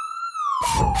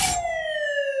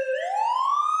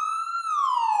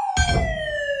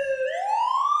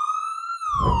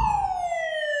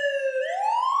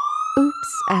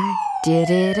 Oops, I did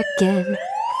it again.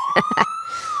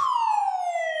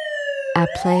 I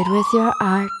played with your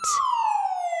art.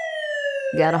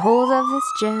 Got a hold of this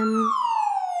gem.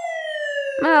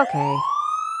 Okay.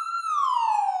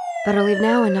 Better leave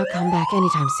now and not come back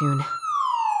anytime soon.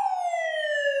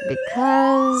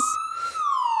 Because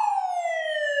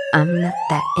I'm not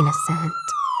that innocent.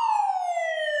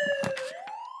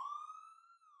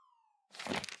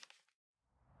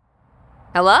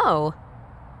 Hello?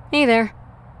 Hey there.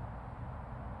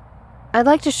 I'd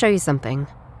like to show you something.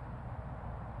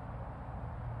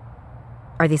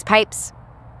 Are these pipes,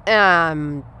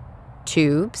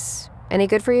 tubes, any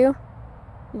good for you?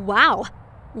 Wow,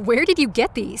 where did you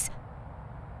get these?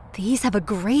 These have a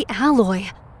great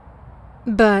alloy.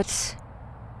 But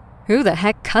who the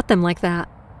heck cut them like that?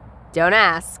 Don't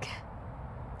ask.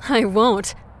 I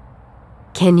won't.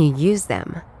 Can you use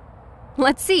them?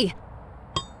 Let's see.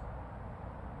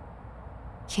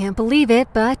 Can't believe it,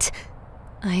 but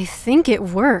I think it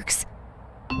works.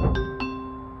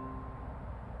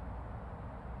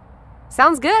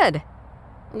 Sounds good.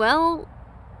 Well,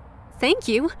 thank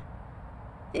you.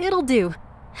 It'll do,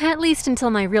 at least until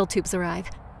my real tubes arrive.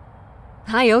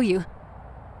 I owe you.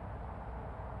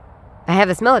 I have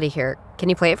this melody here. Can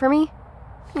you play it for me?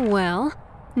 Well,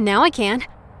 now I can.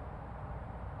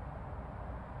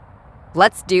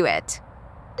 Let's do it.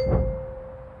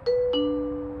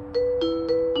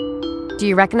 Do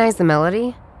you recognize the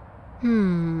melody?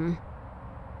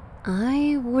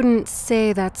 I wouldn't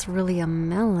say that's really a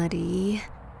melody.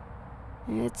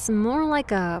 It's more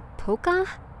like a polka?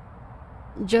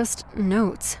 Just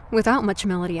notes, without much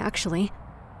melody, actually.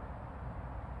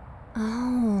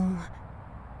 Oh,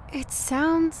 it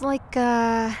sounds like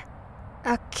a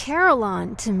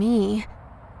carillon to me.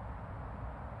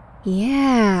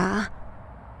 Yeah.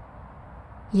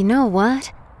 You know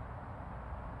what?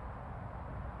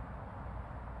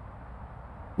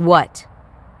 What?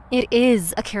 It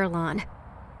is a carillon.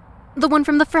 The one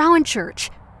from the Frauenchurch.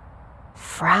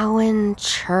 Frauenchurch?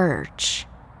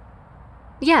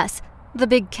 Yes, the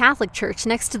big Catholic church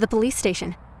next to the police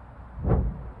station.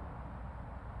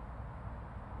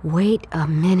 Wait a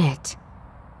minute.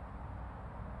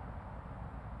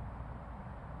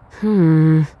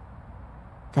 The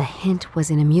hint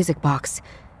was in a music box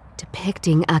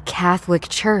depicting a Catholic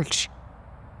church.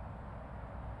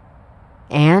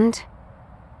 And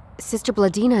Sister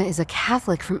Bladina is a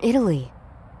Catholic from Italy.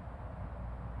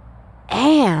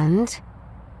 And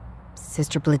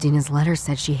Sister Bladina's letter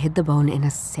said she hid the bone in a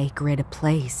sacred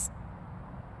place.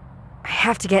 I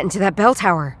have to get into that bell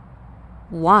tower.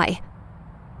 Why?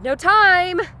 No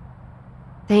time!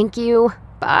 Thank you.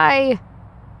 Bye.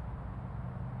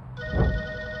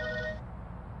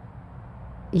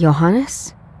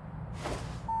 Johannes?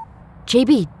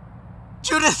 JB.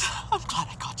 Judith! I'm glad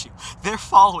I got you. They're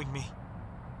following me.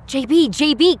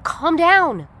 JB, calm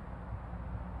down.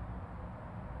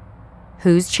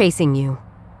 Who's chasing you?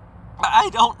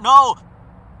 I don't know.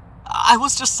 I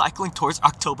was just cycling towards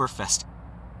Oktoberfest.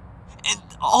 And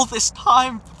all this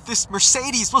time, this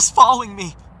Mercedes was following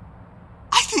me.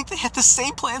 I think they had the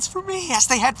same plans for me as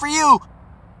they had for you.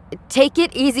 Take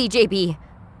it easy, JB.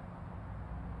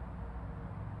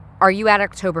 Are you at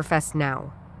Oktoberfest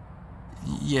now?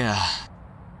 Yeah.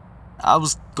 I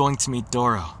was going to meet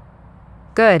Doro.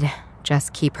 Good.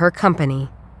 Just keep her company.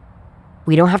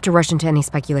 We don't have to rush into any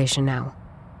speculation now.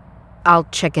 I'll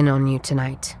check in on you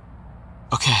tonight.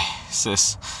 Okay,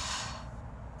 sis.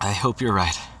 I hope you're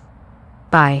right.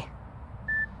 Bye.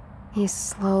 He's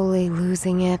slowly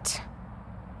losing it.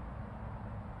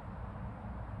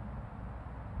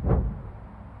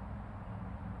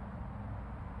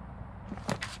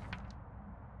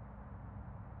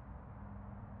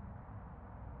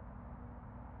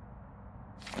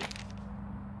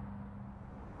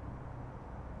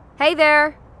 Hey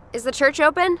there! Is the church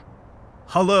open?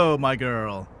 Hello, my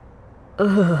girl.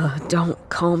 Ugh, don't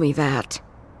call me that.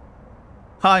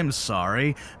 I'm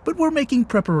sorry, but we're making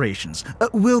preparations.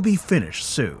 We'll be finished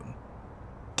soon.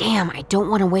 Damn, I don't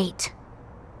want to wait.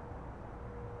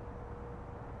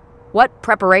 What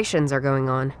preparations are going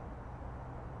on?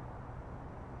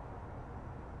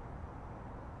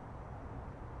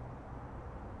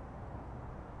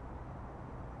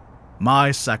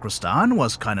 My sacristan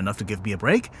was kind enough to give me a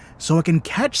break, so I can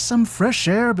catch some fresh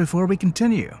air before we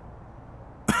continue.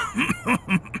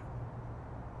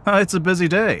 It's a busy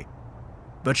day,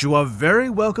 but you are very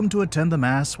welcome to attend the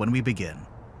Mass when we begin.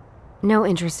 No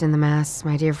interest in the Mass,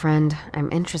 my dear friend.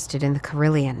 I'm interested in the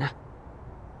Carillion.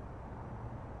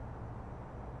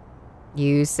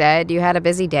 You said you had a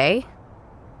busy day?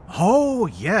 Oh,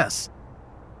 yes.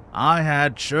 I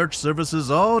had church services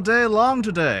all day long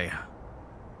today.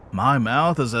 My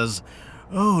mouth is as,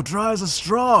 dry as a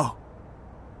straw.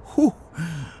 Whew.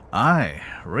 I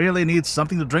really need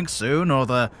something to drink soon, or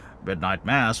the midnight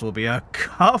mass will be a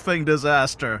coughing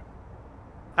disaster.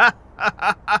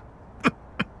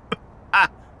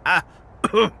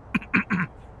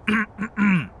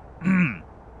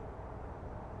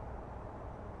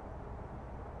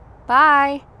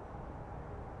 Bye.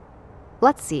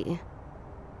 Let's see.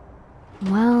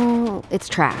 Well, it's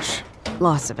trash.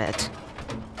 Lots of it.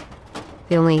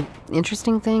 The only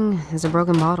interesting thing is a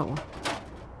broken bottle.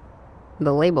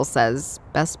 The label says,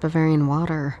 Best Bavarian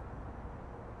Water.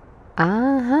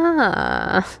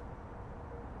 Uh-huh.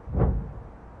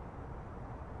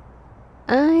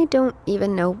 I don't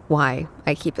even know why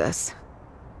I keep this.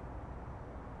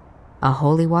 A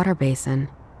holy water basin.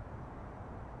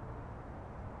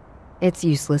 It's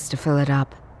useless to fill it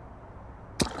up.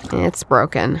 It's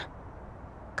broken.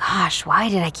 Gosh, why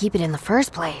did I keep it in the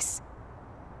first place?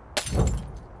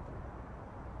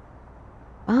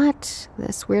 But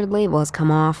this weird label has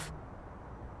come off.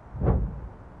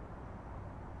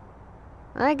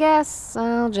 I guess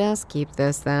I'll just keep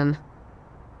this then.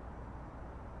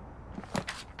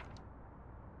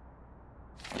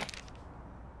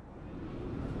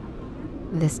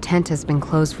 This tent has been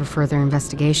closed for further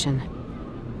investigation.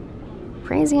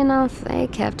 Crazy enough, they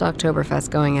kept Oktoberfest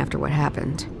going after what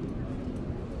happened.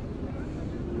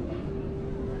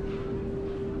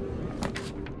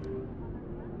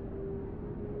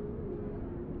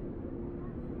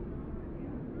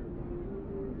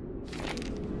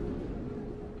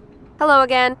 Hello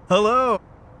again. Hello.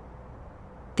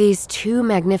 These two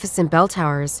magnificent bell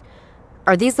towers,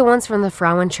 are these the ones from the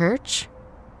Frauen Church?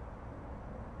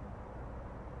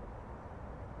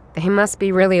 They must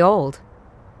be really old.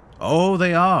 Oh,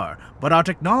 they are. But our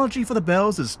technology for the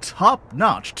bells is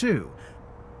top-notch, too.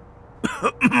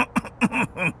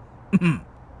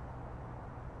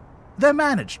 They're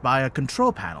managed by a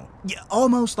control panel,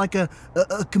 almost like a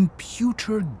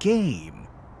computer game.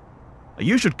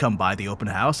 You should come by the open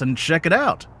house and check it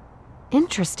out.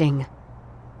 Interesting.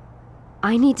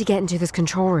 I need to get into this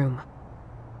control room.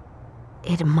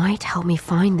 It might help me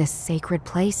find this sacred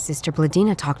place Sister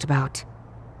Bladina talked about.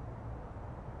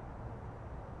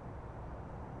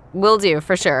 Will do,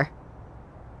 for sure.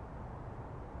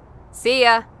 See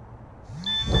ya.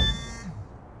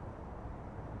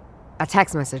 A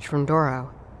text message from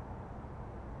Doro.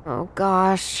 Oh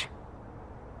gosh.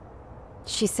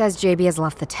 She says JB has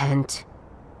left the tent.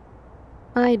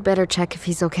 I'd better check if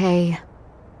he's okay.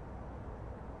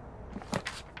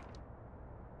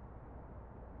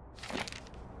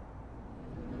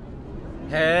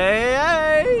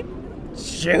 Hey!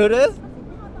 Judith?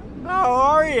 How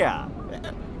are ya?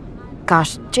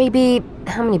 Gosh, JB,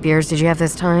 how many beers did you have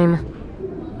this time?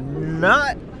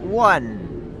 Not one.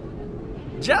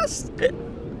 Just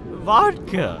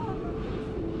vodka.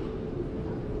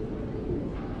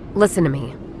 Listen to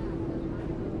me.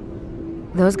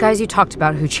 Those guys you talked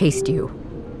about who chased you.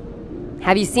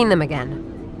 Have you seen them again?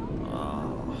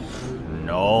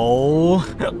 No.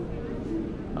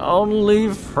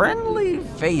 Only friendly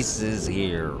faces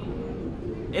here.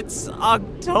 It's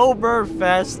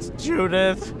Oktoberfest,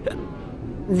 Judith.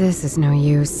 This is no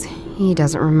use. He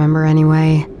doesn't remember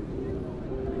anyway.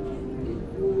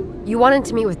 You wanted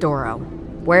to meet with Doro.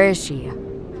 Where is she?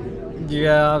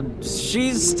 Yeah,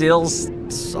 she's still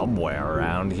somewhere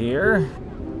around here.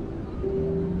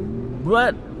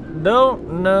 But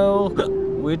don't know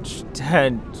which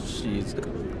tent she's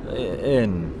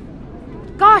in.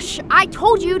 Gosh, I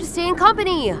told you to stay in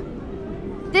company!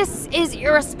 This is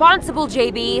irresponsible,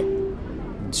 JB.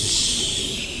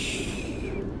 Shh.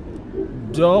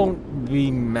 Don't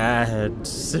be mad,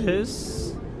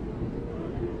 sis.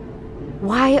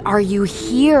 Why are you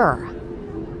here?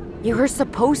 You were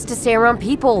supposed to stay around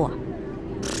people.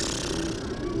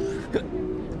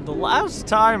 The last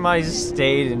time I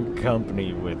stayed in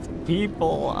company with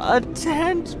people, a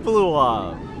tent blew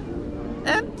up.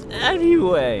 And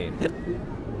anyway,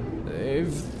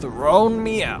 they've thrown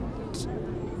me out.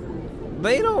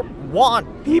 They don't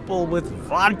want people with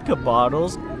vodka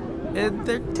bottles in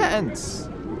their tents.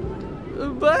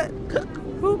 But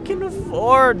who can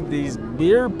afford these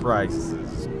beer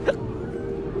prices?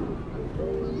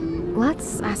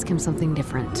 Let's ask him something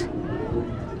different.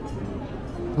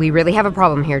 We really have a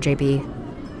problem here, JB.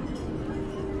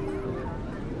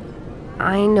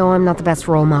 I know I'm not the best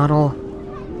role model,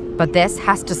 but this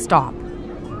has to stop.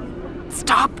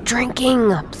 Stop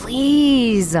drinking,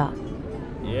 please.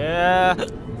 Yeah,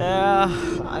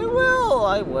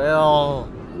 I will.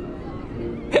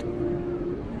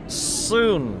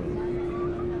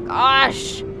 Soon.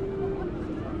 Gosh.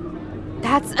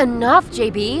 That's enough,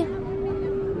 JB.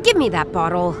 Give me that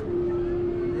bottle.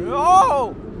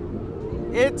 No!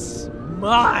 It's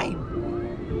mine.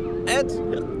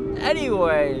 And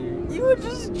anyway, you would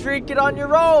just drink it on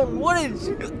your own,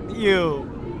 wouldn't you?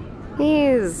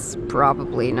 He's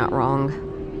probably not wrong.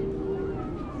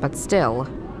 But still,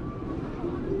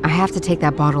 I have to take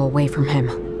that bottle away from him.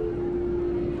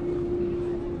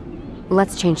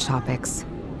 Let's change topics.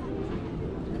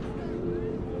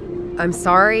 I'm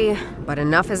sorry, but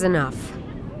enough is enough.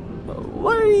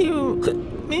 What do you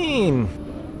mean?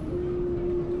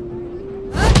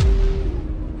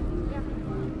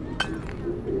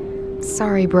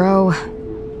 Sorry, bro.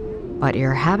 But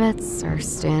your habits are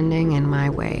standing in my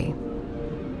way.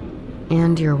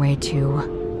 And your way,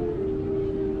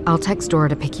 too. I'll text Dora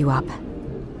to pick you up.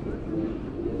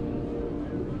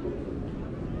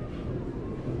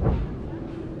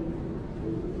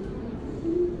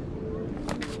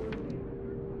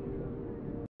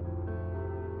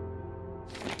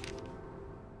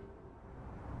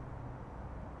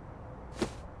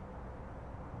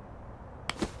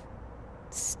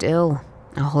 Still,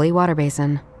 a holy water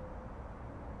basin.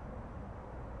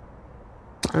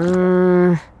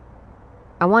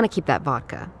 I want to keep that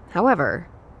vodka. However,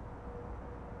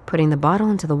 putting the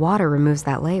bottle into the water removes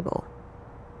that label.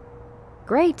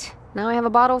 Great, now I have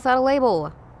a bottle without a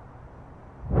label.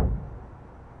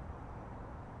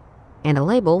 And a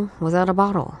label without a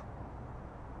bottle.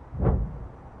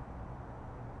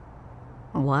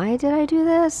 Why did I do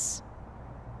this?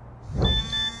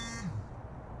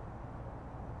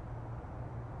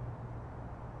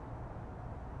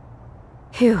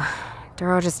 Phew,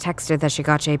 Doro just texted that she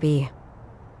got JB.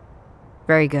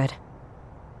 Very good.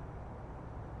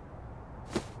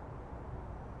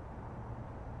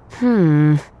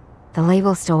 The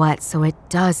label's still wet, so it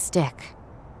does stick.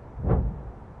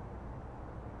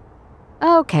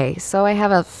 Okay, so I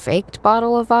have a faked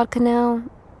bottle of vodka now?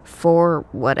 For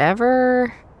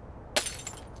whatever?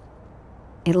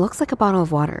 It looks like a bottle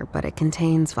of water, but it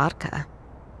contains vodka.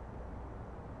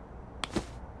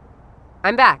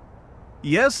 I'm back.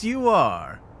 Yes, you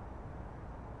are.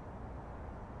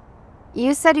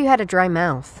 You said you had a dry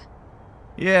mouth.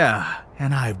 Yeah,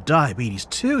 and I have diabetes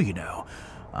too, you know.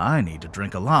 I need to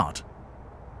drink a lot.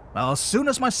 Well, as soon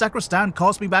as my sacristan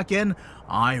calls me back in,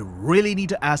 I really need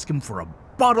to ask him for a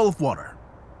bottle of water.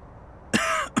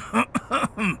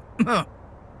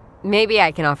 Maybe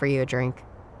I can offer you a drink.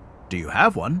 Do you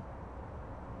have one?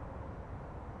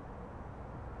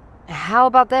 How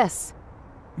about this?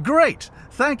 Great,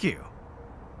 thank you.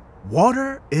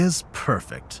 Water is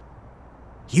perfect.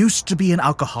 Used to be an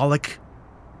alcoholic,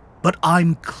 but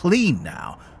I'm clean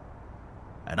now.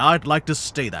 And I'd like to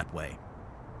stay that way.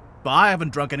 But I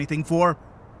haven't drunk anything for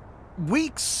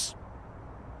weeks.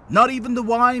 Not even the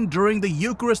wine during the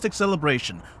Eucharistic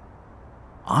celebration.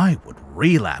 I would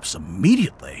relapse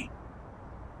immediately.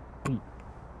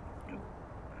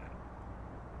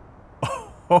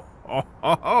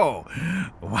 Oh,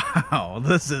 wow,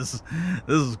 this is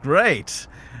great.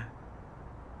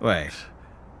 Wait.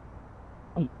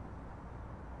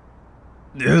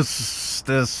 Is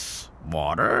this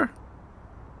water?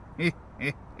 It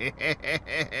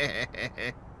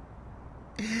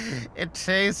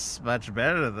tastes much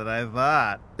better than I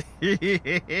thought.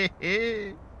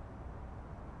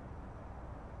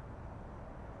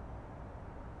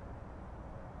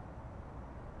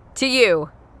 To you.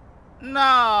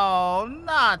 No,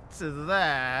 not to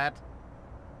that.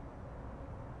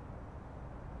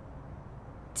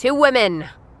 To women.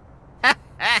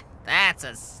 That's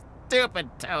a stupid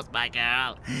toast, my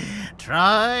girl.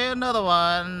 Try another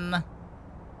one.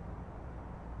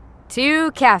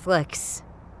 To Catholics.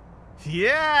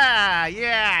 Yeah,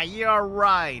 you're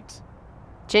right.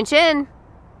 Chin chin.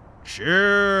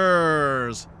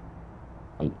 Cheers.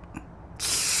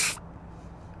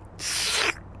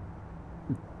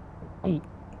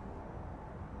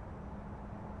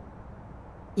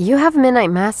 You have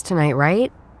midnight mass tonight,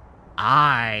 right?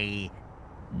 I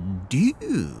do.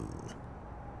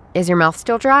 Is your mouth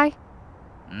still dry?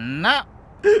 No.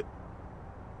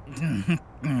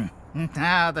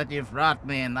 Now that you've brought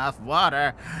me enough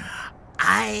water,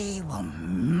 I will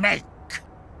make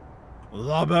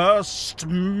the best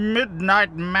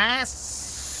midnight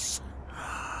mass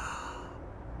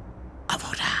of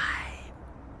all time.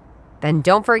 Then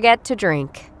don't forget to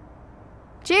drink.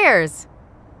 Cheers!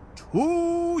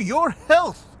 To your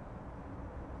health!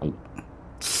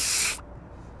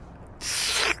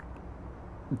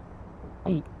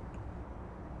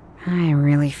 I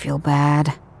really feel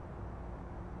bad.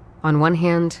 On one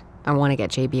hand, I want to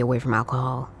get JB away from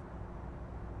alcohol.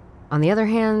 On the other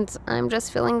hand, I'm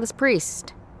just feeling this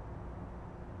priest.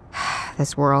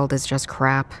 This world is just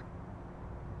crap.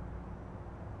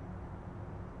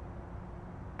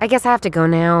 I guess I have to go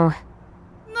now.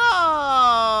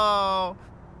 No!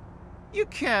 You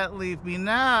can't leave me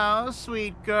now,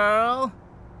 sweet girl.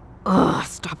 Ugh,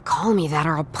 stop calling me that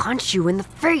or I'll punch you in the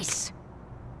face.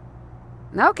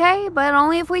 Okay, but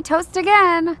only if we toast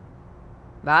again.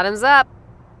 Bottoms up.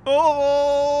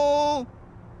 Oh!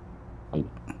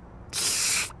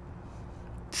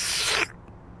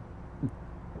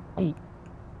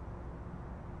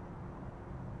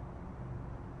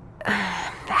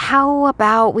 How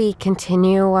about we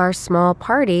continue our small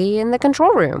party in the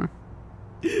control room?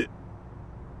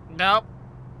 Nope.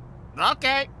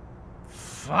 Okay.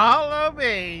 Follow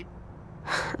me.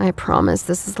 I promise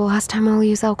this is the last time I'll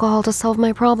use alcohol to solve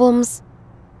my problems.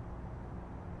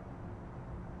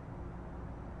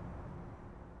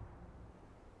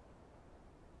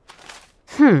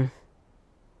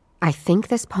 I think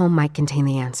this poem might contain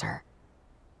the answer.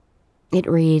 It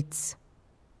reads,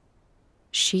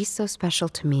 "She's so special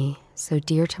to me, so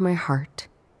dear to my heart.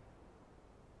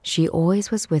 She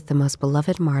always was with the most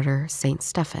beloved martyr, Saint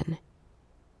Stephen.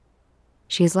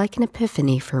 She is like an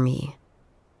epiphany for me.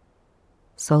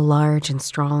 So large and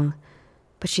strong,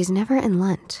 but she's never in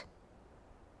Lent.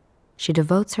 She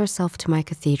devotes herself to my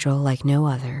cathedral like no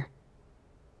other,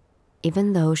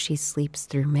 even though she sleeps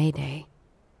through May Day.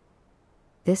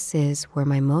 This is where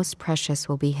my most precious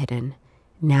will be hidden,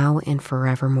 now and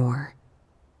forevermore."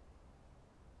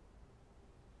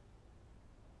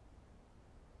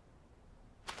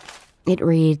 It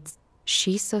reads,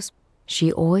 She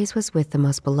always was with the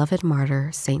most beloved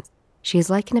martyr, Saint. She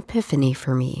is like an epiphany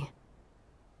for me.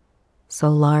 So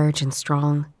large and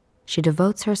strong, she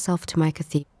devotes herself to my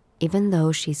cathedral, even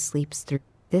though she sleeps through.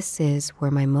 This is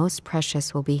where my most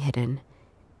precious will be hidden.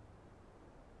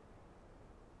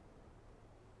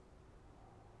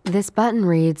 This button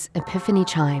reads Epiphany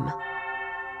Chime.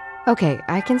 Okay,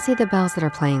 I can see the bells that are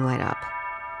playing light up.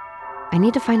 I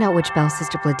need to find out which bell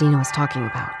Sister Bladina was talking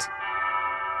about.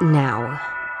 Now,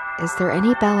 is there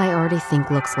any bell I already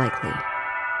think looks likely?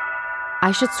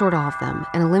 I should sort all of them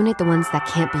and eliminate the ones that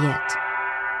can't be it.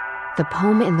 The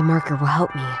poem and the marker will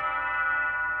help me.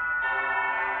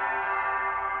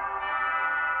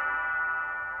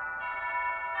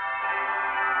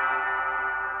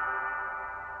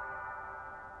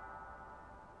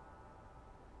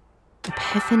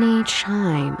 Epiphany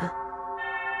Chime.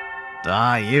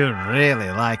 Ah, you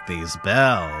really like these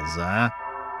bells, huh?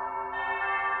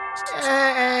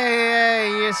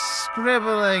 they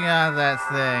scribbling on that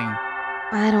thing?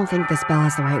 I don't think this bell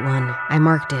is the right one. I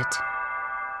marked it.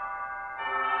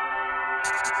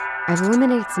 I've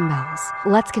eliminated some bells.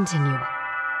 Let's continue.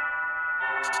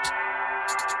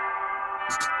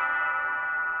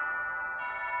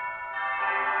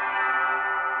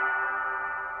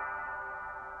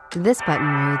 This button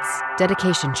reads,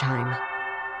 Dedication Chime.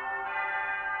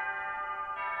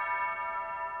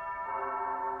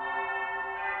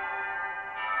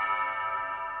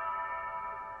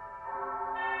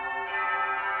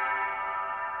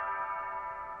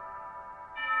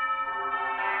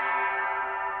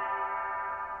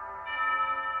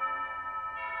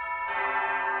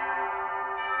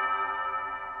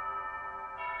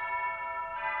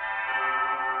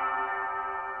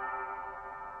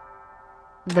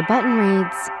 The button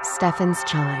reads, Stefan's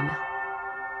Chime.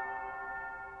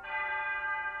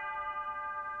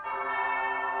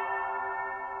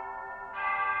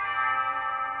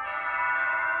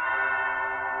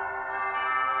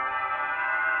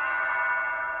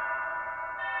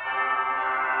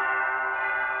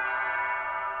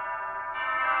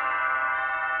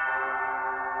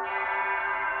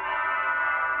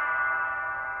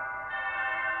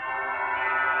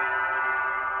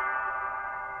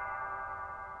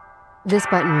 This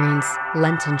button reads,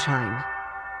 Lenten Chime.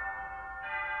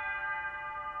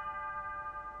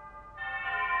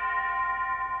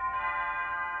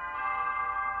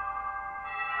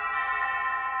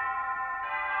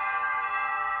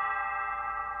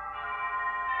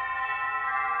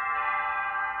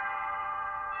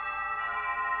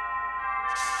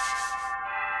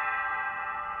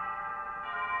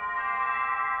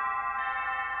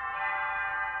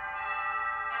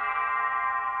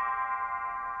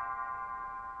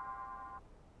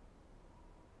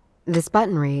 This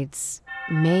button reads,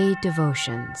 May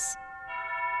Devotions.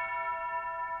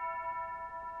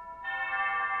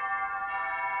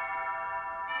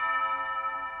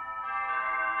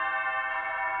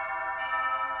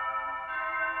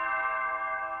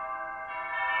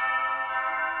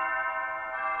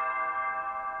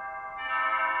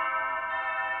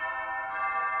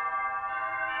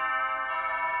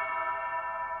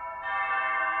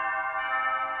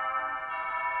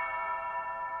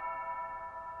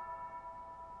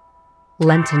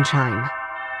 Lenten Chime.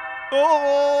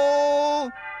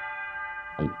 Oh!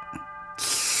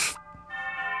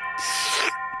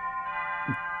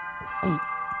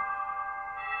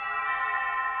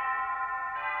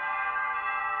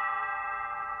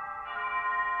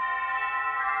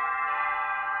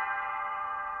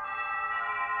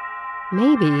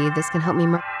 Maybe this can help me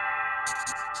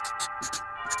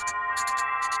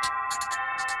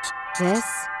This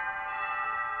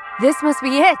must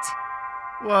be it.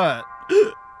 What?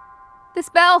 This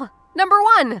bell, number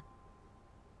 1.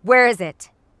 Where is it?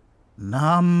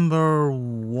 Number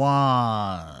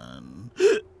 1.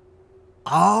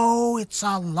 Oh, it's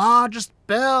our largest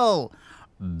bell.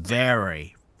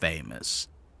 Very famous.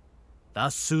 The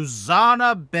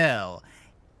Susanna Bell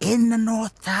in the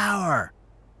North Tower.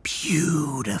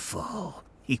 Beautiful.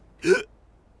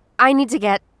 I need to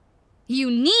get...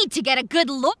 You need to get a good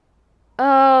look.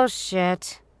 Oh,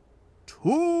 shit.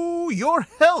 To your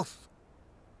health.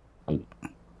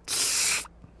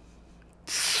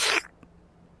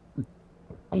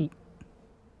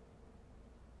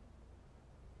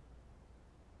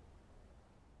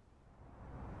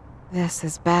 This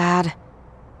is bad.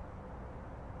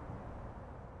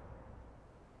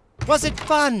 Was it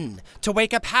fun to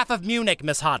wake up half of Munich,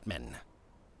 Miss Hartman?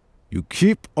 You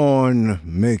keep on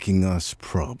making us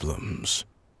problems.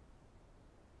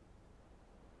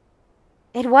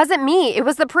 It wasn't me. It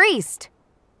was the priest.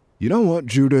 You know what,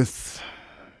 Judith?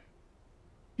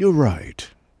 You're right.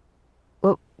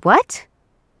 What?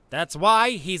 That's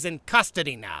why he's in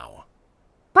custody now.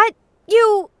 But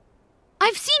you...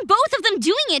 I've seen both of them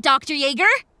doing it, Dr. Yeager.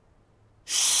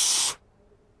 Shh.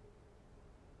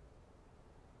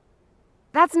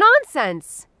 That's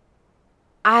nonsense.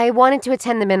 I wanted to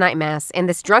attend the midnight mass, and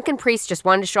this drunken priest just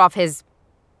wanted to show off his...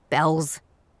 bells.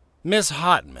 Miss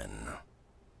Hartman.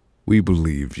 We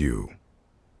believe you.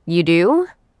 You do?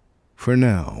 For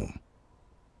now.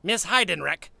 Miss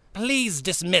Heidenreich, please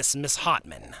dismiss Miss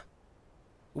Hartman.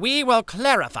 We will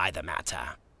clarify the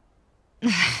matter.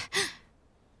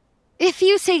 If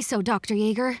you say so, Dr.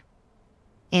 Yeager.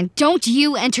 And don't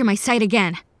you enter my sight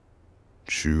again.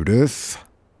 Judith,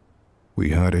 we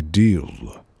had a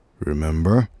deal,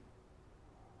 remember?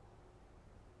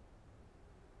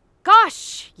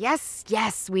 Gosh,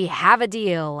 yes, we have a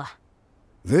deal.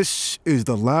 This is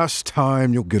the last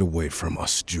time you'll get away from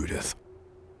us, Judith.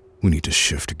 We need to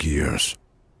shift gears.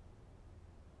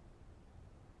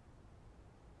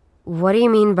 What do you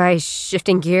mean by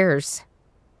shifting gears?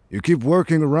 You keep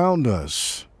working around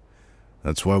us.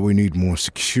 That's why we need more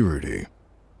security.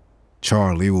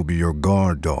 Charlie will be your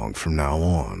guard dog from now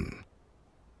on.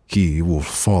 He will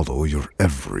follow your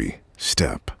every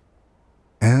step.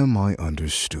 Am I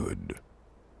understood?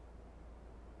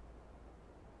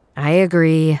 I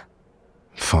agree.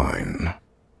 Fine.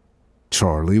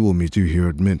 Charlie will meet you here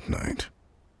at midnight.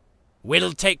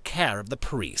 We'll take care of the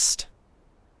priest.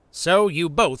 So you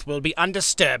both will be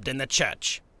undisturbed in the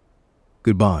church.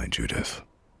 Goodbye, Judith.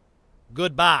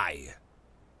 Goodbye.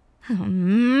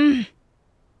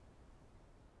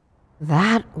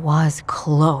 That was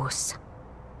close.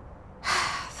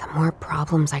 The more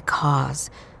problems I cause,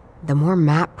 the more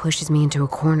Matt pushes me into a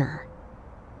corner.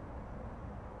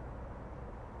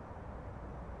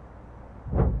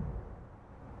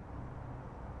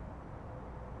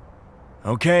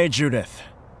 Okay, Judith.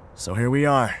 So here we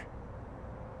are.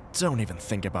 Don't even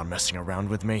think about messing around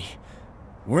with me.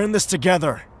 We're in this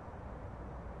together.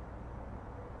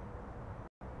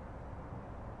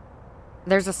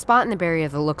 There's a spot in the barrier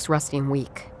that looks rusty and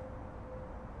weak.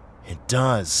 It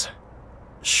does.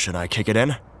 Should I kick it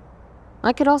in?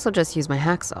 I could also just use my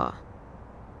hacksaw.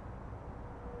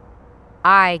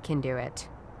 I can do it.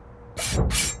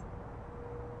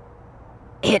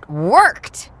 It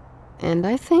worked! And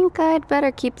I think I'd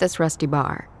better keep this rusty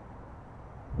bar.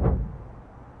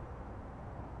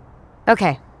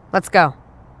 Okay, let's go.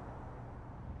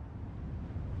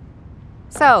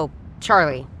 So,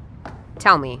 Charlie,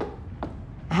 tell me,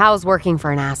 how's working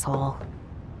for an asshole?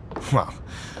 Well,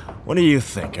 what do you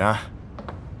think, huh?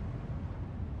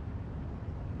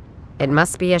 It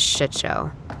must be a shit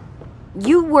show.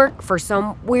 You work for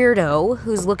some weirdo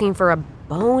who's looking for a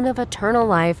bone of eternal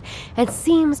life and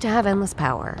seems to have endless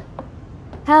power.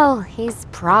 Hell, he's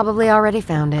probably already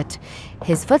found it.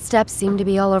 His footsteps seem to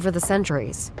be all over the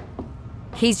centuries.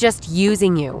 He's just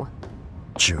using you.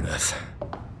 Judith,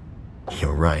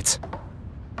 you're right.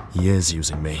 He is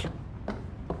using me.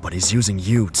 But he's using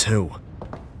you, too.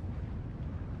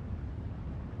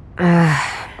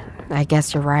 I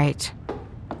guess you're right.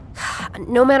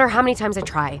 No matter how many times I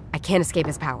try, I can't escape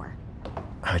his power.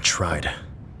 I tried.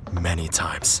 Many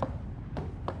times.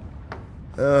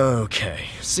 Okay,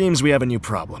 seems we have a new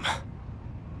problem.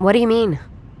 What do you mean?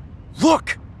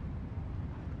 Look!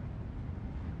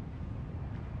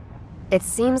 It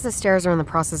seems the stairs are in the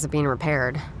process of being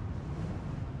repaired.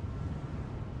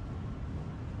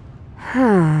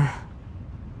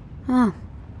 Oh,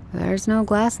 there's no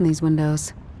glass in these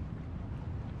windows.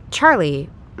 Charlie,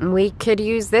 we could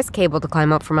use this cable to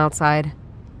climb up from outside.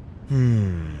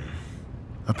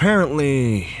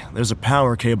 Apparently, there's a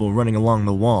power cable running along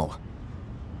the wall.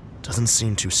 Doesn't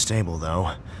seem too stable,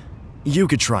 though. You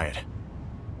could try it.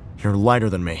 You're lighter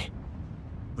than me.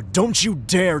 But don't you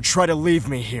dare try to leave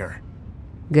me here.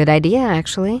 Good idea,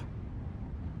 actually.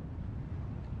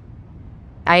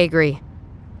 I agree.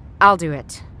 I'll do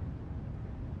it.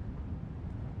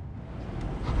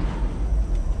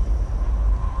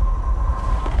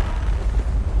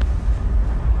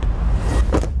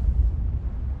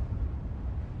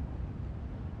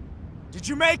 Did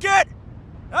you make it?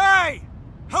 Hey!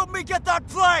 Help me get that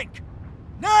plank!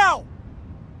 Now!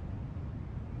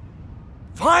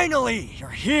 Finally, you're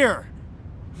here!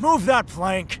 Move that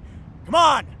plank! Come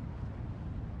on!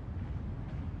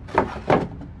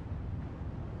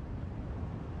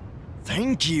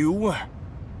 Thank you.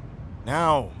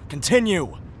 Now,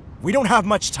 continue. We don't have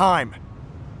much time.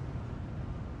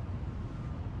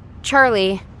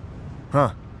 Charlie.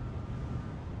 Huh?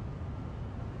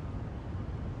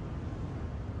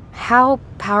 How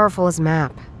powerful is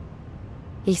Map?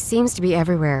 He seems to be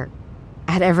everywhere,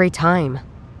 at every time.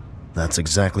 That's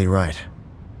exactly right.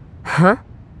 Huh?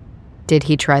 Did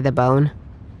he try the bone?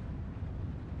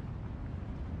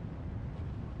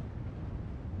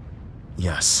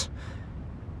 Yes,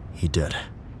 he did.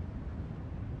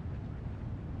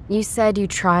 You said you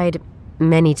tried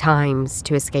many times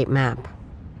to escape Map.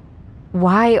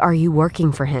 Why are you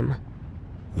working for him?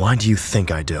 Why do you think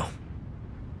I do?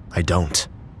 I don't.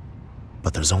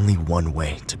 But there's only one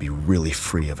way to be really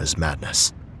free of his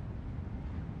madness.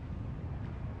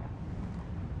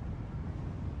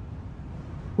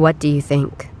 What do you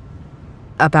think?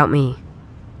 About me?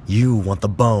 You want the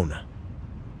bone.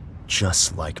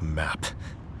 Just like Map.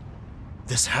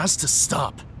 This has to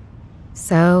stop.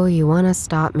 So, you want to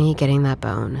stop me getting that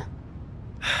bone?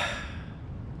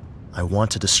 I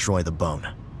want to destroy the bone.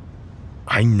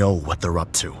 I know what they're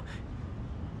up to.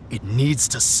 It needs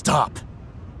to stop.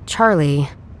 Charlie.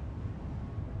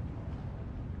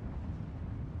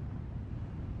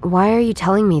 Why are you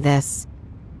telling me this?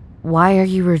 Why are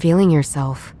you revealing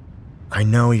yourself? I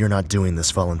know you're not doing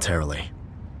this voluntarily.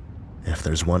 If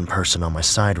there's one person on my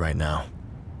side right now,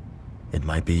 it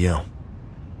might be you.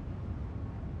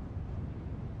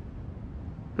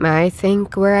 I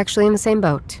think we're actually in the same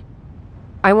boat.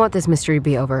 I want this mystery to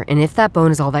be over, and if that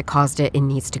bone is all that caused it, it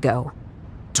needs to go.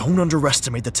 Don't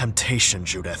underestimate the temptation,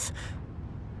 Judith.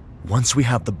 Once we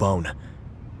have the bone,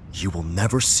 you will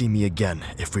never see me again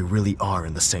if we really are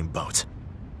in the same boat.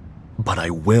 But I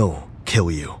will kill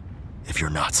you if you're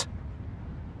not.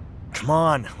 Come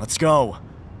on, let's go.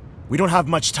 We don't have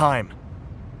much time.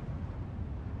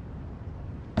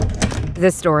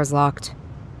 This door is locked.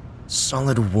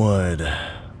 Solid wood,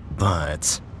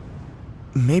 but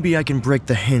maybe I can break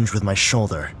the hinge with my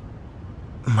shoulder.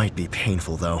 Might be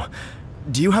painful, though.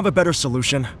 Do you have a better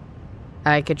solution?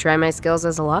 I could try my skills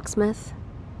as a locksmith.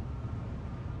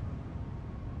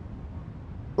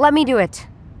 Let me do it.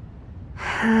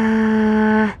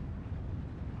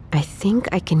 I think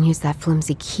I can use that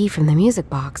flimsy key from the music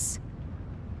box.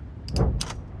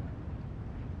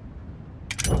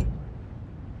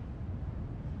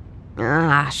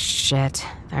 Ah, shit.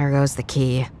 There goes the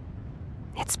key.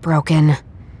 It's broken.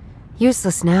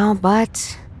 Useless now,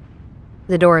 but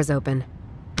the door is open.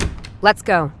 Let's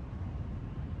go.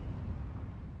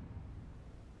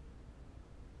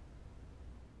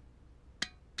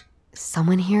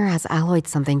 Someone here has alloyed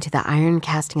something to the iron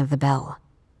casting of the bell.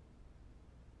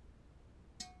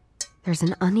 There's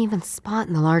an uneven spot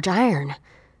in the large iron.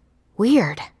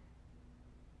 Weird.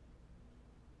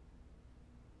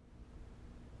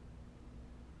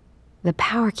 The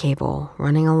power cable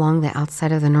running along the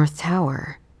outside of the North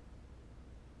Tower.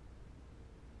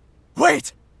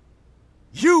 Wait!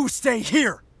 You stay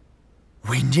here!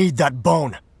 We need that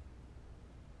bone.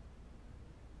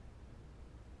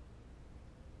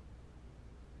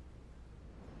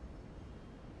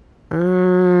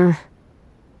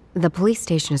 The police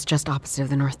station is just opposite of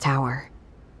the North Tower.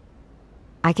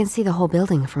 I can see the whole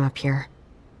building from up here.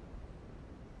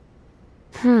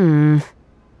 I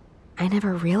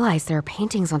never realized there are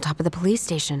paintings on top of the police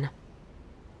station.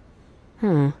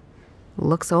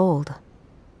 Looks old.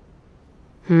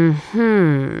 I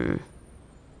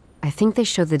think they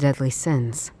show the deadly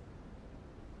sins.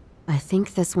 I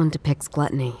think this one depicts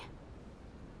gluttony.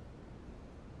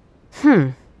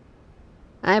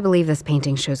 I believe this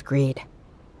painting shows greed.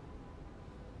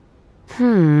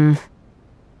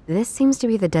 This seems to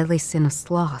be the deadly sin of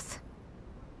sloth.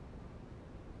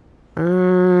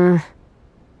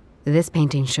 This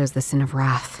painting shows the sin of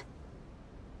wrath.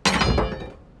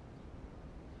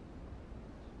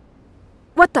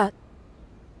 What the?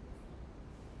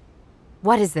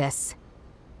 What is this?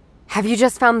 Have you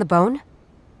just found the bone?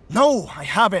 No, I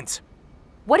haven't.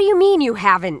 What do you mean you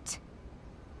haven't?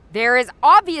 There is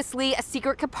obviously a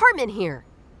secret compartment here.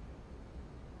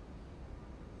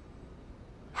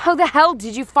 How the hell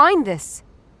did you find this?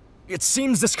 It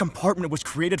seems this compartment was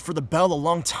created for the bell a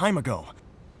long time ago.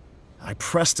 I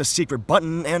pressed a secret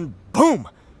button and boom!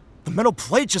 The metal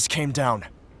plate just came down.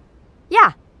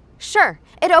 Yeah, sure.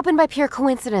 It opened by pure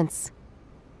coincidence.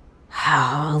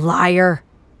 Oh, liar.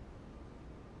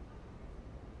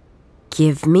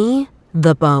 Give me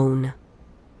the bone.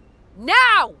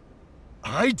 Now!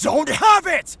 I don't have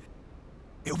it!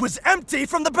 It was empty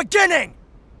from the beginning!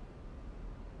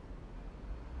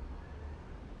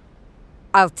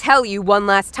 I'll tell you one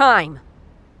last time.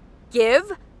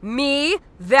 Give me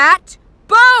that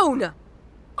bone!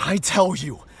 I tell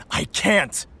you, I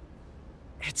can't.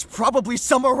 It's probably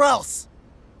somewhere else.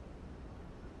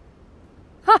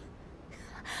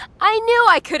 I knew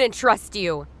I couldn't trust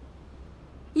you.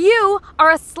 You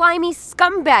are a slimy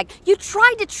scumbag. You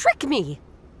tried to trick me.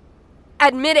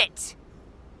 Admit it.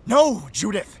 No,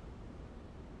 Judith.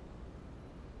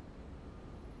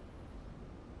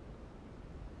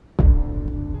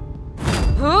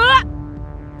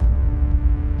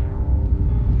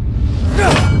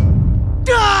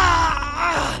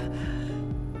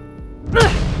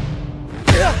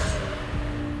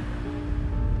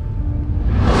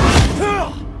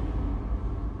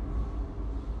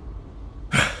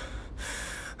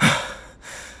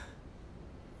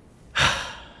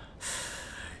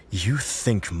 You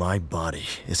think my body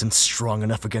isn't strong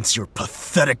enough against your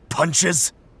pathetic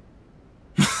punches?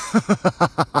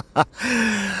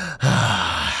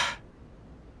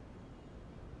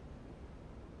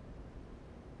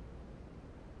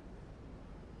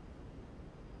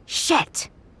 Shit!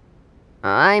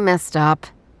 I messed up.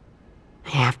 I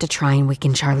have to try and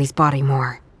weaken Charlie's body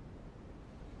more.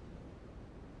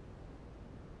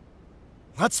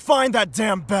 Let's find that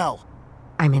damn bell!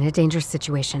 I'm in a dangerous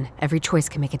situation. Every choice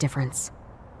can make a difference.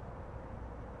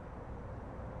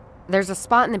 There's a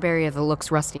spot in the barrier that looks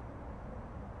rusty.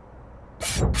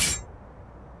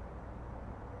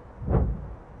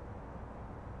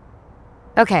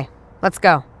 Okay, let's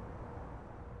go.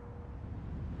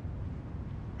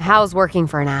 How's working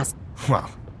for an ass? Well,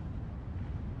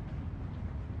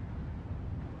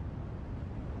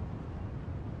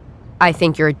 I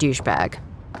think you're a douchebag.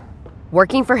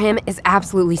 Working for him is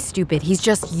absolutely stupid. He's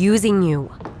just using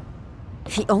you.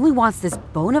 He only wants this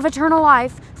bone of eternal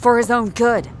life for his own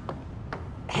good.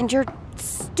 And you're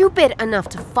stupid enough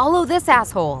to follow this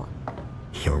asshole.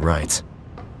 you're right.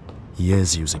 He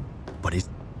is using, but he's...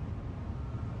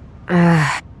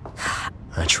 I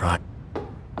tried.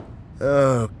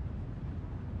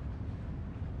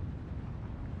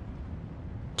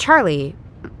 Charlie.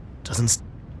 Doesn't...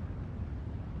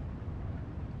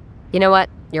 You know what?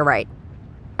 You're right.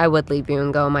 I would leave you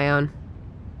and go on my own.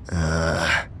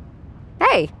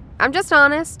 Hey, I'm just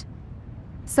honest.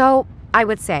 So, I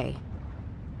would say,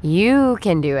 you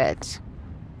can do it.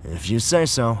 If you say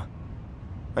so.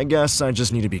 I guess I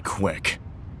just need to be quick.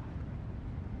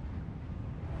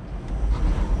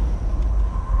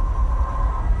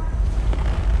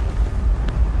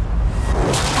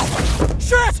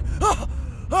 Shit!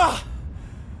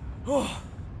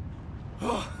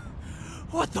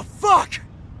 What the fuck?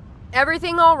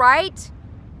 Everything all right?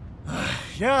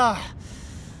 Yeah.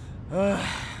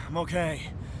 I'm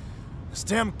okay. This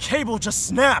damn cable just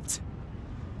snapped.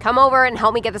 Come over and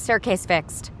help me get the staircase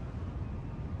fixed.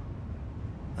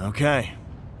 Okay,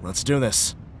 let's do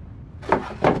this.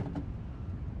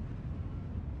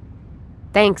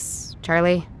 Thanks,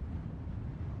 Charlie.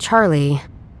 Charlie.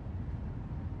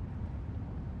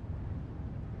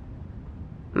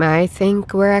 I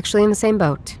think we're actually in the same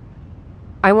boat.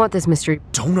 I want this mystery.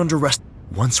 Don't underestimate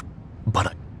once,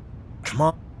 but come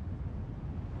on.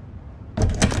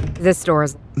 This door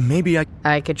is... Maybe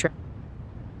I could try.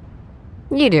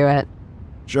 You do it.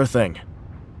 Sure thing.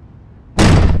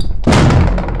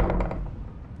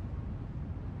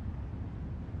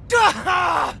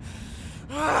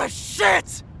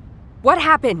 Shit! What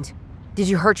happened? Did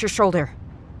you hurt your shoulder?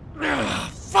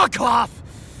 Fuck off!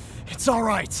 It's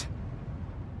alright.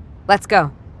 Let's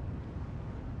go.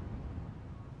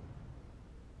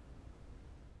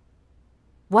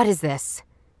 What is this?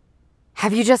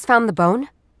 Have you just found the bone?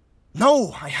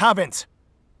 No, I haven't.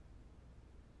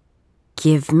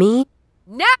 Give me...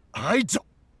 No! I don't...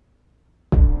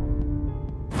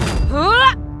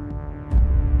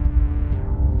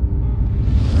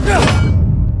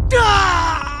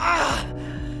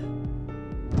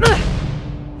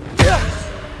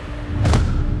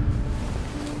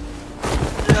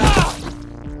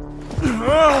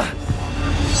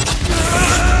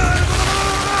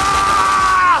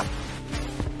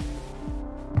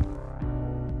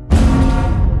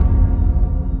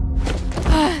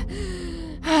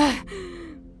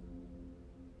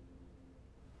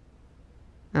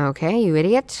 Okay, you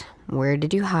idiot. Where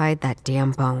did you hide that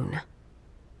damn bone?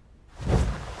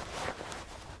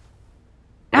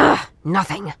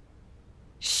 Nothing.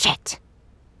 Shit.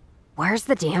 Where's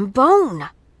the damn bone?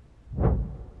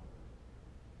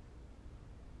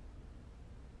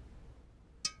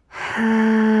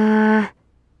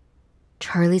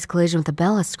 Charlie's collision with the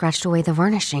bell has scratched away the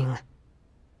varnishing.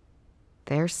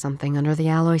 There's something under the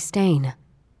alloy stain.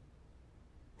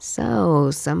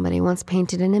 So, somebody once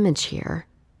painted an image here.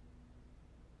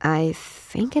 I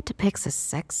think it depicts a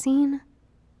sex scene?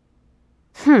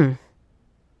 Don't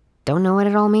know what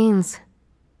it all means.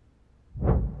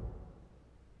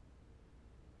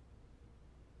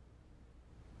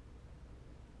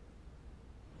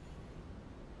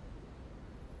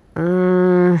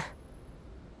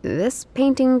 This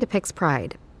painting depicts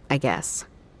pride, I guess.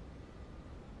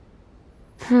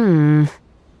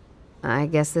 I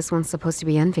guess this one's supposed to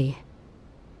be envy.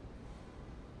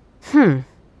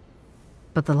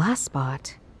 But the last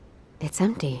spot, it's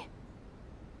empty.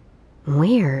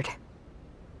 Weird.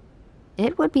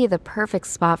 It would be the perfect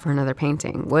spot for another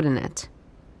painting, wouldn't it?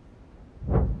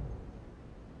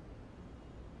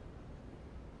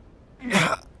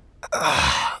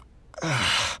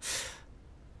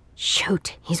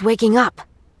 Shoot, he's waking up.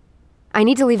 I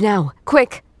need to leave now,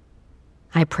 quick.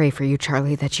 I pray for you,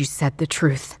 Charlie, that you said the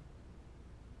truth.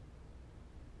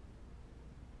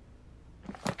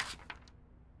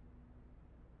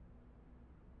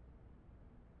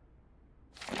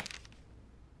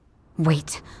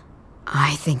 Wait,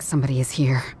 I think somebody is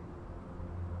here.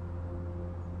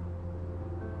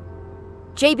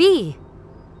 JB!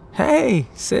 Hey,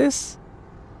 sis.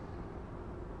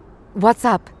 What's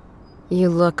up? You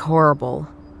look horrible.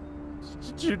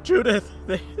 Judith,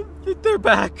 they're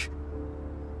back.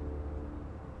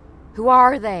 Who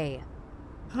are they?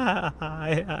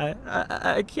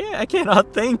 I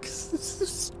cannot think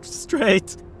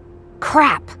straight.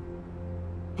 Crap!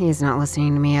 He's not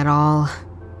listening to me at all.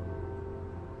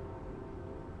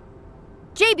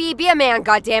 JB, be a man,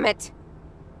 goddammit!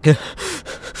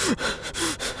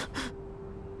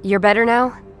 You're better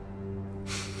now?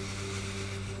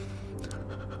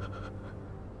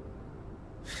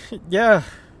 Yeah.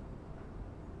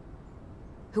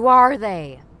 Who are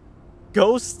they?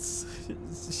 Ghosts?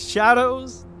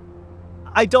 Shadows?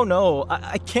 I don't know.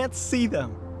 I can't see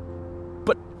them.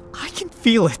 But I can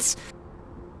feel it.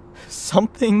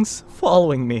 Something's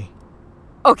following me.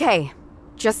 Okay,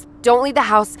 just don't leave the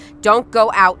house, don't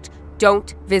go out,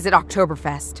 don't visit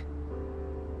Oktoberfest.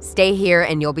 Stay here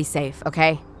and you'll be safe,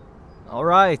 okay? All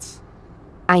right.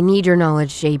 I need your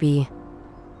knowledge, JB.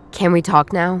 Can we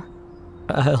talk now?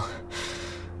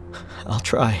 I'll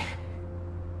try.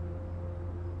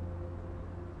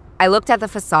 I looked at the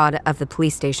facade of the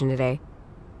police station today.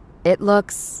 It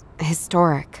looks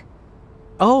historic.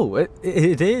 Oh,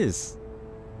 it is.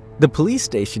 The police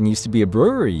station used to be a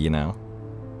brewery, you know.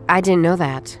 I didn't know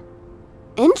that.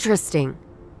 Interesting.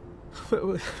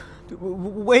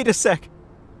 Wait a sec.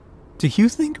 Do you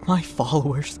think my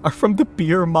followers are from the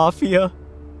beer mafia?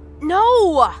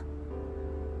 No!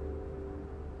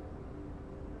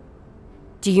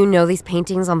 Do you know these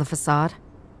paintings on the facade?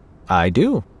 I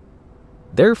do.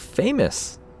 They're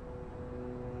famous.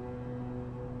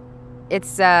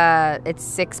 It's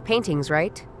 6 paintings,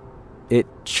 right? It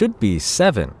should be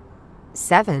 7.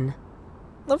 7?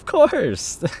 Of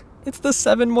course. It's the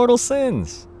 7 mortal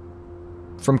sins.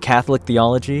 From Catholic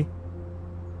theology.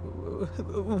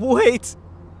 Wait.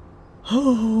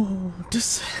 Oh,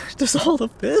 does all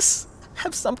of this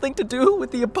have something to do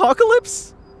with the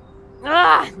apocalypse?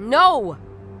 Ah, no!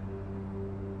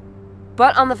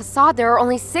 But on the facade, there are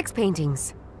only 6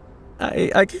 paintings.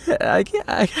 I can't.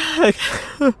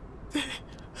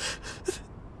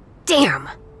 Damn!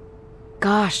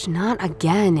 Gosh, not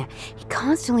again. He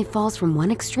constantly falls from one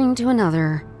extreme to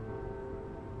another.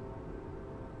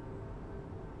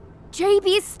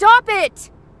 JB, stop it!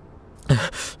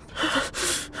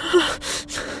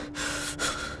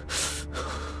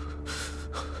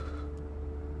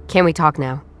 Can we talk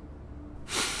now?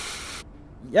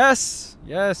 Yes.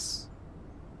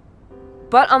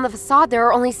 But on the facade, there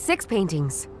are only 6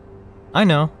 paintings. I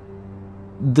know.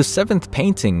 The 7th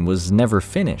painting was never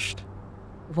finished.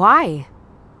 Why?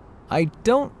 I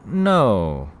don't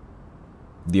know.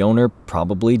 The owner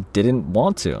probably didn't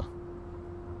want to.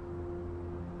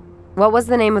 What was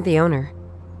the name of the owner?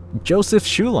 Joseph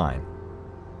Schulein.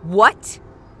 What?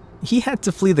 He had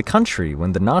to flee the country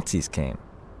when the Nazis came.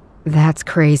 That's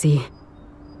crazy.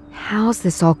 How's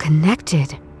this all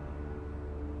connected?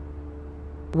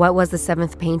 What was the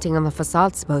 7th painting on the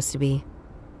facade supposed to be?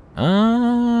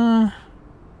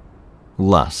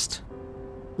 Lust.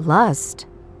 Lust?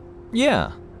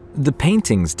 Yeah. The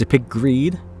paintings depict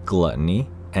greed, gluttony,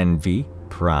 envy,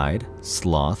 pride,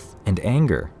 sloth, and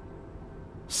anger.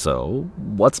 So,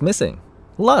 what's missing?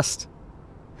 Lust.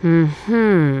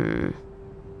 I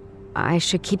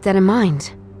should keep that in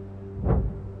mind.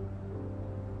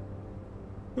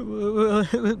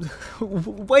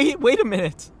 Wait a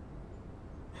minute.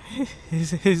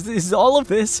 Is all of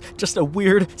this just a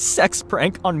weird sex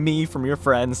prank on me from your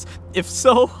friends? If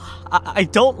so, I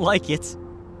don't like it.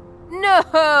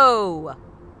 No!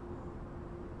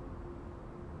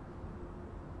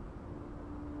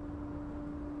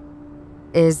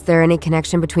 Is there any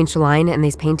connection between Schulein and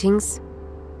these paintings?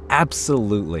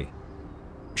 Absolutely.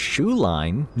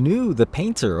 Schulein knew the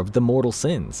painter of the mortal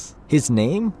sins. His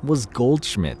name was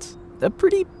Goldschmidt, a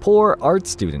pretty poor art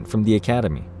student from the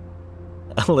academy.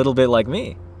 A little bit like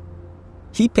me.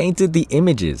 He painted the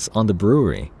images on the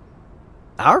brewery.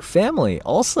 Our family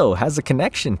also has a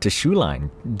connection to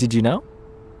Schulein. Did you know?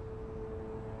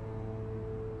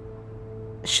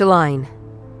 Schulein.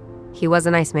 He was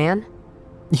a nice man?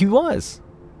 He was.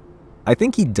 I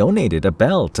think he donated a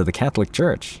bell to the Catholic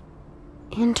Church.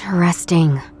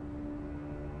 Interesting.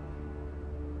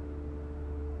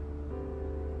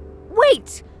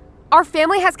 Wait! Our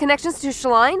family has connections to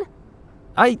Schulein?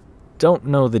 I don't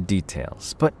know the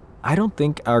details, but I don't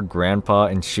think our grandpa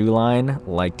and Schulein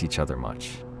liked each other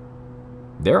much.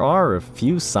 There are a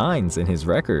few signs in his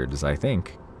records, I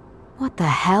think. What the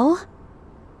hell?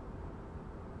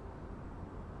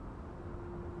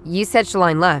 You said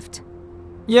Schulein left.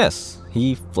 Yes,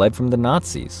 he fled from the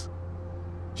Nazis.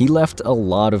 He left a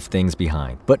lot of things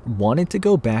behind, but wanted to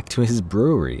go back to his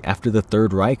brewery after the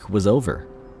Third Reich was over.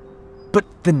 But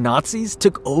the Nazis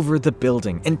took over the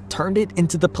building and turned it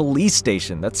into the police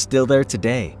station that's still there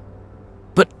today.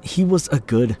 But he was a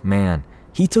good man,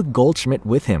 He took Goldschmidt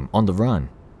with him on the run.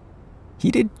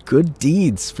 He did good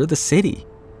deeds for the city.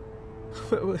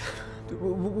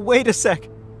 Wait a sec.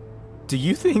 Do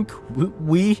you think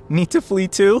we need to flee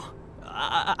too?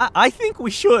 I think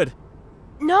we should.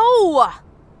 No!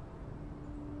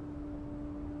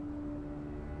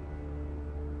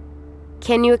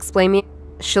 Can you explain me?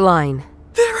 Shaline.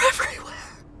 They're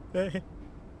everywhere.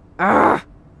 Ugh.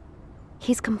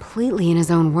 He's completely in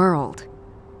his own world.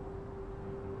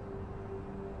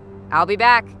 I'll be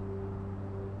back.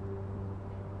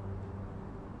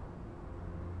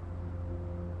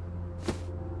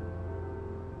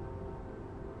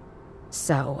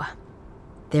 So,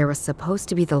 there was supposed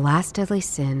to be the last deadly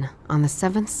sin on the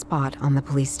 7th spot on the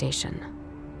police station.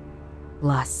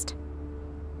 Lust.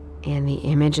 And the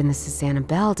image in the Susanna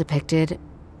Bell depicted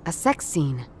a sex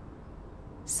scene.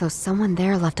 So someone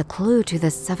there left a clue to the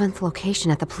 7th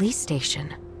location at the police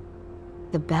station.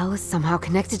 The bell is somehow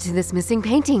connected to this missing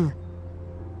painting.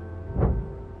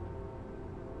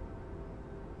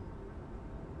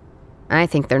 I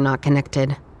think they're not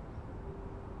connected.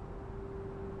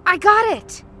 I got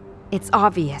it! It's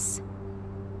obvious.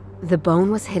 The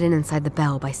bone was hidden inside the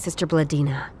bell by Sister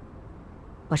Bladina.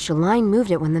 But Shaline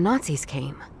moved it when the Nazis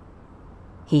came.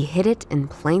 He hid it in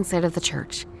plain sight of the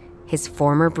church, his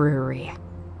former brewery.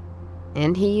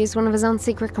 And he used one of his own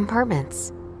secret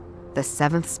compartments. The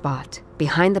 7th spot,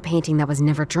 behind the painting that was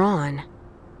never drawn.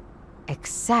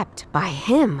 Except by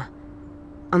him,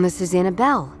 on the Susanna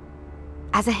Bell.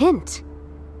 As a hint.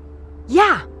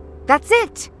 Yeah, that's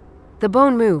it! The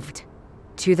bone moved.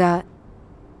 To the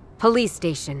police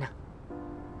station.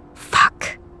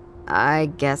 Fuck. I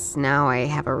guess now I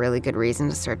have a really good reason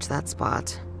to search that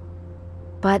spot.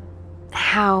 But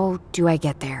how do I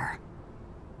get there?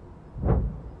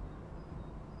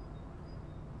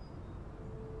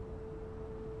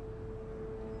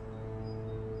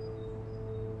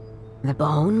 The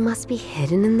bone must be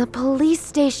hidden in the police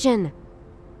station.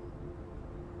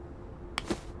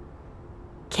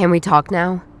 Can we talk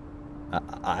now?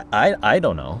 I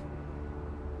don't know.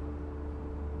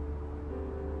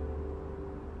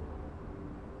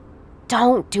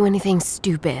 Don't do anything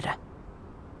stupid.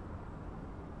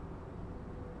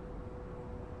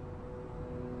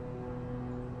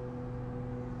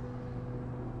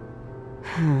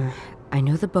 I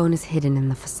know the bone is hidden in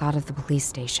the facade of the police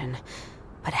station,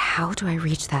 but how do I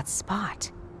reach that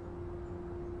spot?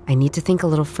 I need to think a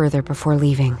little further before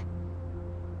leaving.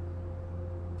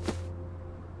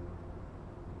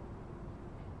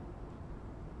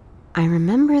 I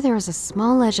remember there was a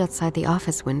small ledge outside the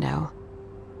office window.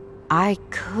 I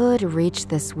could reach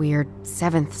this weird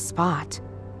 7th spot.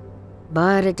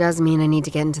 But it does mean I need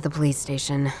to get into the police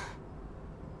station.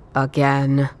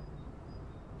 Again.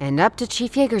 And up to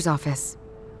Chief Yeager's office.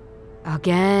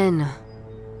 Again.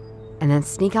 And then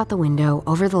sneak out the window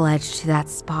over the ledge to that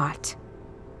spot.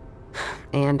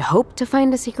 And hope to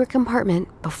find a secret compartment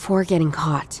before getting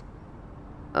caught.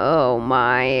 Oh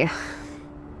my.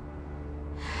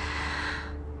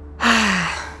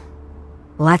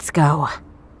 Let's go.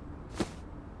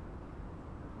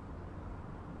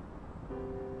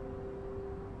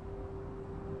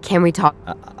 Can we talk?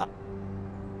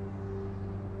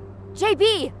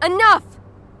 JB, enough!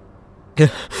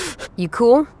 You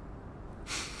cool?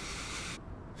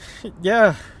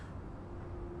 Yeah.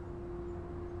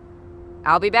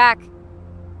 I'll be back.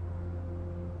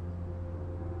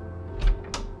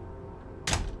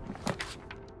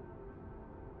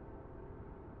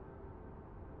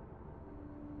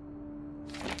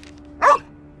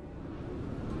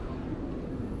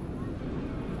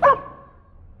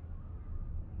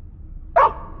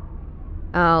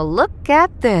 Oh, look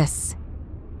at this.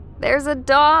 There's a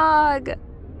dog.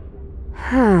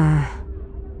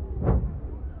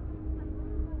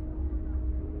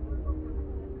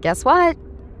 Guess what?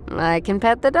 I can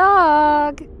pet the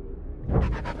dog.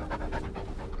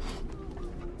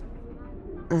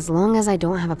 As long as I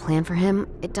don't have a plan for him,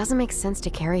 it doesn't make sense to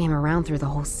carry him around through the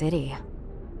whole city.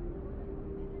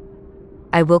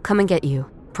 I will come and get you.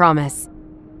 Promise.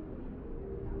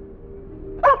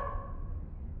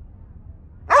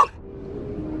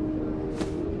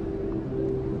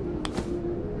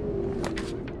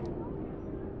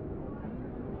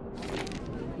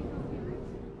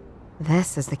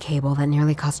 This is the cable that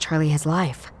nearly cost Charlie his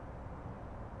life.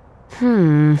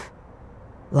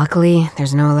 Luckily,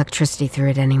 there's no electricity through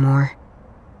it anymore.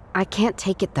 I can't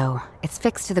take it though. It's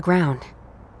fixed to the ground.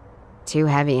 Too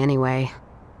heavy anyway.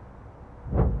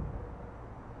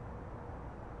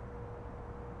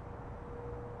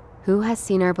 Who has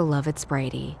seen our beloved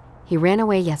Spritey? He ran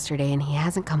away yesterday and he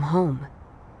hasn't come home.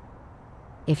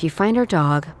 If you find our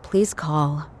dog, please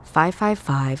call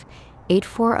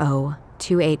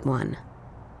 555-840-281.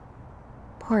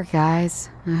 Poor guys.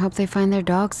 I hope they find their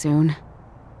dog soon.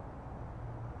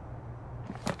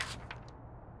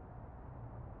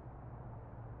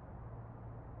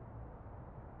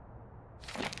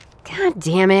 God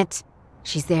damn it.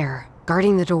 She's there,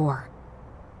 guarding the door.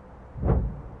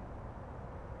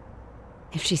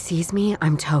 If she sees me,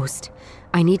 I'm toast.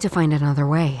 I need to find another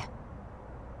way.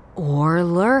 Or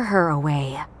lure her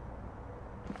away.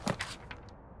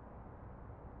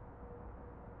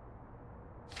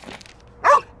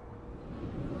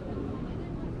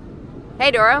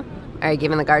 Hey, Doro. Are you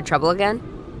giving the guard trouble again?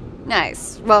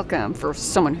 Nice. Welcome for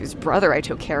someone whose brother I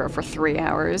took care of for 3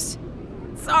 hours.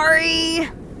 Sorry.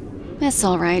 It's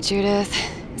all right, Judith.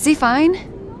 Is he fine?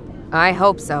 I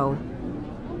hope so.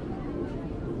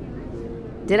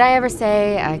 Did I ever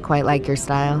say I quite like your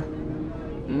style?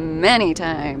 Many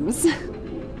times.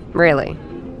 Really?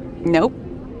 Nope.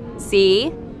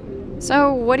 See?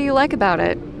 So, what do you like about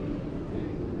it?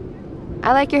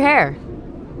 I like your hair.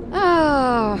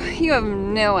 Oh, you have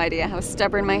no idea how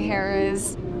stubborn my hair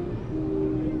is.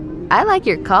 I like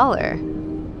your collar.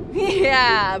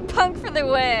 Yeah, punk for the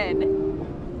win.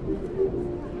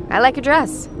 I like your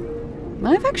dress.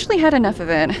 I've actually had enough of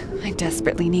it. I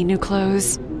desperately need new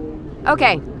clothes.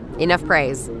 Okay, enough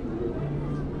praise.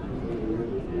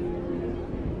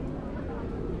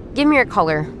 Give me your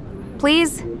collar,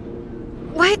 please.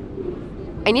 What?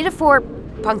 I need it for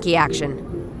punky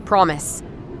action. Promise.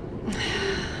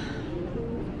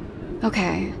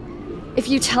 Okay. If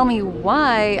you tell me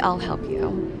why, I'll help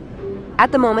you.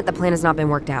 At the moment, the plan has not been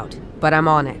worked out, but I'm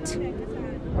on it.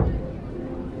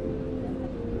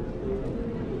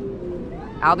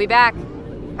 I'll be back.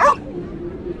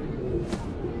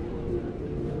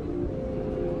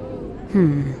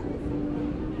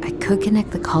 I could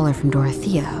connect the collar from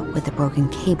Dorothea with the broken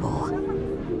cable.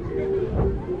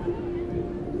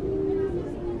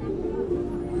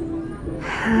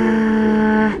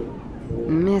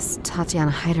 Miss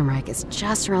Tatiana Heidenreich is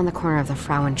just around the corner of the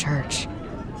Frauen Church.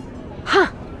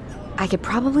 Huh! I could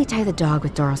probably tie the dog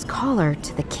with Doro's collar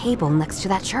to the cable next to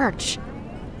that church.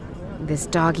 This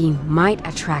doggy might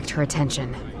attract her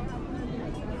attention.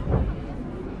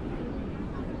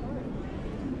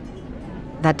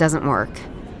 That doesn't work.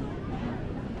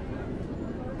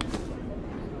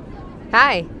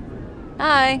 Hi.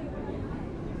 Hi.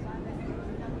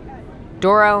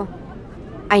 Doro,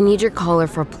 I need your collar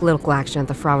for political action at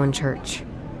the Frauen Church.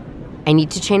 I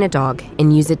need to chain a dog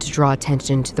and use it to draw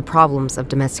attention to the problems of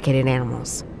domesticated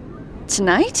animals.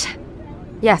 Tonight?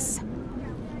 Yes.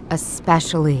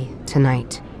 Especially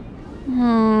tonight.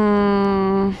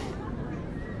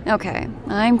 Okay,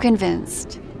 I'm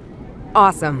convinced.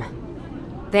 Awesome.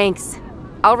 Thanks.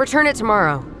 I'll return it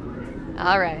tomorrow.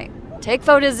 All right. Take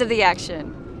photos of the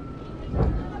action.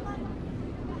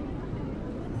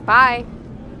 Bye.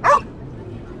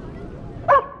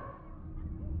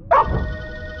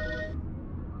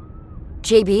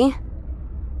 JB?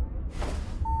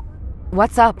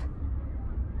 What's up?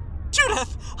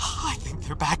 Judith! I think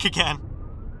they're back again.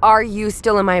 Are you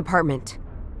still in my apartment?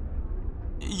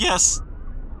 Yes.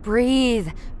 Breathe.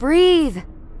 Breathe.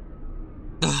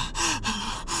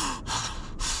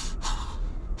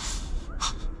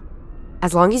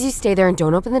 As long as you stay there and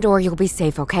don't open the door, you'll be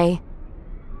safe, okay?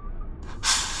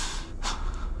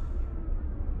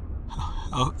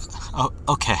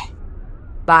 Okay.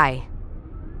 Bye.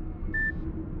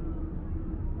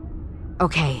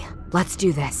 Okay, let's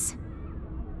do this.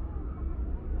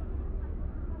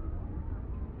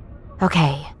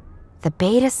 Okay, the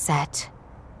bait is set.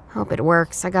 Hope it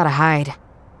works, I gotta hide.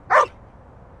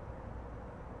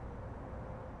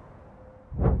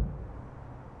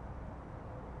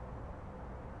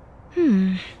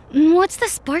 What's the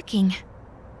sparking?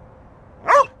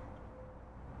 Oh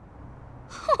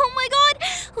my god!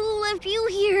 Who left you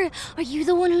here? Are you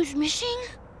the one who's missing?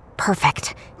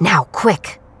 Perfect. Now,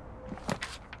 quick.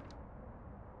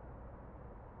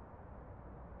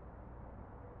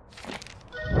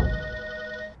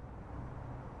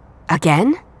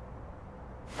 Again?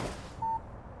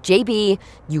 JB,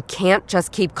 you can't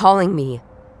just keep calling me.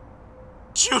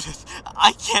 Judith,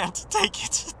 I can't take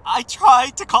it. I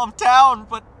tried to calm down,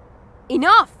 but...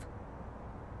 Enough!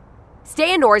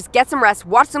 Stay indoors, get some rest,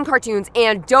 watch some cartoons,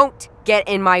 and don't get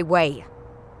in my way.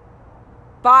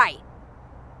 Bye!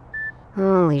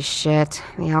 Holy shit,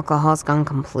 the alcohol's gone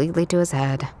completely to his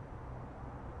head.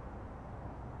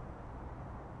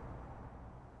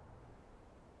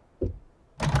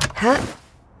 Huh?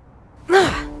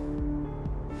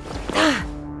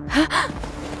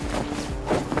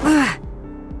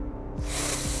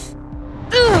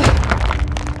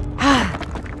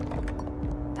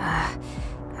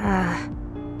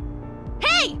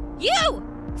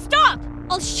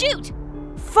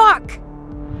 Fuck!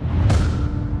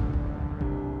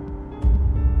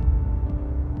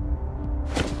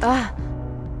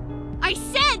 I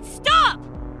said stop!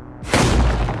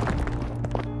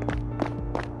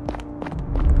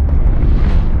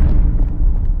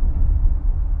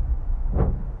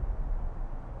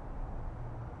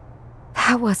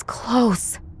 That was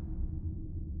close.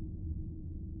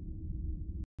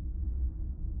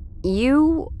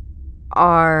 You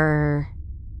are...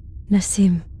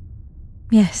 Nassim.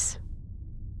 Yes.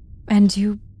 And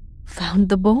you found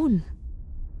the bone.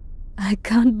 I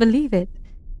can't believe it.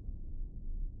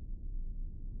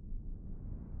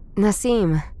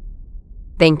 Nassim.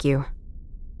 Thank you.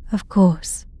 Of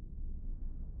course.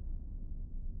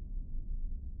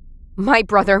 My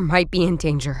brother might be in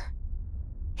danger.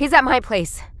 He's at my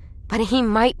place, but he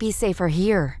might be safer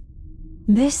here.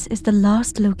 This is the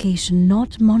last location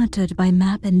not monitored by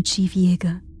Map and Chief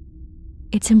Yeager.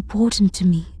 It's important to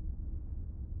me.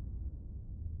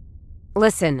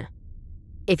 Listen,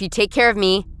 if you take care of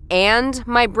me and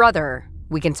my brother,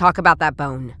 we can talk about that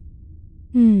bone.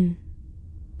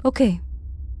 Okay.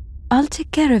 I'll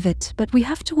take care of it, but we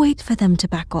have to wait for them to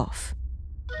back off.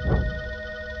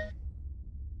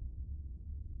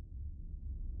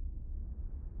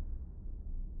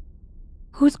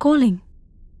 Who's calling?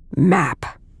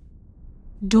 Map.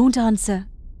 Don't answer.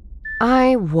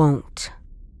 I won't.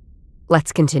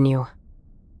 Let's continue.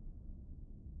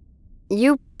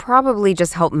 You probably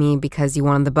just helped me because you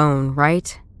wanted the bone,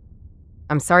 right?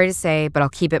 I'm sorry to say, but I'll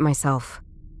keep it myself.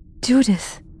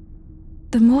 Judith,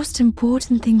 the most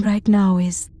important thing right now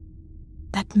is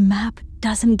that Map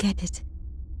doesn't get it.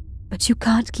 But you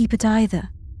can't keep it either.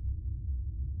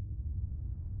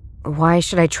 Why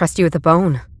should I trust you with the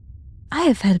bone? I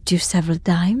have helped you several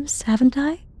times, haven't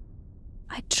I?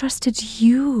 I trusted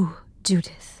you,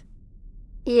 Judith.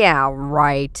 Yeah,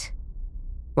 right.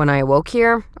 When I awoke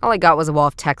here, all I got was a wall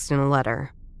of text and a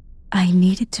letter. I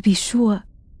needed to be sure.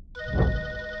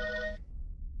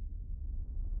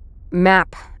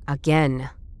 Map, again.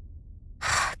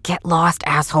 Get lost,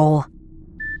 asshole.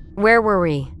 Where were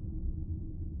we?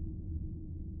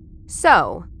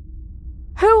 So,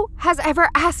 who has ever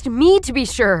asked me to be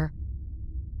sure?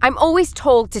 I'm always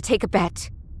told to take a bet.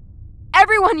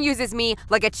 Everyone uses me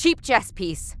like a cheap chess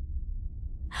piece.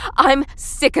 I'm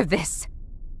sick of this.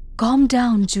 Calm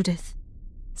down, Judith.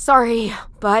 Sorry,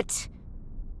 but...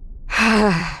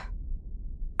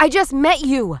 I just met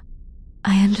you.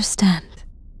 I understand.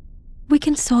 We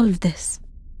can solve this.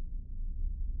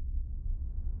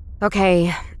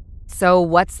 Okay, so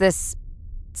what's this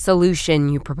solution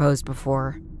you proposed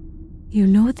before? You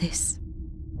know this.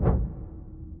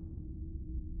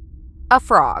 A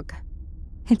frog.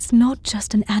 It's not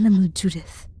just an animal,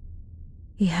 Judith.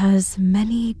 He has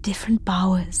many different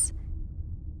powers.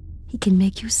 He can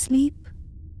make you sleep,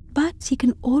 but he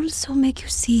can also make you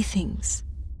see things.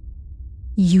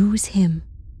 Use him,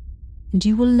 and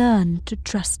you will learn to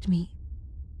trust me.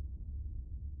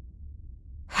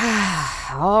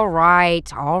 All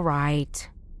right.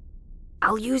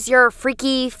 I'll use your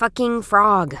freaky fucking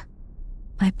frog.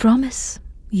 I promise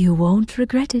you won't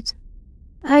regret it.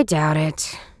 I doubt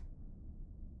it.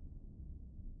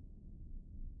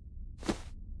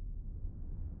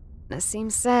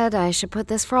 Nassim said I should put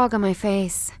this frog on my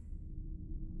face.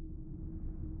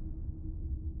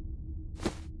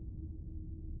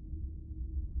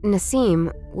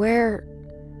 Nassim, where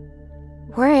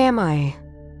am I?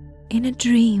 In a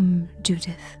dream,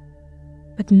 Judith.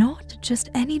 But not just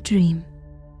any dream.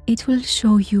 It will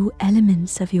show you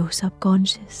elements of your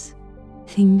subconscious.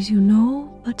 Things you know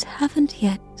but haven't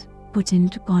yet put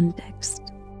into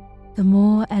context. The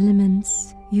more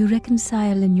elements you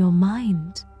reconcile in your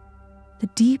mind, the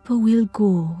deeper we'll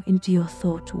go into your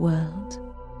thought world,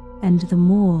 and the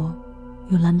more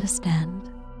you'll understand.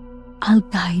 I'll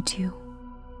guide you.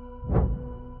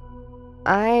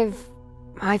 I've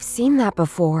seen that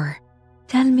before.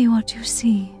 Tell me what you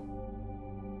see.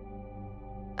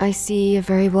 I see a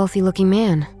very wealthy-looking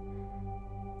man.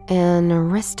 An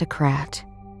aristocrat.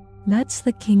 That's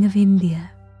the King of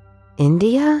India.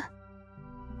 India?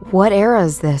 What era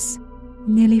is this?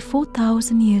 Nearly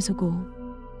 4,000 years ago.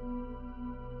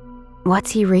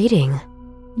 What's he reading?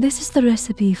 This is the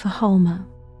recipe for Hauma.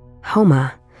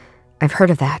 Hauma? I've heard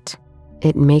of that.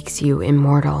 It makes you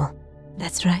immortal.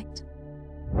 That's right.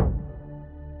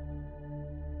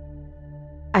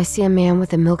 I see a man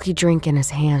with a milky drink in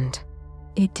his hand.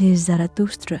 It is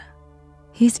Zarathustra.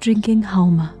 He's drinking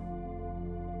Hauma.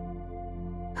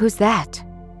 Who's that?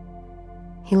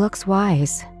 He looks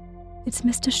wise. It's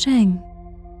Mr. Sheng,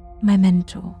 my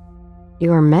mentor.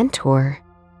 Your mentor?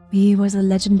 He was a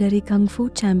legendary kung fu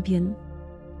champion.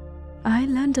 I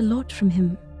learned a lot from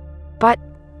him. But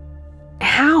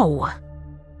how?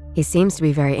 He seems to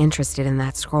be very interested in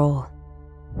that scroll.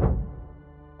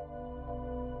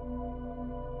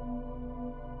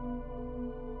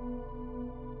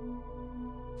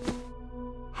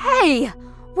 Hey!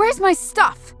 Where's my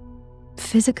stuff?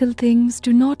 Physical things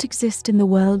do not exist in the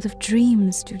world of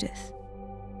dreams, Judith.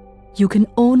 You can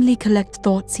only collect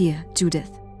thoughts here,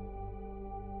 Judith.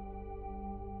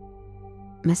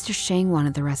 Mr. Shang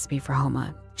wanted the recipe for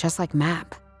Hauma, just like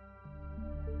Map.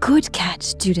 Good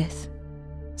catch, Judith.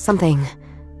 Something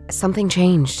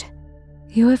changed.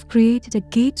 You have created a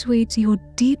gateway to your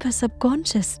deeper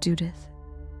subconscious, Judith.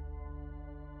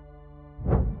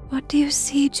 What do you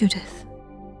see, Judith?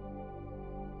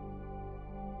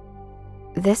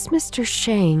 This Mr.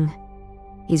 Shang,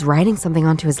 he's writing something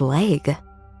onto his leg,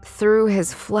 through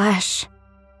his flesh.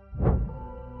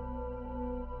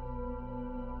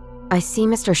 I see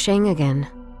Mr. Shang again.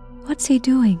 What's he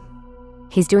doing?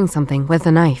 He's doing something with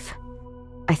a knife.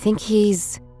 I think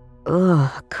he's,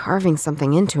 carving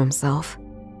something into himself.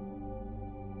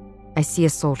 I see a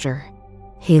soldier.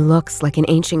 He looks like an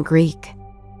ancient Greek.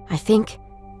 I think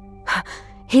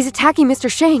he's attacking Mr.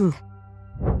 Shang.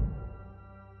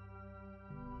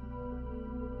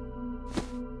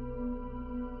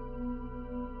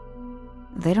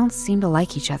 They don't seem to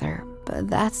like each other, but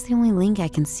that's the only link I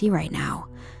can see right now.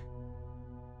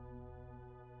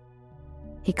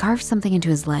 He carved something into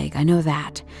his leg, I know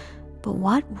that. But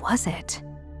what was it?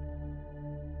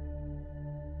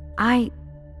 I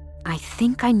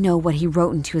think I know what he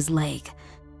wrote into his leg.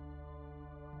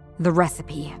 The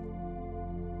recipe.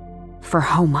 For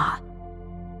Hauma.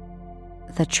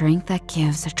 The drink that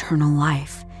gives eternal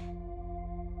life.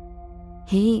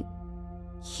 He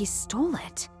stole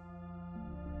it.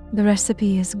 The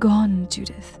recipe is gone,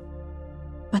 Judith.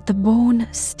 But the bone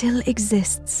still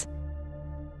exists.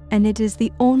 And it is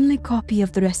the only copy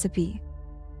of the recipe.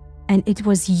 And it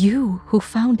was you who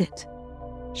found it.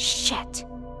 Shit.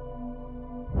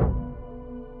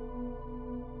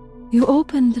 You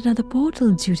opened another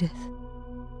portal, Judith.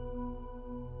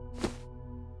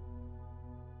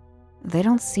 They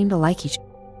don't seem to like each other.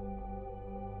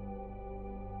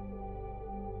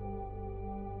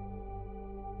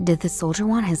 Did the soldier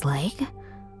want his leg?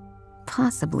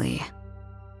 Possibly.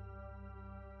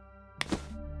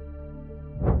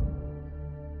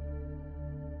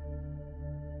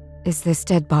 Is this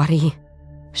dead body?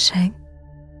 Shang?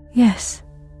 Yes.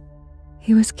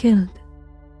 He was killed.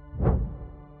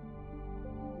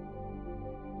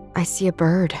 I see a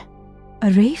bird.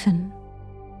 A raven?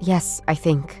 Yes, I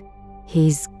think.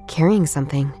 He's carrying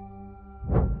something.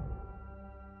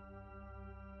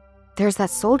 There's that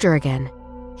soldier again.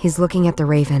 He's looking at the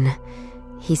raven.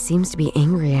 He seems to be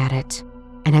angry at it.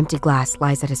 An empty glass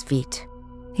lies at his feet.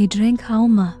 He drank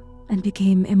Hauma and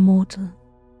became immortal.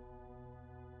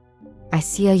 I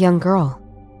see a young girl.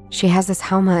 She has this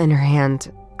Hauma in her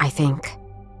hand, I think.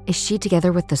 Is she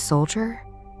together with the soldier?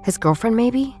 His girlfriend,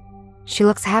 maybe? She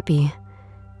looks happy.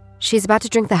 She's about to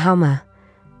drink the Hauma,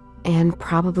 and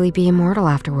probably be immortal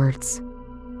afterwards.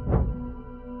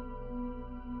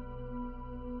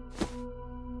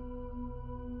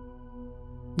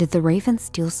 Did the raven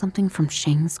steal something from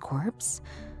Shang's corpse?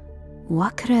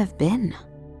 What could it have been?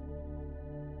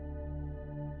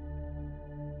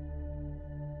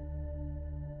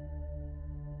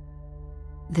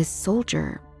 This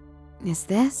soldier, is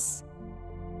this?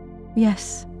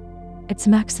 Yes, it's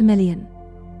Maximilian.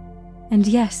 And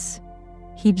yes,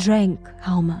 he drank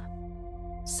Hauma.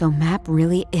 So Map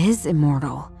really is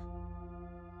immortal.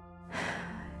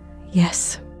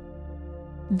 Yes.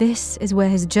 This is where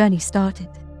his journey started.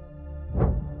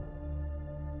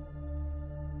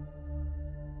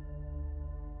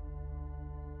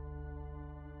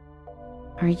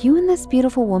 Are you and this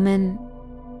beautiful woman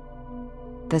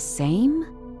the same?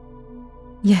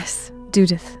 Yes,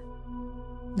 Judith.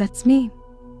 That's me.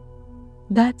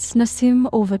 That's Nassim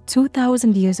over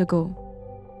 2,000 years ago.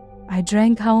 I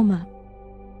drank Hauma.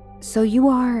 So you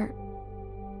are...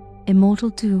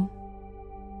 immortal too.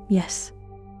 Yes.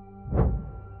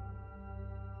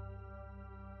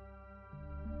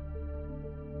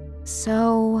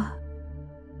 So...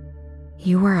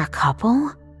 you were a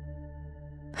couple?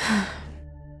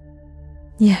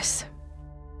 Yes.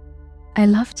 I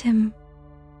loved him.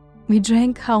 We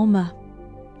drank Hauma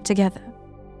together.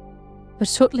 But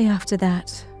shortly after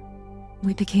that,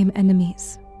 we became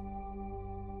enemies.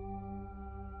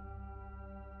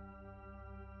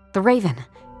 The raven.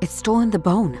 It's stolen the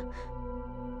bone.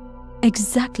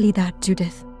 Exactly that,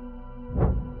 Judith.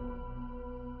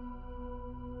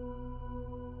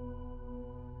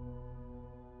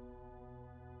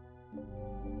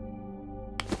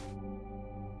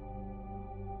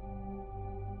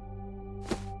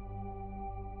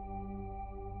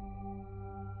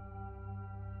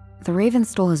 The raven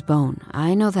stole his bone.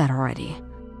 I know that already.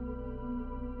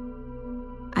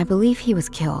 I believe he was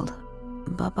killed.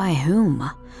 But by whom?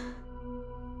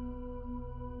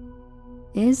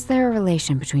 Is there a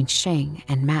relation between Sheng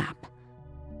and Map?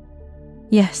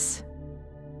 Yes.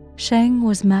 Sheng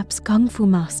was Map's kung fu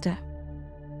master.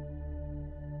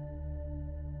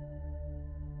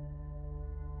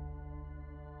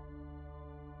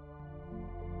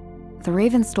 The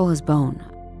raven stole his bone.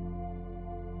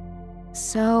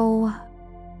 So...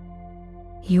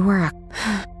 you were a...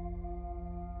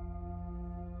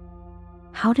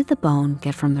 How did the bone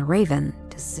get from the raven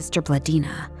to Sister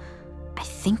Bladina? I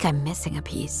think I'm missing a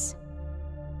piece.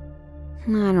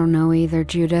 I don't know either,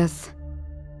 Judith.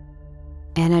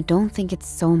 And I don't think it's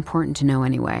so important to know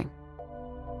anyway.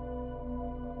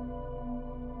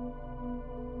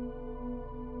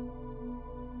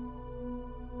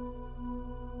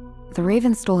 The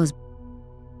raven stole his...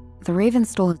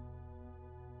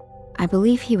 I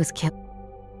believe he was killed.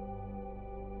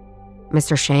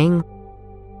 Mr. Sheng?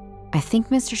 I think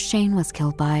Mr. Sheng was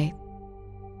killed by...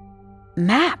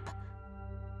 Map!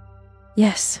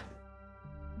 Yes,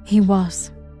 he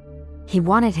was. He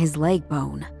wanted his leg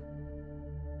bone.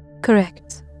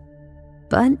 Correct.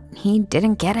 But he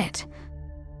didn't get it.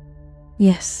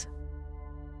 Yes.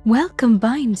 Well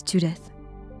combined, Judith.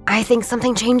 I think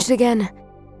something changed again.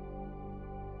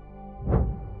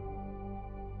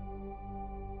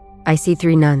 I see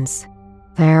 3 nuns.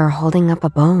 They're holding up a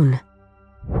bone.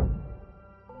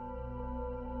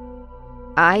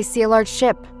 I see a large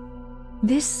ship.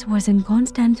 This was in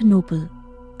Constantinople,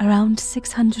 around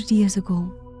 600 years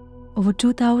ago, over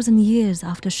 2,000 years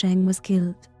after Sheng was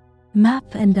killed.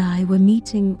 Map and I were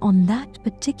meeting on that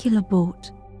particular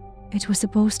boat. It was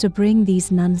supposed to bring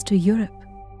these nuns to Europe.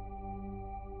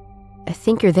 I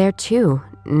think you're there too,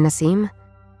 Nassim.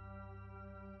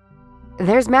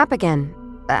 There's Map again,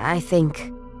 I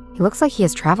think. He looks like he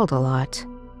has traveled a lot.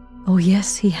 Oh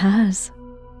yes, he has.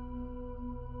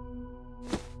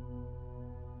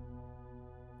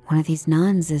 One of these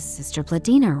nuns is Sister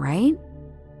Bladina, right?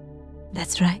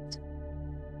 That's right.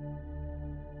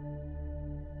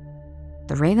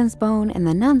 The raven's bone and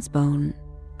the nun's bone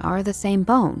are the same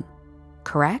bone,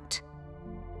 correct?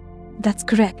 That's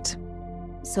correct.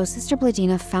 So Sister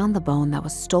Bladina found the bone that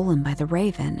was stolen by the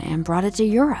raven and brought it to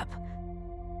Europe.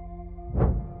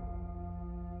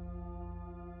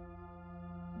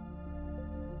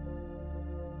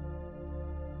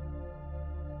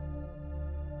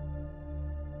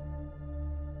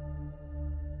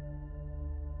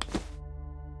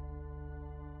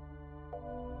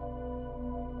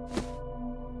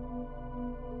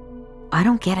 I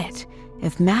don't get it.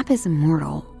 If Map is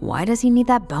immortal, why does he need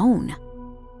that bone?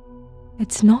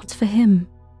 It's not for him.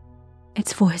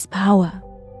 It's for his power.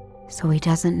 So he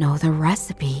doesn't know the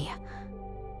recipe.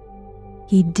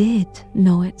 He did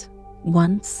know it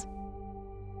once.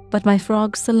 But my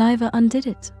frog's saliva undid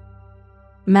it.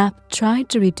 Map tried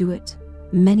to redo it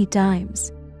many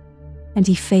times, and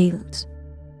he failed.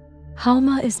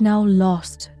 Hauma is now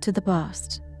lost to the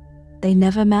past. They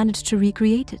never managed to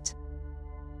recreate it.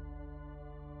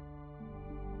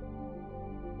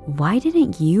 Why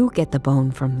didn't you get the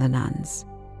bone from the nuns?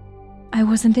 I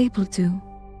wasn't able to.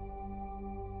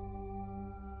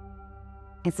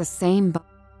 It's the same bone.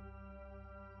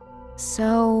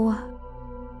 So...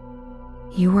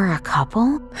 you were a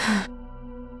couple?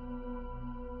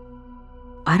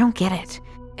 I don't get it.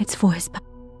 It's for his...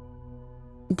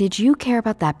 Did you care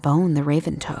about that bone the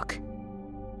raven took?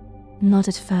 Not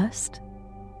at first,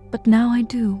 but now I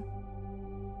do.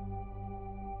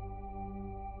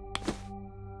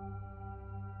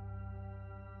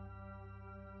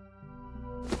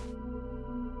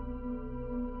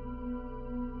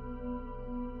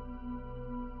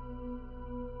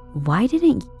 Why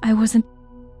didn't I wasn't...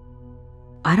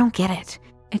 I don't get it.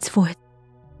 It's for...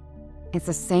 It's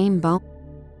the same bone.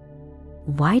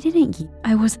 Why didn't you...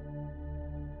 I was...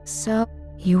 So,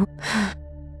 you...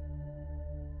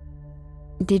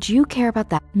 Did you care about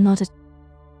that? Not at...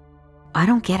 I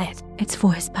don't get it. It's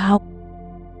for his power.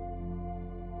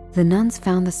 The nuns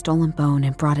found the stolen bone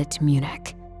and brought it to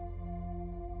Munich.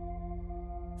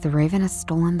 The raven has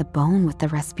stolen the bone with the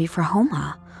recipe for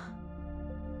Hauma.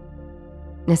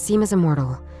 Nassim is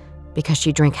immortal because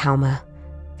she drank Hauma.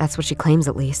 That's what she claims,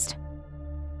 at least.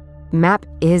 Map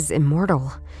is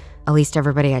immortal. At least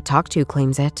everybody I talk to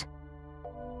claims it.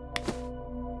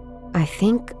 I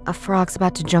think a frog's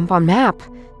about to jump on Map.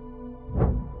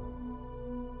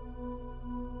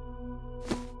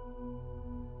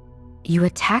 You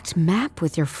attacked Map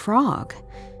with your frog.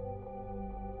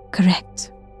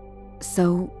 Correct.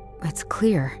 So, it's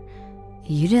clear.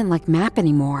 You didn't like Map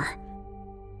anymore.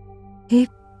 He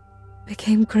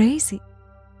became crazy.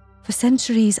 For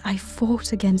centuries, I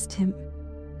fought against him.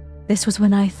 This was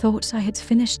when I thought I had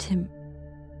finished him.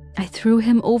 I threw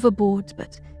him overboard,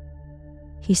 but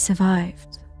he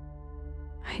survived.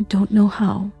 I don't know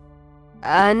how.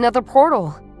 Another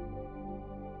portal.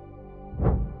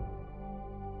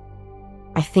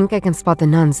 I think I can spot the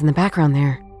nuns in the background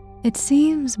there. It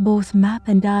seems both Map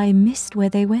and I missed where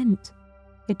they went.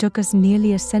 It took us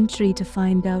nearly a century to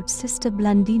find out Sister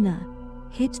Blandina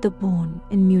hid the bone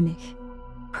in Munich.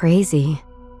 Crazy.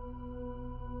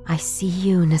 I see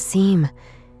you, Nassim.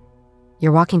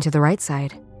 You're walking to the right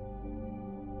side.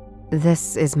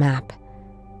 This is Map.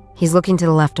 He's looking to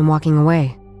the left and walking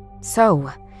away.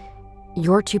 So,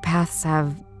 your two paths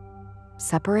have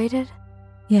separated?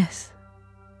 Yes.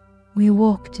 We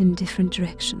walked in different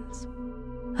directions.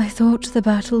 I thought the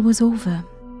battle was over,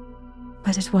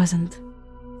 but it wasn't.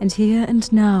 And here and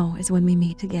now is when we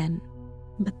meet again.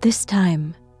 But this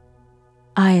time,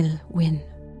 I'll win.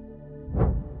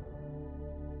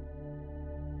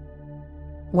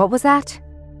 What was that?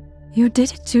 You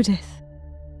did it, Judith.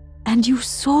 And you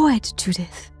saw it,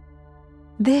 Judith.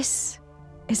 This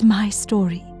is my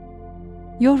story.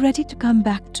 You're ready to come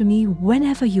back to me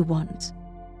whenever you want.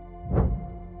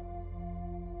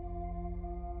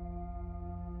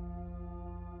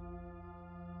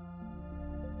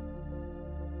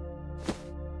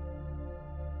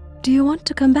 Do you want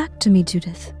to come back to me,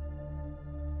 Judith?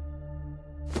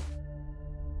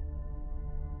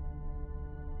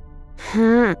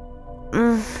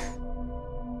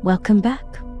 Welcome back.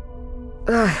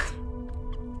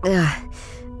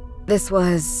 This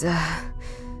was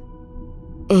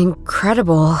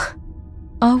incredible.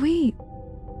 Are we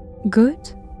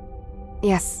good?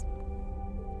 Yes.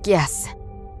 Yes.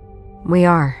 We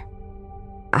are.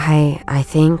 I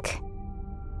think.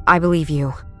 I believe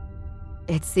you.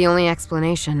 It's the only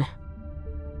explanation.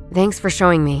 Thanks for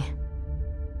showing me.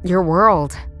 Your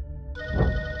world.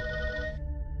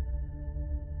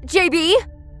 JB?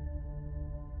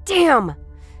 Damn!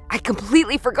 I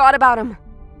completely forgot about him.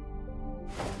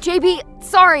 JB,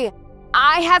 sorry.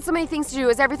 I had so many things to do.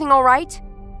 Is everything alright?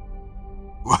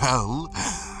 Well,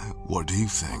 what do you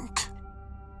think?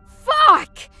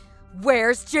 Fuck!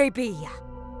 Where's JB?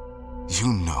 You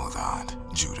know that,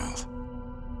 Judith.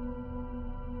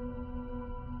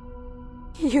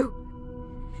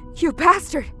 You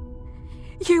bastard!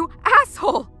 You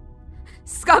asshole!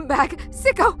 Scumbag!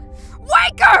 Sicko!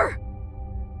 Wanker!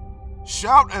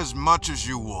 Shout as much as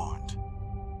you want.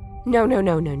 No.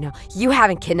 You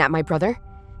haven't kidnapped my brother.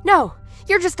 No,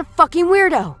 you're just a fucking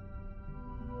weirdo.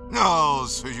 Oh,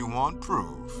 so you want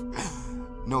proof?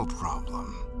 No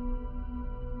problem.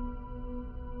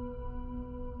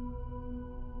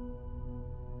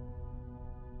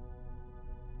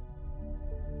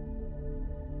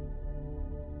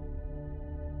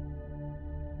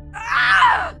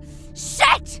 Ah!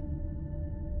 Shit!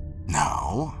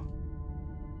 Now?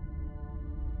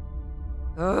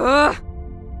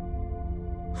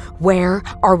 Where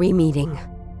are we meeting?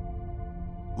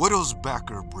 Widow's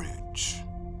Backer Bridge.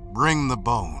 Bring the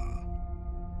bone.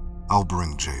 I'll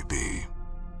bring JB.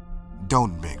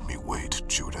 Don't make me wait,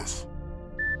 Judith.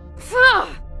 Fuck!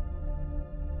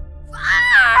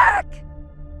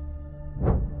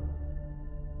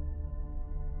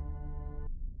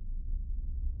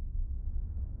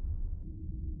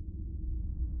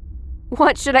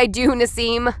 What should I do,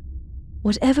 Nassim?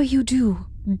 Whatever you do,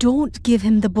 don't give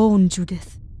him the bone,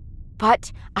 Judith.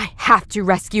 But I have to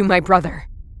rescue my brother.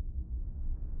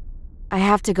 I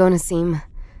have to go, Nassim.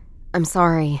 I'm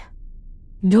sorry.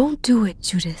 Don't do it,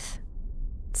 Judith.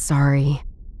 Sorry.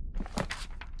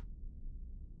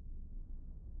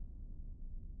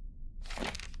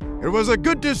 It was a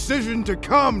good decision to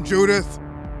come, Judith.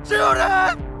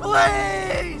 Judith,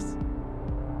 please!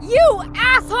 You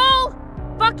asshole!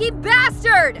 Fucking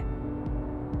bastard!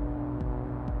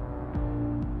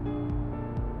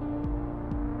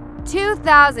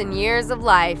 "2,000 years of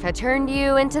life had turned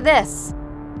you into this.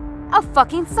 A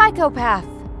fucking psychopath.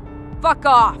 Fuck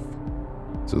off.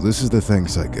 So this is the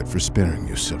thanks I get for sparing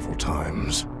you several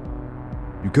times.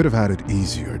 You could have had it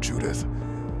easier, Judith,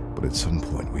 but at some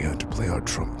point we had to play our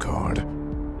trump card.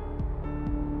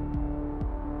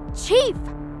 Chief,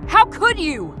 how could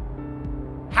you?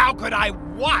 How could I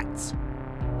what?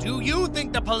 Do you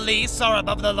think the police are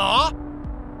above the law?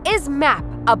 Is Map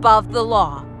above the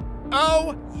law?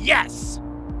 Oh, yes,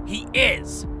 he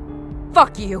is.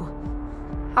 Fuck you.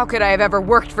 How could I have ever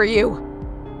worked for you?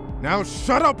 Now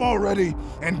shut up already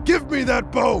and give me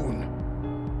that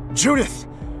bone! Judith,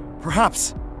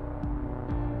 perhaps.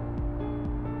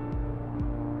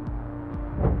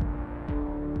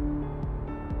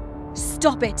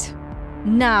 Stop it!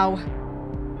 Now!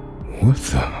 What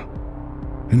the?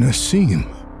 Nassim?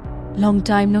 Long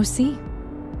time no see.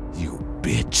 You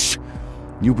bitch.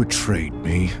 You betrayed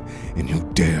me, and you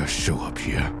dare show up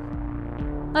here.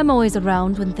 I'm always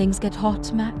around when things get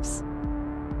hot, Max.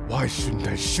 Why shouldn't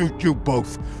I shoot you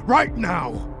both right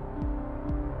now?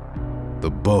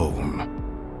 The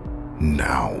bone.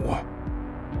 Now.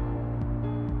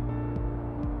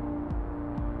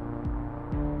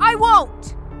 I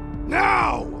won't!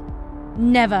 Now!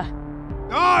 Never.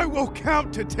 I will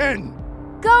count to 10.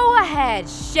 Go ahead,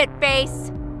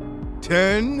 shitface.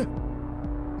 10,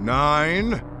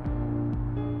 9.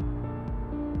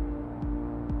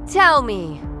 Tell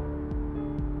me.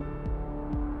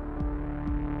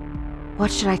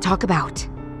 What should I talk about?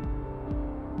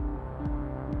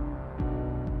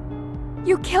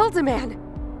 You killed a man!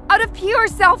 Out of pure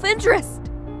self-interest!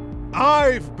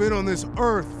 I've been on this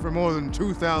earth for more than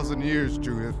 2,000 years,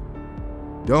 Judith.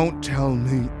 Don't tell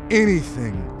me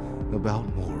anything about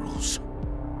morals.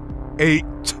 8.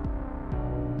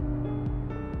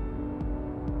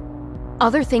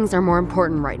 Other things are more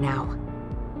important right now.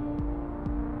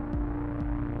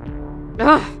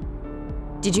 Ugh!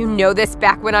 Did you know this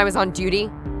back when I was on duty?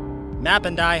 Map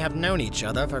and I have known each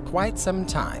other for quite some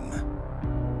time.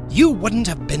 You wouldn't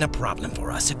have been a problem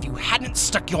for us if you hadn't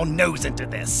stuck your nose into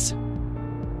this.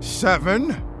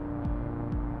 7.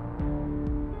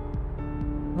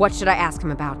 What should I ask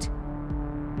him about?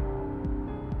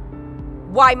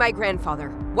 Why my grandfather?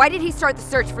 Why did he start the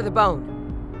search for the bone?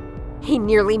 He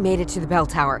nearly made it to the bell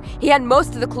tower. He had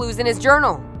most of the clues in his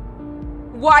journal.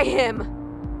 Why him?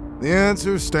 The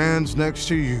answer stands next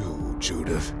to you,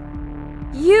 Judith.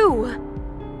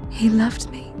 You! He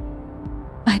loved me.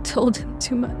 I told him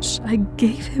too much. I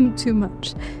gave him too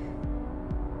much.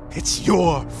 It's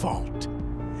your fault.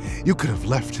 You could have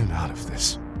left him out of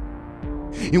this.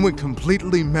 You went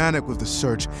completely manic with the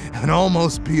search and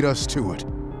almost beat us to it.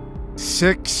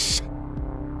 6.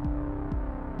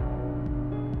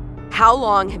 How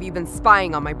long have you been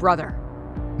spying on my brother?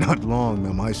 Not long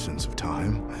by my sense of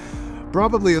time.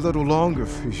 Probably a little longer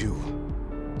for you.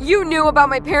 You knew about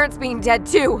my parents being dead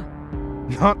too!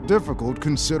 Not difficult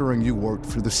considering you worked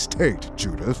for the state,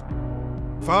 Judith.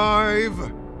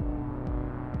 5.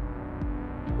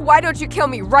 Why don't you kill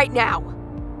me right now?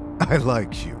 I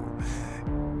like you.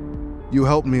 You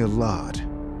helped me a lot.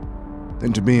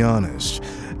 And to be honest,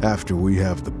 after we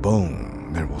have the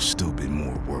bone, there will still be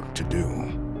more work to do.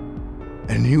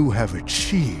 And you have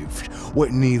achieved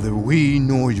what neither we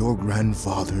nor your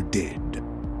grandfather did.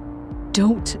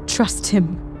 Don't trust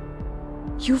him.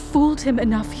 You fooled him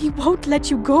enough. He won't let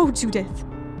you go, Judith.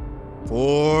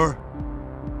 4.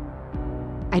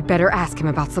 I'd better ask him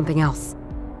about something else.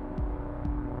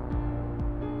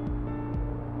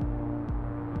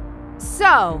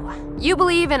 So, you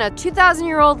believe in a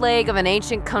 2,000-year-old leg of an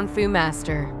ancient kung fu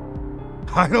master?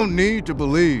 I don't need to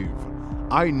believe.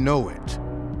 I know it.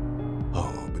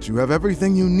 Oh, but you have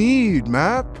everything you need,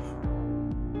 Map.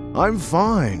 I'm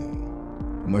fine.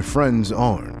 My friends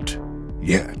aren't.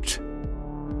 Yet.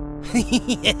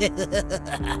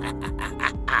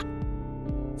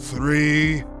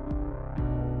 3.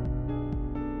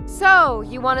 So,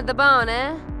 you wanted the bone,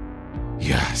 eh?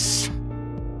 Yes.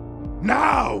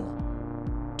 Now!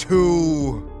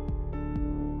 2.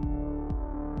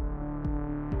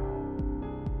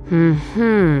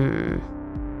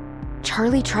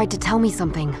 Charlie tried to tell me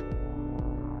something.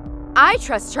 I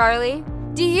trust Charlie.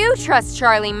 Do you trust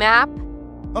Charlie, Map?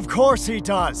 Of course he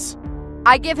does.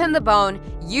 I give him the bone.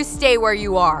 You stay where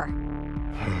you are.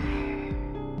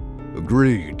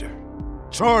 Agreed.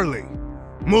 Charlie,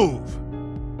 move.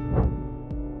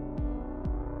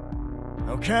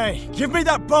 Okay, give me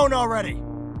that bone already.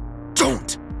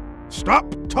 Don't!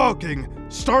 Stop talking,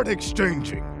 start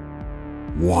exchanging.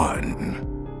 1.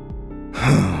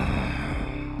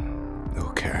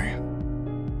 Okay.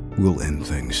 We'll end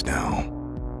things now.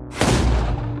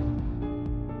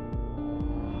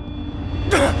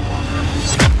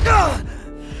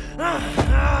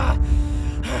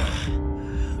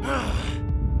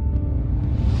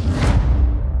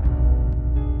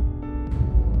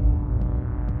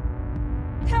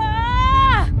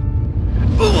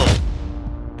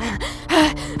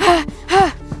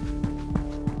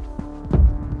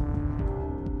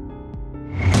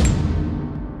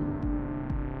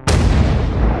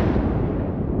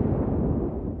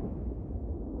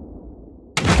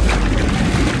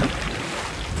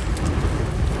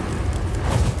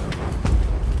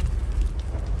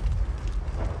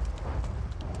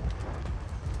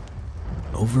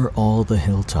 Over all the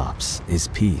hilltops is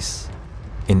peace.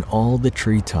 In all the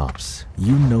treetops,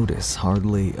 you notice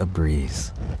hardly a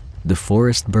breeze. The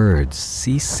forest birds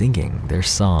cease singing their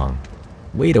song.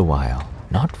 Wait a while,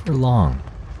 not for long.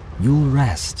 You'll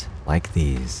rest like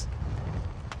these.